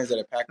of friends that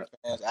are Packers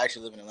fans. I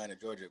actually live in Atlanta,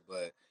 Georgia,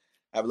 but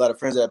I have a lot of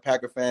friends that are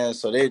Packer fans,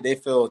 so they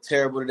feel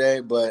terrible today.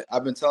 But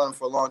I've been telling them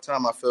for a long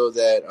time, I feel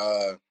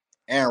that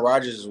Aaron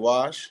Rodgers is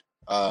washed.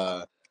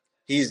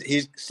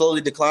 He's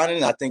slowly declining,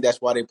 and I think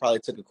that's why they probably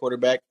took a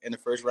quarterback in the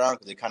first round,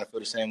 because they kind of feel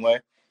the same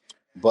way.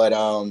 But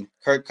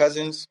Kirk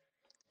Cousins,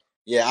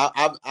 yeah,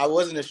 I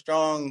wasn't a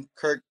strong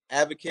Kirk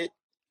advocate.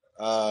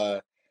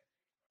 I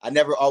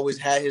never always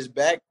had his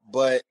back,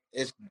 but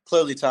it's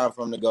clearly time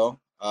for him to go.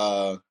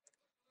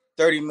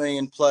 $30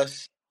 million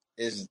plus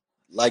is,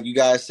 like you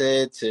guys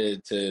said,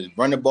 to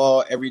run the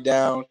ball every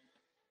down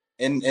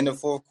in the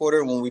fourth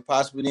quarter when we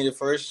possibly need it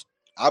first.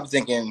 I'm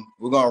thinking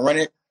we're going to run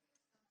it.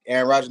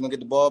 Aaron Rodgers going to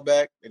get the ball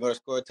back. They're going to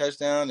score a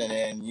touchdown. And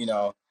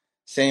then,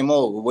 same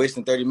old. We're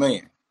wasting $30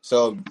 million.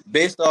 So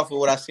based off of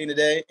what I seen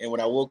today and when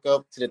I woke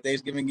up to the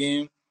Thanksgiving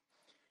game,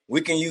 we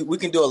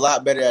can do a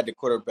lot better at the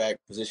quarterback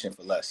position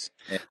for less.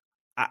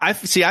 I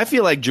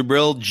feel like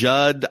Jabril,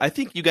 Judd, I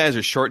think you guys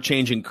are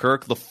shortchanging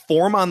Kirk. The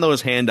form on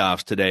those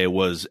handoffs today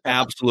was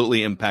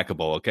absolutely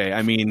impeccable. Okay.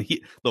 I mean,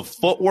 the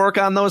footwork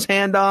on those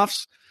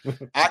handoffs.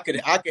 I could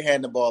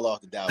hand the ball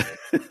off to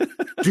Dalvin.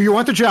 Do you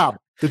want the job?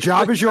 The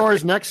job is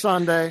yours next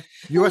Sunday,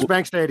 U.S.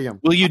 Bank Stadium.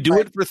 Will you do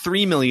it for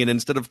 $3 million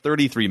instead of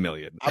 $33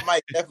 million? I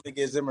might definitely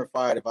get Zimmer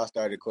fired if I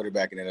started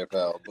quarterback in the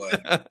NFL.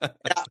 But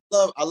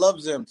I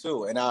love Zim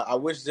too, and I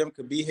wish Zim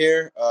could be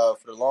here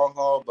for the long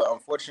haul. But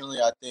unfortunately,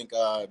 I think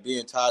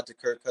being tied to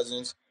Kirk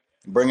Cousins,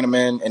 bringing him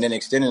in and then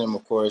extending him,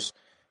 of course,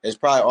 is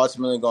probably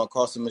ultimately going to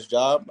cost him his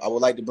job. I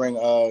would like to bring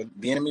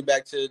Bieniemy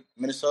back to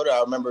Minnesota.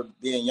 I remember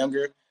being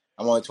younger.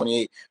 I'm only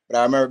 28, but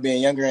I remember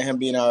being younger and him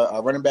being a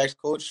running backs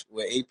coach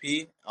with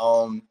AP.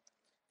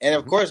 And,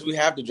 of course, we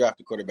have to draft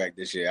a quarterback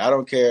this year. I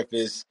don't care if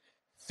it's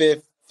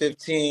 5th,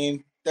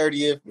 15th,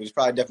 30th, which is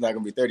probably definitely not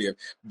going to be 30th.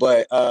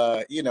 But,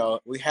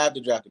 we have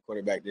to draft a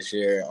quarterback this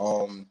year.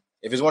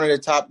 If it's one of the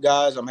top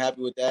guys, I'm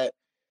happy with that.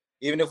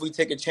 Even if we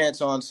take a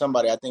chance on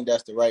somebody, I think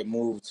that's the right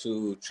move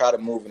to try to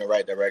move in the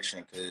right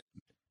direction, because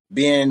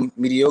being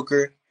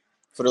mediocre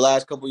for the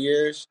last couple of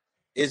years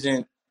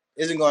isn't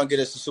going to get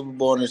us a Super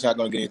Bowl, and it's not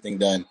going to get anything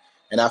done.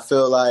 And I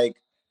feel like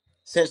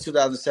since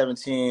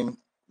 2017,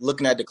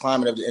 looking at the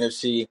climate of the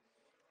NFC,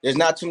 there's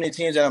not too many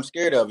teams that I'm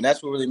scared of. And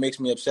that's what really makes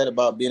me upset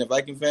about being a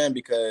Viking fan,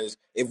 because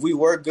if we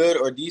were good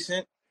or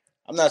decent,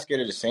 I'm not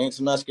scared of the Saints.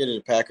 I'm not scared of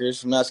the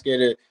Packers. I'm not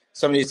scared of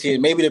some of these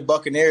teams. Maybe the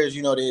Buccaneers,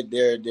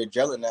 they're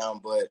gelling now,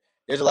 but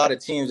there's a lot of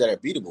teams that are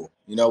beatable.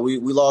 We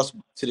lost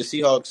to the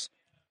Seahawks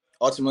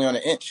ultimately on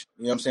an inch.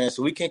 You know what I'm saying?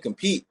 So we can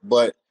compete,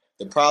 but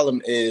the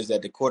problem is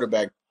that the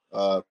quarterback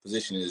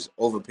position is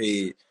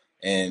overpaid,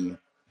 and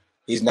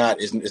it's not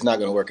going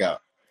to work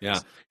out. Yeah.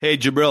 Hey,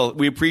 Jabril,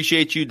 we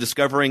appreciate you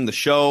discovering the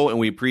show, and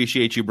we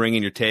appreciate you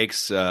bringing your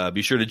takes.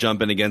 Be sure to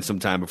jump in again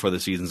sometime before the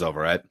season's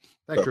over, right?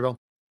 Thanks, Jabril.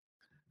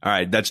 All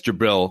right, that's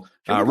Jabril.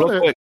 Real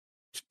quick.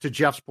 To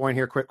Jeff's point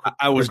here, quick.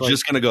 I was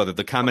just going to go there.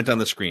 The comment on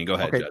the screen. Go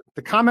ahead, okay. Jeff.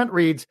 The comment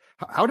reads,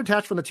 how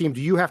detached from the team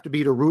do you have to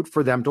be to root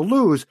for them to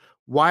lose?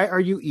 Why are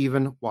you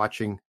even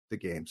watching the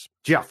games?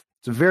 Jeff,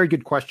 it's a very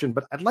good question,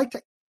 but I'd like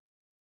to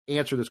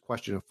answer this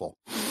question in full.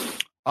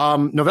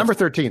 November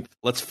 13th.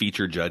 Let's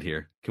feature Judd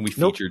here. Can we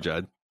feature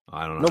Judd?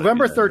 I don't know.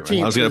 November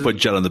 13th. I was going to put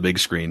Judd on the big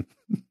screen.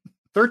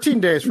 13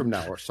 days from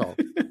now or so,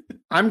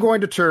 I'm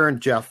going to turn,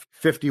 Jeff,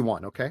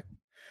 51, okay?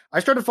 I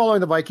started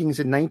following the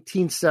Vikings in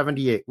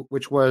 1978,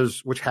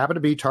 which happened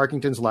to be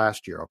Tarkington's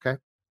last year, okay?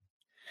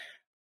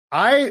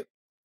 I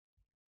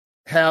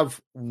have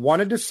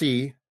wanted to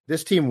see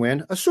this team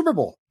win a Super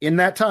Bowl in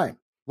that time.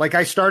 Like,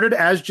 I started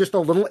as just a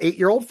little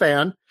 8-year-old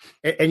fan,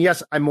 and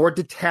yes, I'm more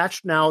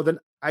detached now than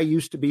I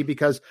used to be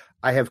because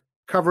I have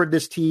covered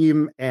this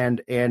team,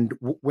 and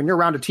when you're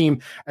around a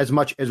team as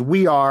much as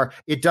we are,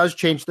 it does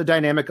change the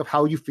dynamic of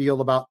how you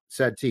feel about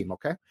said team.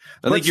 Okay,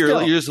 I think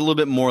you're just a little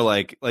bit more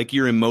like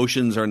your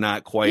emotions are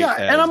not quite. Yeah,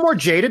 and I'm more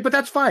jaded, but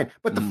that's fine.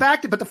 But the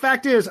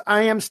fact is,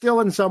 I am still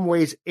in some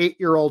ways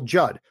 8-year-old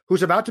Judd,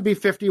 who's about to be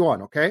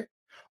 51. Okay,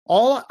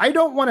 I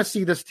don't want to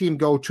see this team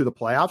go to the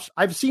playoffs.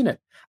 I've seen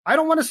it. I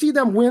don't want to see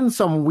them win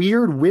some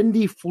weird,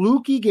 windy,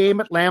 fluky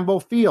game at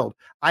Lambeau Field.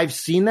 I've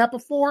seen that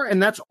before,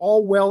 and that's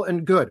all well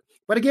and good.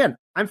 But again,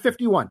 I'm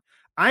 51.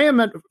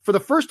 For the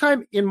first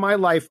time in my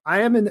life,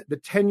 I am in the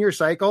 10-year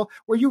cycle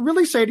where you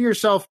really say to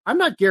yourself, I'm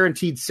not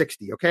guaranteed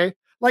 60, okay?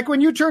 Like when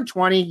you turn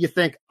 20, you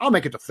think, I'll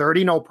make it to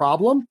 30, no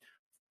problem.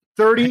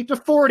 30 to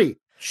 40.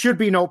 Should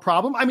be no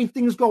problem. I mean,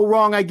 things go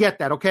wrong. I get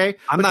that, okay?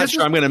 I'm not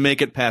sure I'm going to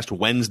make it past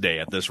Wednesday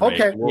at this rate.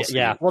 Okay,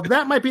 yeah. Well,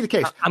 that might be the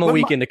case. I'm a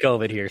week into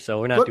COVID here,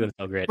 so we're not doing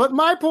so great. But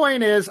my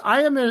point is,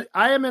 I am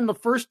in the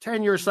first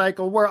 10-year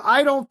cycle where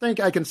I don't think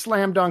I can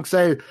slam dunk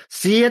say,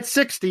 see at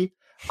 60.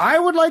 I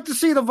would like to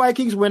see the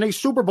Vikings win a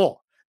Super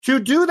Bowl. To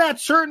do that,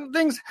 certain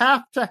things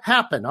have to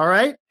happen, all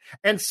right?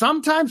 And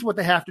sometimes what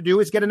they have to do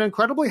is get an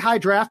incredibly high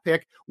draft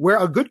pick where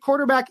a good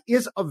quarterback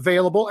is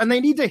available, and they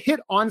need to hit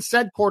on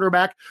said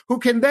quarterback who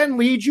can then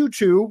lead you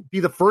to be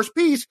the first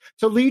piece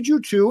to lead you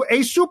to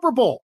a Super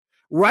Bowl.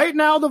 Right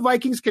now, the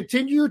Vikings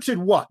continue to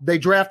what? They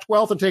draft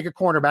 12th and take a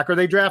cornerback, or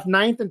they draft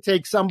 9th and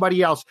take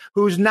somebody else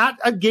who's not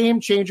a game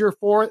changer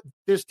for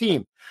this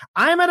team.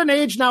 I'm at an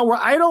age now where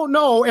I don't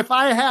know if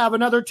I have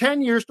another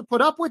 10 years to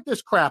put up with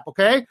this crap,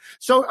 okay?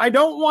 So I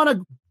don't want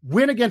to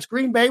win against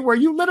Green Bay where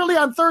you literally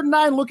on 3rd and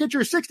 9 look at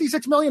your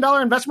 $66 million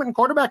investment in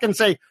quarterback and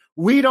say,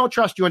 we don't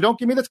trust you. And don't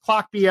give me this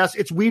clock BS.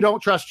 It's we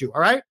don't trust you,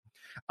 all right?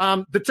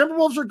 The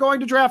Timberwolves are going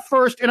to draft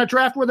first in a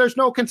draft where there's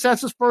no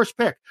consensus first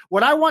pick.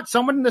 What I want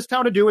someone in this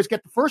town to do is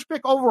get the first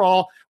pick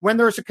overall when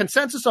there's a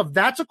consensus of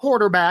that's a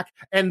quarterback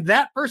and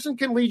that person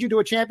can lead you to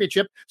a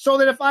championship so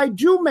that if I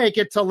do make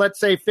it to, let's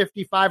say,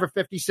 55 or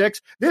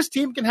 56, this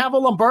team can have a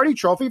Lombardi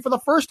trophy for the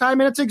first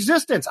time in its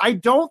existence. I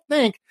don't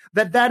think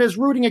that is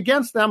rooting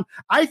against them.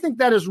 I think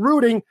that is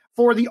rooting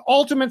for the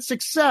ultimate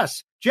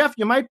success. Jeff,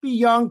 you might be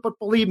young, but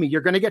believe me,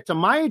 you're going to get to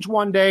my age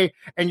one day,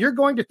 and you're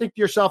going to think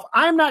to yourself,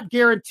 I'm not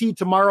guaranteed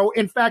tomorrow.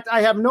 In fact,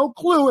 I have no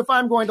clue if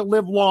I'm going to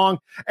live long.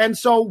 And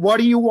so what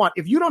do you want?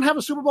 If you don't have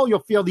a Super Bowl, you'll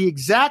feel the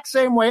exact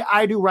same way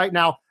I do right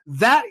now.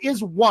 That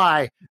is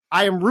why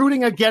I am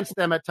rooting against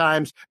them at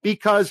times,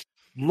 because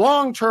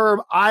long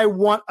term, I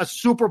want a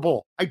Super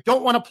Bowl. I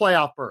don't want a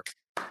playoff berth.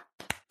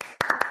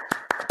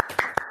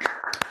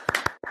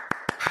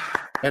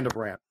 End of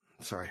rant.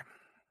 Sorry.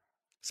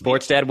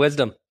 Sports dad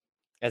wisdom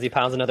as he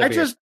pounds another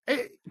beer.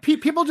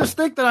 People just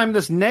think that I'm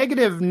this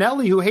negative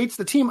Nelly who hates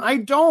the team. I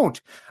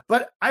don't.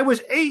 But I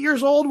was 8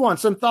 years old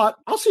once and thought,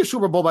 I'll see a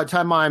Super Bowl by the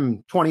time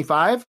I'm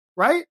 25,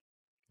 right?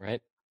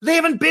 Right. They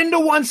haven't been to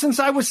one since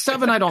I was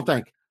 7, I don't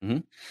think. Mm-hmm.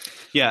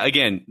 Yeah,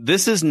 again,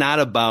 this is not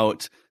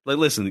about,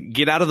 listen,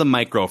 get out of the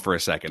micro for a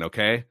second,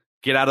 okay?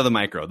 Get out of the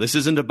micro. This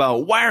isn't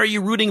about, why are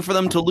you rooting for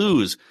them to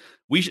lose?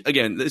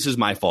 Again, this is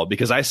my fault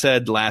because I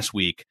said last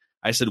week,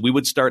 we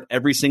would start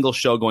every single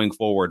show going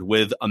forward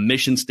with a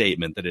mission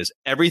statement that is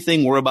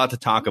everything we're about to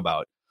talk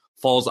about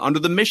falls under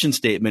the mission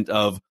statement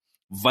of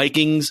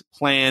Vikings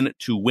plan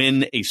to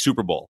win a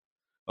Super Bowl.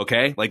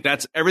 Okay? Like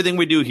that's everything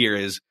we do here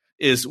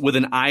is with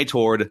an eye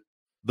toward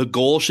the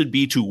goal should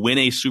be to win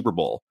a Super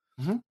Bowl.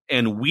 Mm-hmm.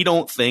 And we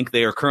don't think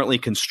they are currently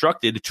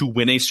constructed to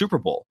win a Super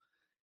Bowl.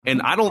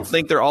 And I don't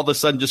think they're all of a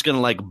sudden just going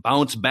to like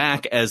bounce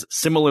back as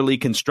similarly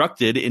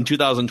constructed in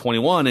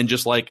 2021 and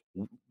just like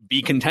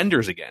be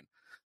contenders again.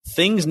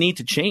 Things need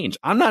to change.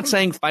 I'm not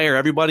saying fire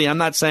everybody. I'm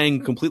not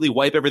saying completely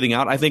wipe everything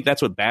out. I think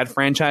that's what bad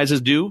franchises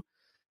do.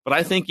 But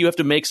I think you have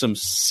to make some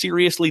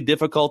seriously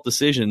difficult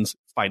decisions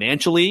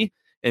financially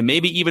and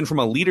maybe even from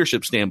a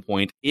leadership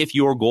standpoint if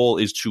your goal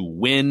is to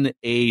win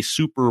a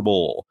Super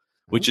Bowl,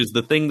 which is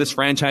the thing this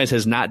franchise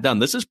has not done.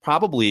 This is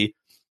probably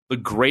the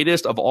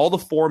greatest of all the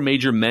 4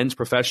 major men's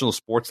professional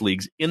sports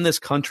leagues in this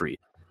country.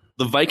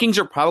 The Vikings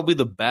are probably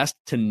the best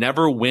to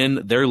never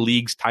win their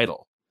league's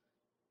title.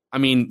 I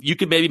mean, you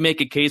could maybe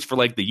make a case for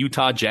like the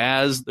Utah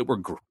Jazz that were,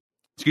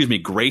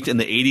 great in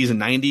the 80s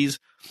and 90s.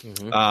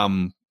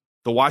 Mm-hmm.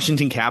 The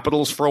Washington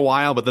Capitals for a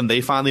while, but then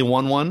they finally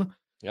won one.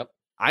 Yep.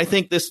 I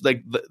think this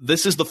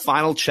is the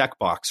final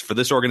checkbox for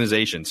this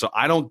organization. So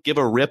I don't give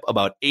a rip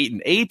about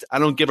 8-8. I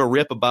don't give a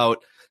rip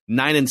about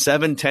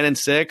 9-7,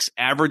 10-6,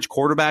 average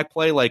quarterback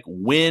play. Like,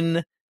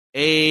 win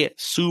a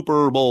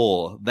Super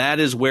Bowl. That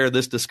is where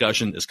this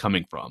discussion is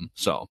coming from.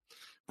 So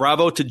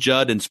bravo to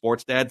Judd and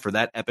Sports Dad for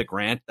that epic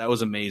rant. That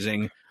was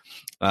amazing.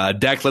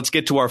 Deck, let's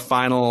get to our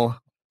final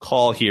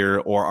call here,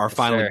 or our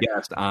final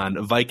guest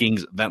on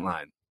Vikings Vent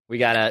Line. We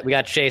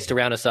got Chase to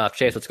round us off.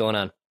 Chase, what's going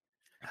on?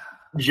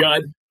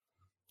 Judd,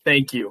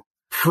 thank you.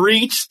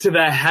 Preach to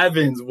the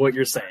heavens what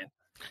you're saying.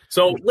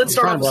 So let's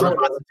start off with some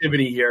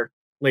positivity here,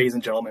 ladies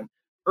and gentlemen.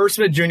 Irv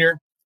Smith Jr.,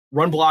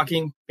 run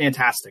blocking,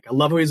 fantastic. I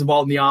love how he's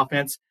involved in the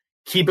offense.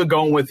 Keep it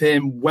going with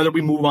him. Whether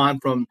we move on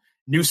from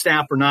new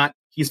staff or not,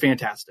 he's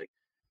fantastic.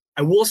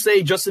 I will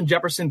say Justin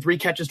Jefferson, 3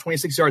 catches,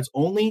 26 yards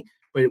only,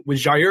 but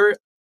with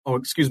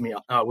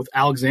with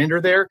Alexander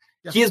there,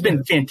 he has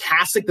been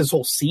fantastic this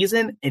whole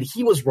season, and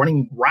he was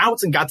running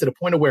routes and got to the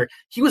point of where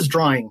he was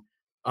drawing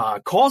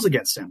calls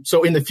against him.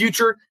 So in the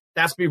future,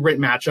 that's going to be a great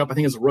matchup. I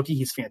think as a rookie,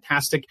 he's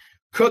fantastic.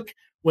 Cook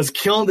was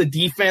killing the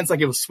defense like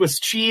it was Swiss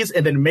cheese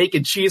and then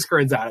making cheese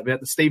curds out of it at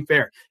the State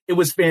Fair. It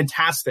was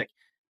fantastic.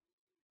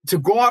 To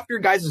go off your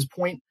guys'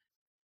 point,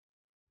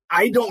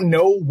 I don't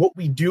know what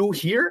we do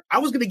here. I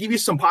was going to give you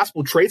some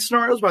possible trade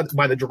scenarios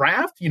by the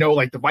draft. You know,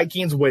 like the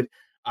Vikings would,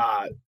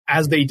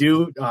 as they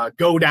do,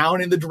 go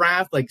down in the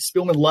draft. Like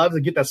Spielman loves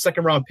to get that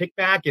second round pick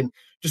back and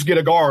just get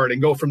a guard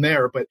and go from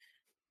there. But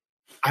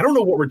I don't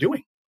know what we're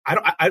doing.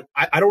 I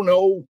don't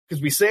know,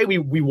 because we say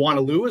we want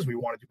to lose, we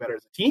want to do better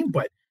as a team,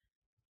 but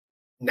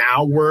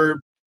now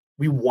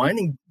we won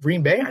in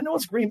Green Bay. I know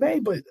it's Green Bay,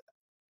 but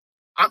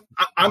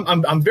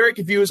I'm very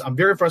confused. I'm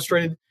very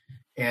frustrated,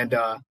 and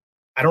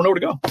I don't know where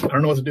to go. I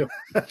don't know what to do.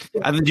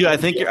 I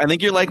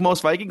think you're like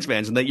most Vikings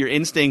fans, and that your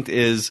instinct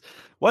is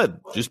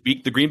just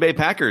beat the Green Bay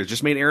Packers,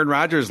 just made Aaron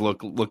Rodgers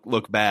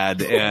look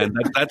bad, and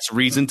that's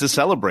reason to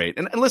celebrate.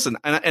 And listen,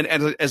 and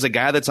as a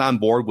guy that's on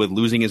board with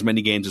losing as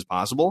many games as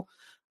possible,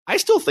 I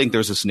still think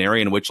there's a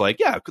scenario in which, like,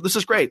 yeah, this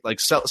is great.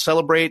 Like,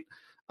 celebrate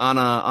on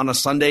a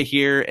Sunday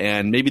here,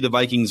 and maybe the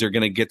Vikings are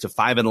going to get to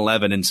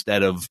 5-11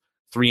 instead of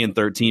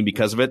 3-13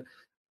 because of it.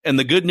 And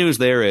the good news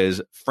there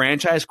is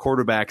franchise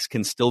quarterbacks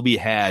can still be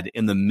had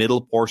in the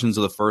middle portions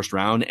of the first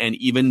round and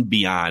even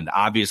beyond.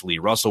 Obviously,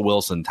 Russell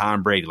Wilson,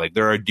 Tom Brady, like,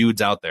 there are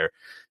dudes out there.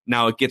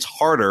 Now it gets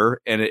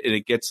harder and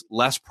it gets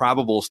less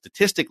probable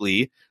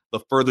statistically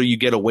the further you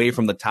get away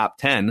from the top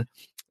 10.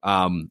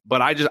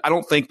 But I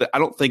don't think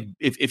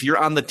if you're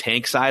on the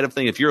tank side of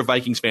things, if you're a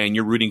Vikings fan,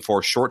 you're rooting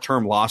for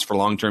short-term loss for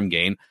long-term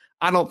gain.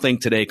 I don't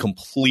think today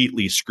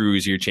completely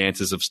screws your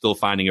chances of still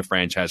finding a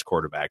franchise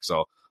quarterback.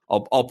 So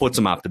I'll put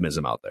some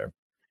optimism out there.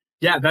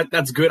 Yeah,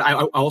 that's good. I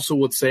also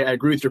would say I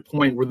agree with your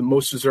point. We're the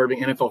most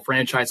deserving NFL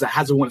franchise that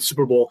hasn't won a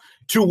Super Bowl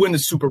to win the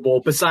Super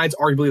Bowl, besides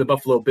arguably the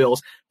Buffalo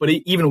Bills. But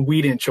even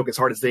we didn't choke as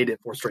hard as they did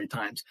 4 straight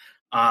times.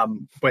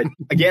 But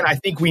again, I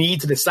think we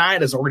need to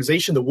decide as an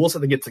organization that we'll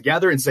have to get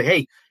together and say,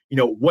 hey,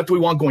 what do we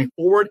want going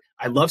forward?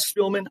 I love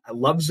Spielman. I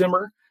love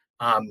Zimmer.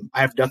 I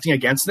have nothing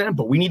against them,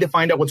 but we need to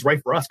find out what's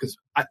right for us, because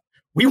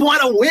we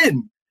want to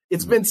win.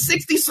 It's been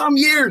 60-some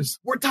years.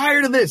 We're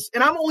tired of this.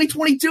 And I'm only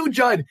 22,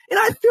 Judd, and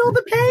I feel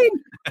the pain.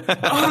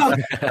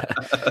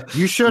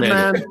 You should,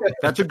 man.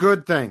 That's a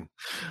good thing.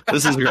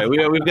 This is great.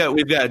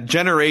 We've got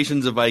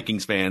generations of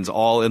Vikings fans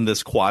all in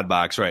this quad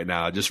box right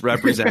now, just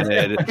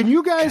represented. Can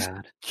you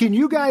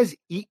guys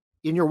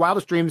in your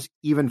wildest dreams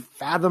even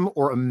fathom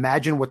or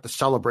imagine what the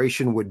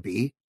celebration would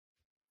be?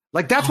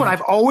 Like, that's what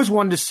I've always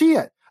wanted to see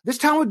it. This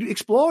town would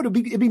explode.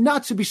 It'd be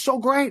nuts. It'd be so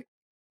great.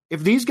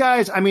 If these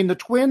guys, the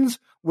Twins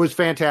was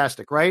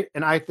fantastic, right?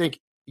 And I think,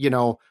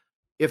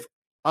 if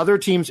other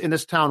teams in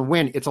this town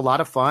win, it's a lot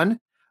of fun.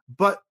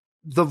 But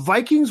the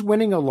Vikings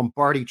winning a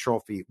Lombardi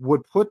trophy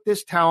would put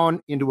this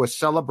town into a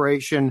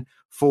celebration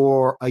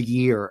for a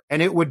year,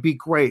 and it would be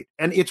great.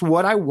 And it's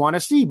what I want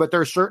to see. But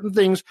there are certain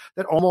things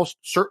that almost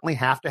certainly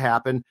have to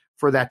happen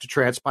for that to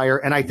transpire.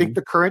 And I think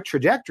the current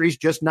trajectory is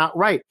just not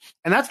right.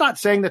 And that's not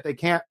saying that they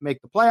can't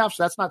make the playoffs.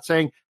 That's not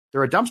saying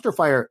they're a dumpster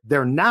fire.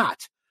 They're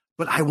not.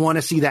 But I want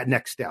to see that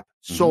next step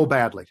so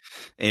badly.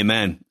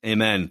 Amen.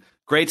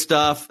 Great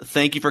stuff.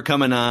 Thank you for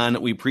coming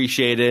on. We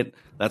appreciate it.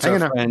 That's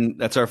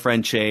our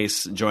friend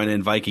Chase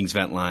joining Vikings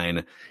Vent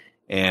Line.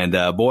 And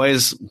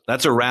boys,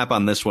 that's a wrap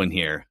on this one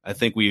here. I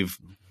think we've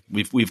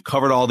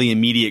covered all the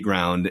immediate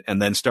ground. And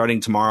then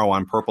starting tomorrow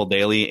on Purple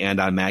Daily and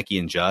on Mackie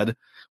and Judd,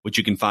 which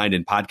you can find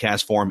in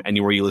podcast form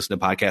anywhere you listen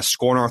to podcasts.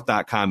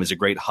 ScoreNorth.com is a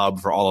great hub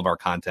for all of our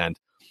content.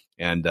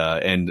 And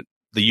the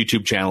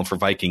YouTube channel for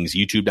Vikings,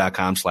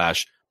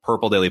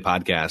 youtube.com/Purple Daily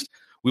Podcast.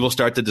 We will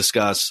start to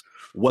discuss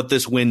what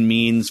this win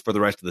means for the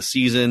rest of the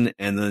season,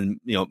 and then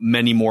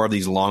many more of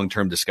these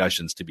long-term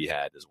discussions to be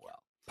had as well.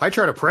 Pie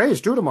chart of praise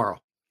due tomorrow.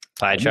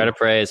 Pie chart of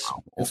praise.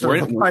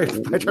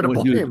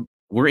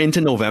 We're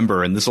into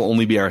November, and this will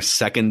only be our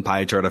second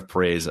pie chart of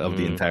praise of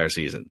the entire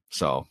season.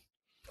 So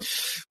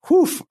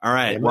Whew. All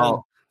right. Amen.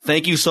 Well,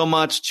 thank you so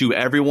much to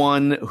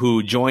everyone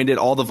who joined it,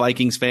 all the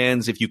Vikings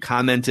fans. If you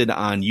commented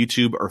on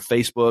YouTube or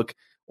Facebook,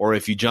 or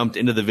if you jumped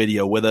into the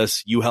video with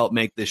us, you helped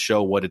make this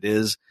show what it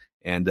is.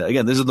 And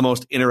again, this is the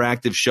most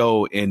interactive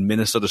show in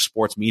Minnesota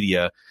sports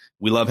media.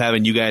 We love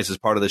having you guys as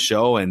part of the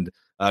show, and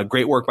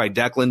great work by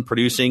Declan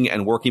producing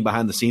and working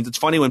behind the scenes. It's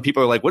funny when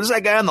people are like, what does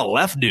that guy on the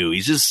left do?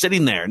 He's just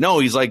sitting there. No,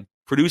 he's like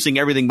producing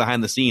everything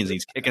behind the scenes.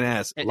 He's kicking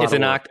ass.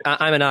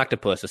 I'm an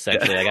octopus,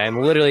 essentially. Like,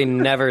 I'm literally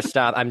never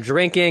stop. I'm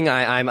drinking.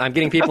 I'm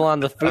getting people on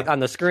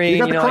the screen.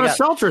 You got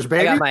the seltzers,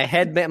 baby. I got my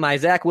headband, my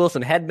Zach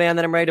Wilson headband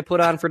that I'm ready to put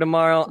on for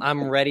tomorrow.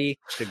 I'm ready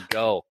to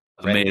go.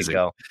 Amazing.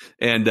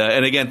 And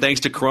again, thanks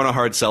to Corona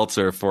Hard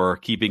Seltzer for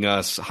keeping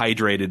us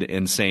hydrated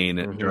and sane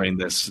during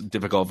this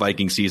difficult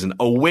Viking season.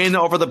 A win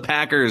over the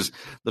Packers.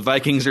 The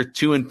Vikings are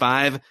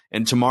 2-5,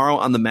 and tomorrow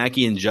on the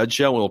Mackey and Judd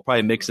show, we'll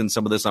probably mix in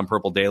some of this on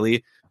Purple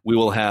Daily. We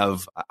will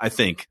have, I'm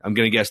going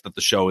to guess that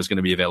the show is going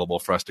to be available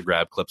for us to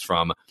grab clips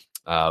from.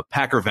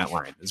 Packer Vent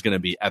Line is going to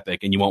be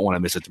epic, and you won't want to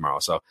miss it tomorrow.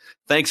 So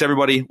thanks,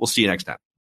 everybody. We'll see you next time.